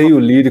passeio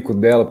lírico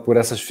dela por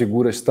essas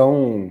figuras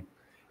tão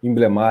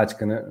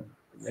emblemáticas, né?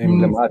 É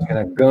emblemática,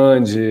 né?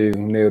 Gandhi,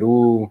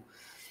 Nehru,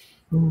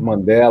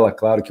 Mandela,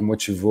 claro, que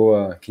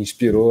motivou, que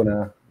inspirou,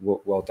 né,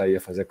 o Altair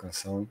a fazer a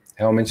canção.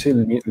 Realmente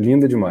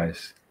linda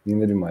demais,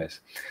 linda demais.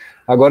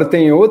 Agora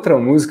tem outra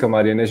música,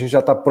 Mariene, a gente já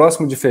está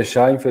próximo de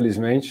fechar,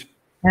 infelizmente.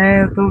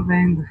 É, eu estou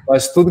vendo.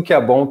 Mas tudo que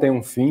é bom tem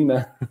um fim,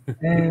 né?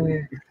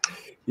 É.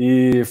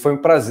 E foi um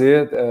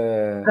prazer,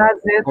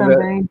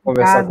 também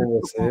conversar com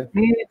você. Pelo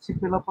convite,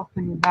 pela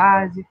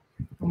oportunidade,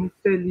 estou muito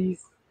feliz.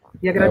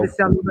 E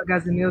agradecer a Lula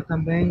Gazineu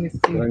também.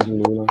 Grande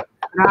Lula.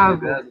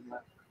 Bravo.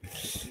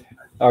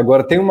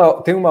 Agora, tem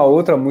uma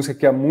outra música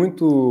que é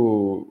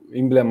muito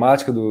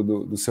emblemática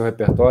do seu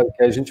repertório,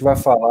 que a gente vai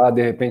falar,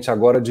 de repente,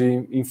 agora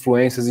de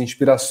influências e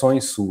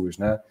inspirações suas,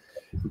 né?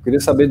 Eu queria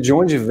saber de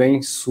onde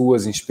vêm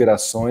suas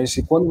inspirações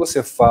e quando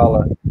você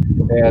fala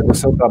do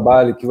seu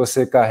trabalho, que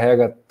você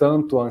carrega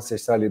tanto a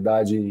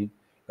ancestralidade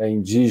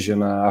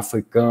indígena,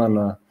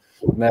 africana,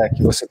 né,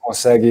 que você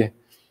consegue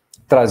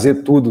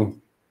trazer tudo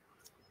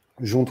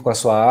junto com a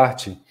sua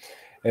arte,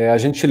 a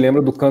gente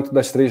lembra do Canto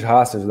das Três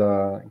Raças,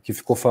 que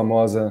ficou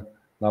famosa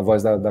na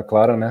voz da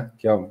Clara, né,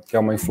 que é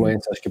uma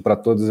influência, acho que para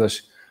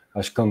todas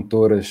as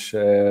cantoras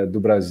do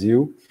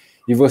Brasil.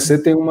 E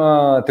você tem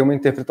uma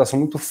interpretação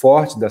muito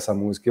forte dessa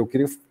música. Eu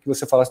queria que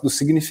você falasse do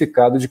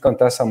significado de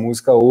cantar essa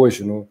música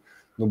hoje,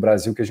 no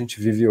Brasil que a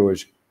gente vive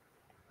hoje.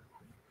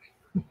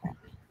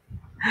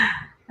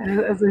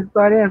 Essa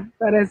história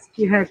parece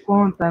que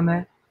reconta,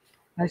 né,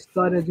 a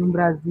história de um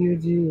Brasil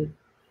de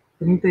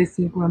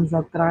 35 anos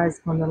atrás,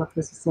 quando ela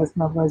fez sucesso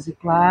na voz de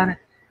Clara.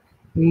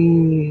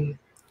 E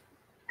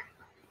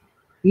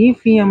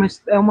enfim,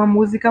 é uma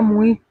música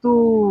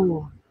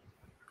muito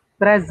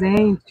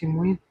presente,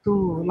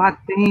 muito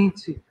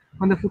latente.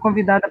 Quando eu fui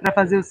convidada para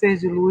fazer o Ser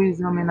de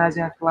Luz em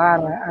homenagem à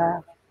Clara,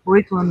 há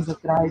 8 anos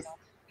atrás,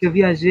 que eu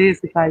viajei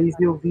esse país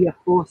e eu vi a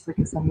força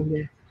que essa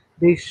mulher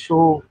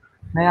deixou,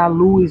 né, a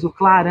luz, o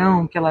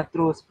clarão que ela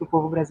trouxe para o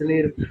povo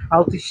brasileiro, a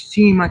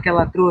autoestima que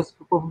ela trouxe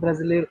para o povo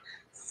brasileiro,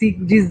 se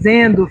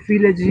dizendo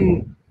filha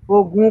de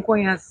Ogum com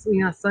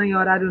Inhaçã em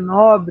horário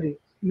nobre,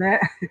 né?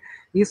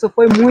 Isso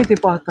foi muito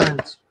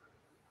importante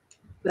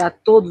para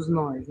todos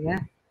nós, né?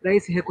 Para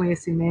esse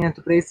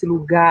reconhecimento, para esse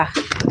lugar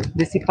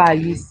desse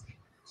país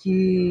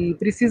que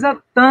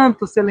precisa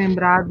tanto ser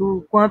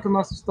lembrado quanto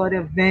nossa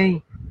história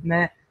vem,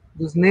 né,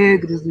 dos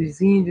negros, dos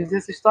índios.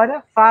 Essa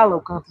história fala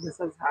o canto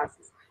dessas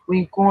raças, o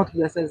encontro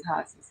dessas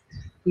raças.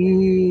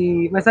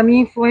 Mas a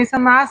minha influência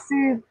nasce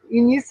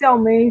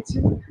inicialmente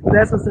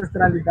dessa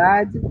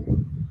ancestralidade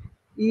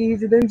e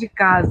de dentro de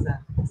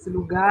casa. Esse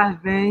lugar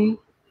vem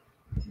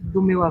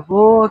do meu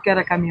avô, que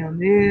era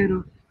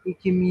caminhoneiro, e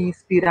que me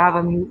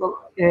inspirava, me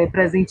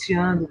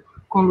presenteando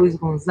com Luiz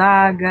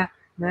Gonzaga,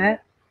 né?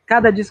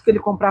 Cada disco que ele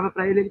comprava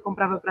para ele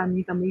comprava para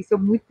mim também. Isso eu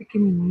muito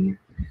pequenininha.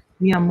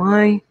 Minha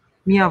mãe,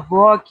 minha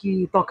avó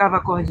que tocava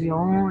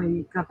acordeon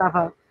e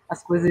cantava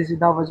as coisas de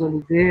Dalva de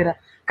Oliveira,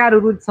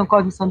 Caruru de São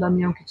Cosme e São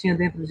Damião que tinha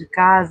dentro de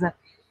casa.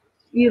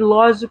 E,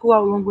 lógico,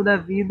 ao longo da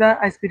vida,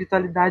 a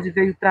espiritualidade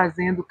veio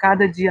trazendo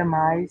cada dia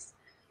mais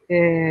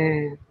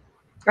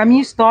a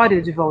minha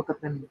história de volta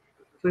para mim.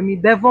 Foi me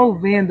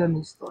devolvendo a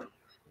minha história.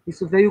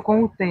 Isso veio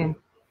com o tempo.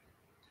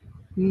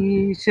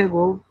 E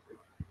chegou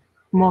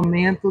o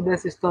momento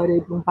dessa história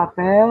ir para um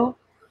papel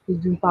e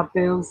de um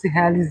papel se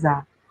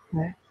realizar,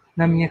 né,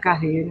 na minha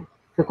carreira.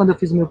 Foi quando eu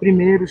fiz o meu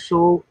primeiro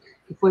show,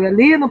 que foi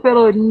ali no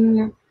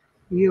Pelourinho,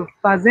 e eu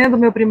fazendo o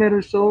meu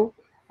primeiro show,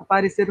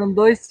 apareceram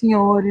dois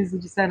senhores e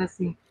disseram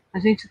assim: a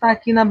gente está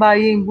aqui na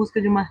Bahia em busca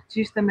de uma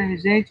artista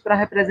emergente para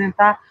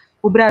representar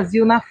o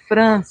Brasil na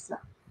França.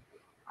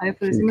 Aí eu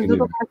falei assim, mas eu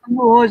estou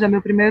fazendo hoje, é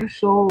meu primeiro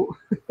show.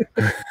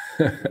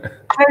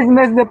 6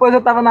 meses depois eu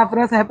estava na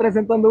França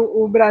representando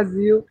o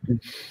Brasil.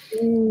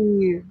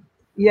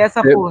 E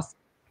essa força.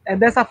 É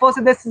dessa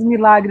força e desses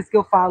milagres que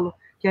eu falo,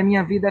 que a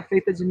minha vida é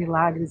feita de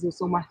milagres. Eu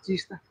sou uma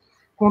artista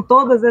com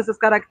todas essas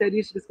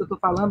características que eu estou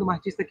falando, uma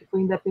artista que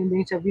foi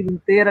independente a vida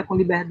inteira, com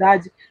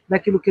liberdade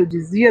daquilo que eu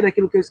dizia,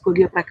 daquilo que eu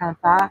escolhia para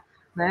cantar,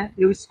 né?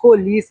 Eu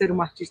escolhi ser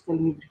uma artista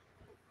livre.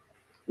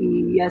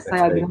 E essa é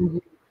a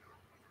grande...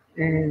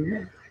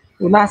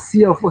 eu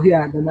nasci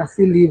alforriada,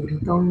 nasci livre.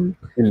 Então,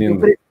 eu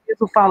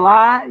preciso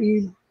falar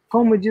e,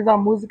 como diz a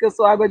música, eu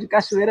sou água de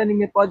cachoeira,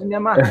 ninguém pode me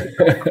amarrar.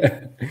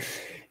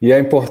 E é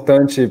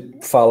importante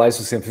falar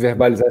isso sempre,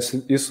 verbalizar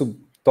isso. Isso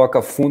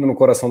toca fundo no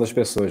coração das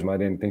pessoas,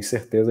 Mariene, tenho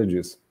certeza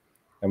disso.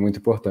 É muito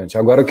importante.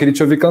 Agora eu queria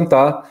te ouvir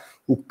cantar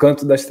o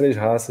Canto das Três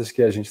Raças,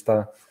 que a gente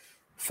está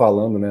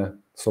falando, né,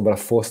 sobre a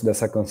força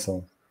dessa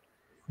canção,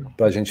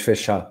 para a gente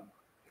fechar.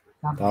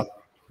 Tá?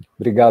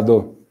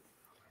 Obrigado.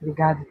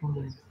 Obrigada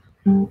também.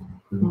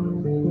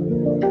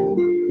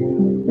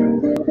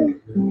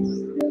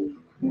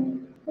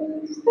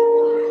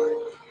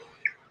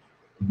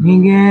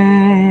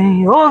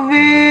 Ninguém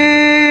ouviu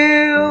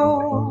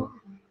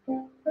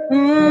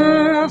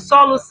um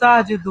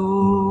soluçar de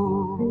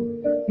dor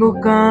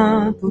no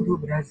canto do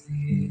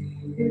Brasil,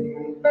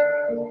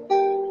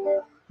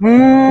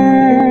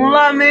 um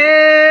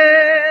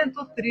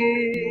lamento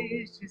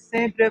triste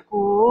sempre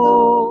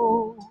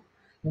ecoou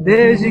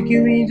desde que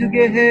o índio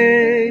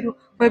guerreiro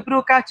foi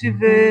pro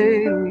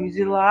cativeiro e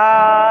de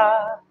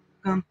lá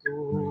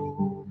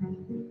cantou.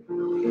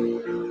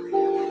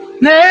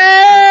 Negro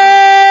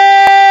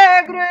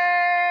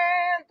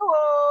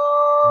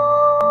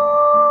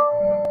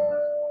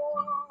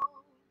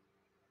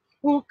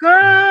o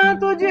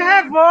canto de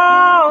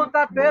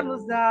revolta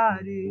pelos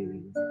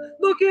ares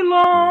do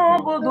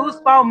quilombo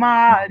dos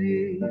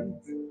Palmares,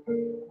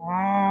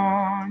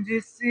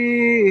 onde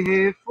se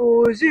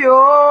refugiou.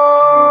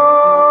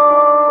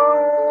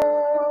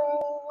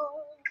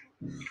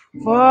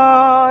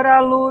 Fora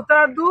a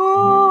luta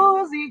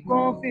dos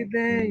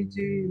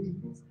inconfidentes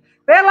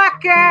pela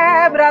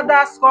quebra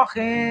das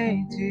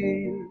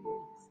correntes,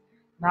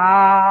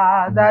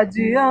 nada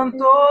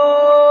adiantou.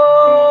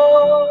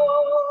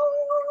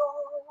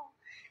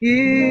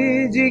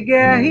 E de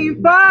guerra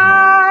em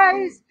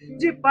paz,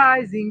 de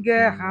paz em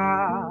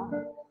guerra,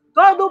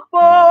 todo o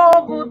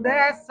povo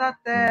dessa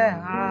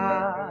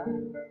terra,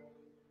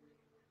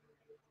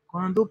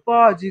 quando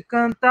pode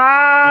cantar,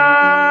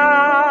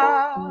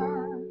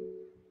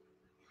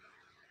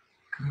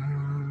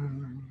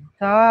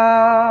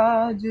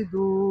 canta de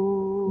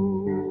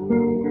dor.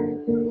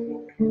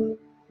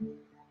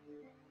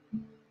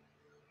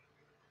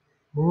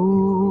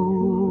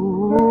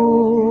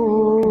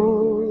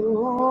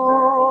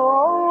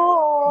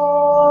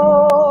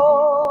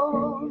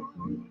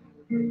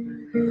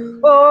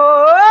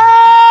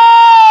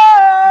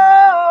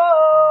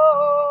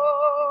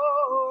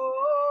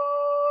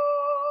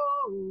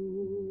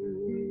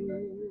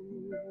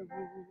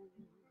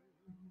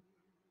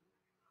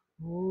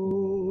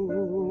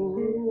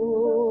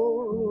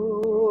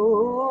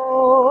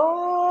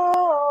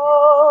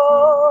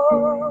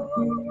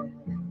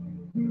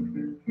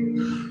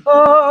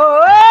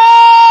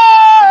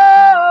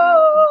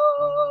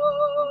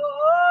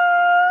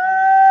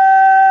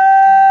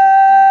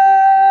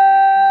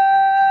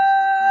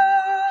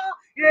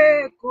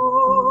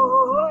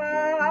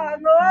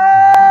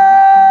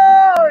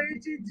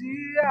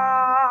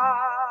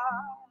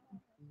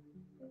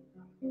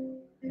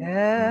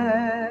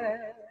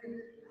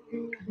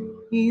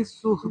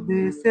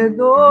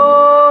 Ensurdecedor,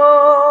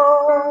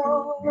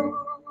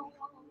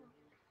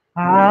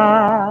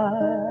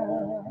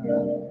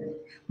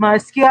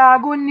 mas que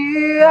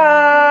agonia,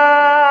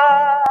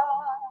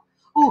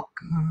 o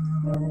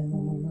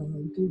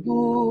canto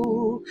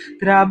do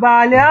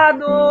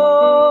trabalhador,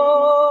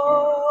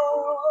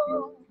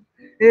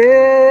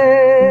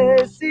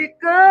 esse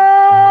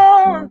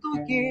canto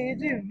que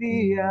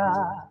devia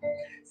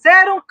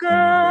ser um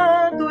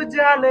canto de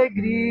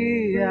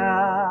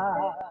alegria,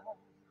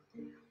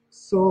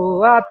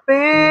 sou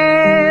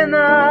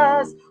apenas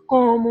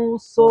como um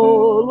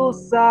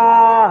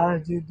soluçar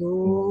de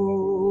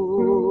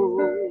dor.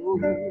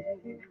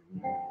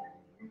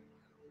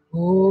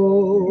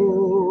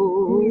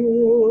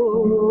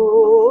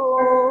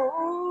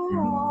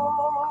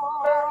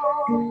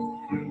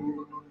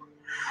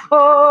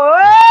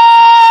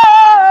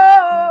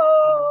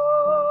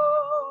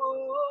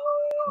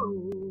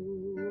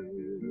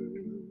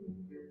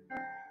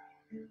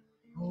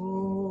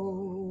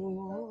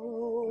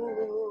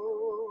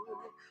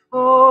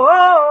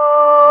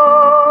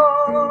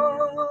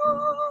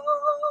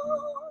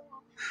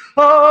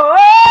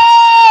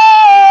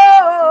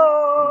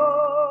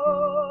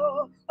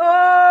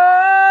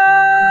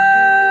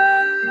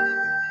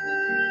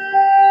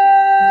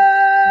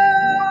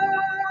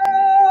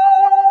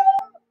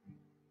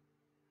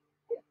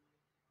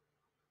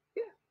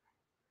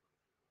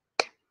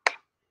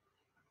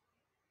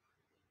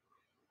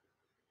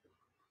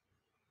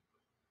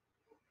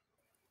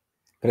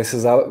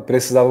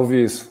 Precisava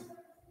ouvir isso.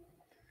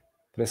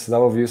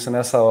 Precisava ouvir isso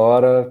nessa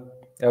hora.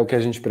 É o que a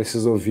gente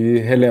precisa ouvir,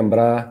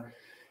 relembrar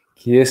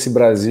que esse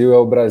Brasil é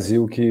o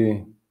Brasil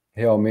que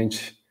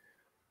realmente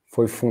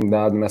foi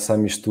fundado nessa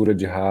mistura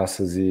de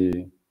raças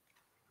e,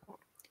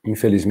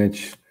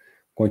 infelizmente,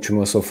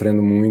 continua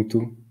sofrendo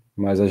muito,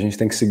 mas a gente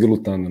tem que seguir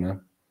lutando, né?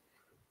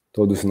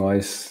 Todos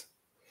nós.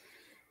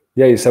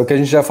 E é isso, é o que a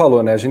gente já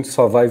falou, né? A gente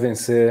só vai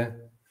vencer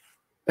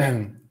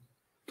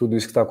tudo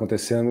isso que está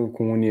acontecendo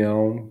com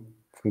união,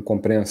 com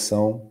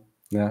compreensão,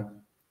 né?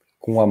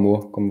 Com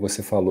amor, como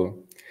você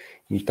falou.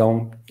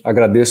 Então,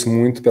 agradeço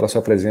muito pela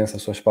sua presença,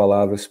 suas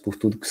palavras, por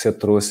tudo que você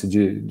trouxe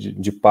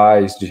de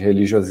paz, de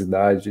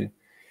religiosidade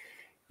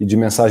e de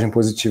mensagem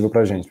positiva para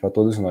a gente, para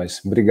todos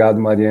nós.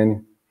 Obrigado, Mariene.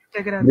 Eu que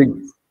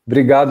agradeço.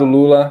 Obrigado,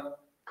 Lula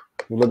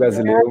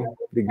Gasileu.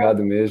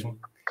 Obrigado mesmo.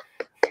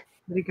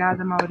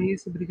 Obrigada,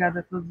 Maurício. Obrigada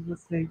a todos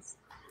vocês.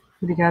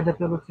 Obrigada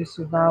pelo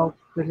festival,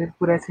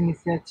 por essa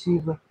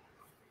iniciativa,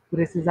 por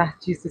esses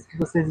artistas que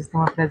vocês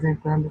estão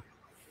apresentando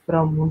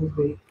para o mundo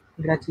ver.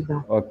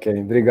 Gratidão.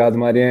 Ok, obrigado,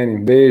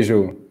 Mariene.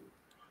 Beijo.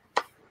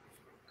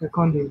 Fica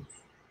com Deus.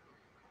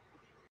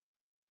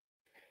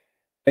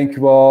 Thank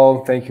you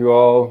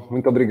all.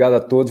 Muito obrigado a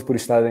todos por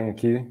estarem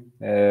aqui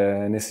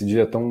nesse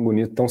dia tão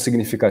bonito, tão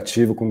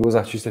significativo, com duas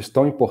artistas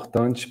tão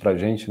importantes para a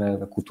gente, né,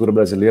 da cultura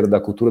brasileira,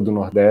 da cultura do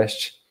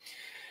Nordeste.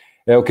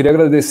 Eu queria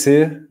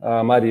agradecer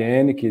a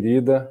Mariene,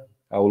 querida,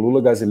 ao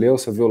Lula Gasileu,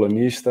 seu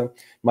violonista.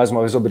 Mais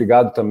uma vez,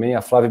 obrigado também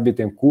à Flávia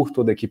Bittencourt,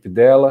 toda a equipe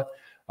dela,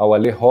 ao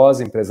Ale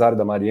Rosa, empresário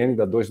da Mariene,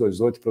 da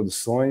 228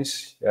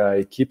 Produções, a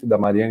equipe da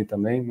Mariene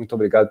também. Muito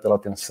obrigado pela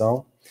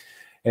atenção.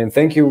 And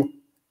thank you,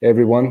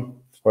 everyone,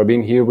 for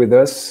being here with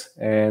us.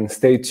 And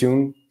stay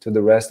tuned to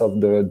the rest of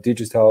the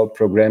digital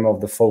program of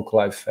the Folk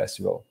Life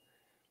Festival.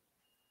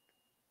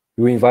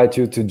 We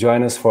invite you to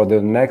join us for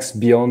the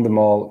next Beyond the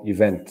Mall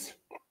event.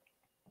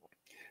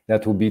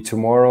 That will be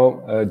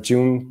tomorrow,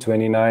 June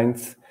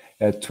 29th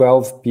at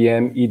 12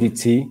 p.m.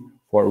 EDT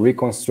for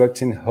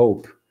Reconstructing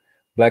Hope,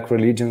 Black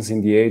Religions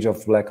in the Age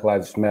of Black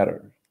Lives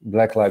Matter.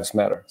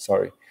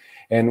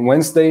 And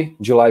Wednesday,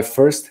 July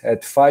 1st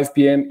at 5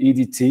 p.m.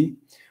 EDT,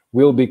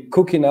 we'll be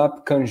cooking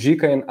up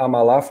canjica and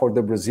amalá for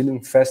the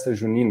Brazilian Festa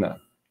Junina.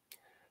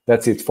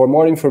 That's it. For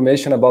more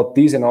information about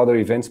these and other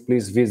events,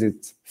 please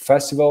visit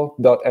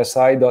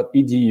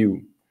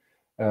festival.si.edu.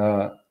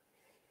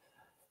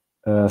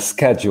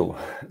 Schedule.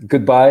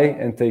 Goodbye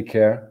and take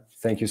care.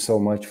 Thank you so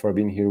much for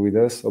being here with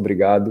us.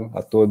 Obrigado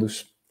a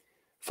todos.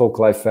 Folk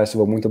Life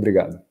Festival, muito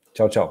obrigado.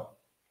 Tchau, tchau.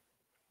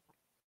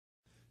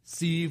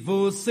 Se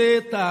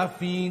você tá a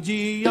fim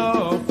de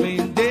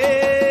ofender,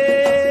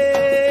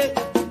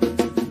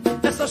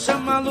 é só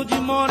chamá-lo de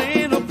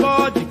moreno,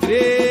 pode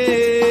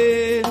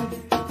crer.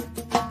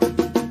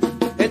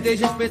 É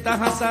desrespeitar a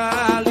raça,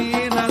 a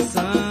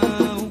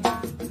alienação.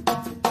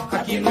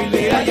 Aqui no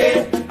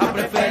Ileaie, a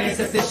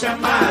preferência é ser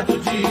chamado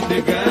de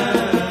negão.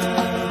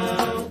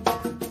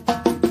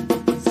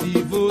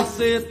 Se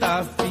você tá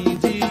a fim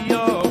de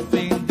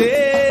ofender,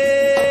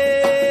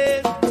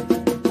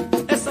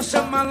 é só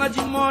chamá-la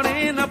de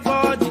morena,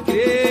 pode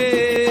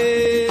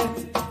crer.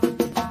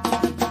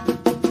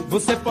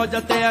 Você pode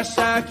até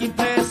achar que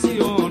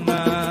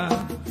impressiona.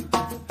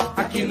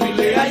 Aqui no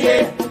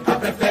Ileaie, a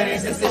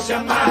preferência é ser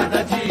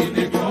chamada de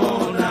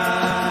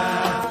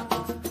negona.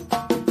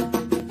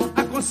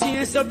 A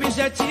consciência é o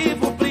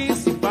objetivo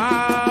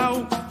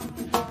principal.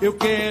 Eu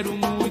quero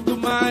muito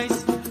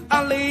mais,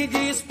 além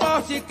de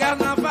esporte e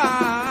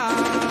carnaval.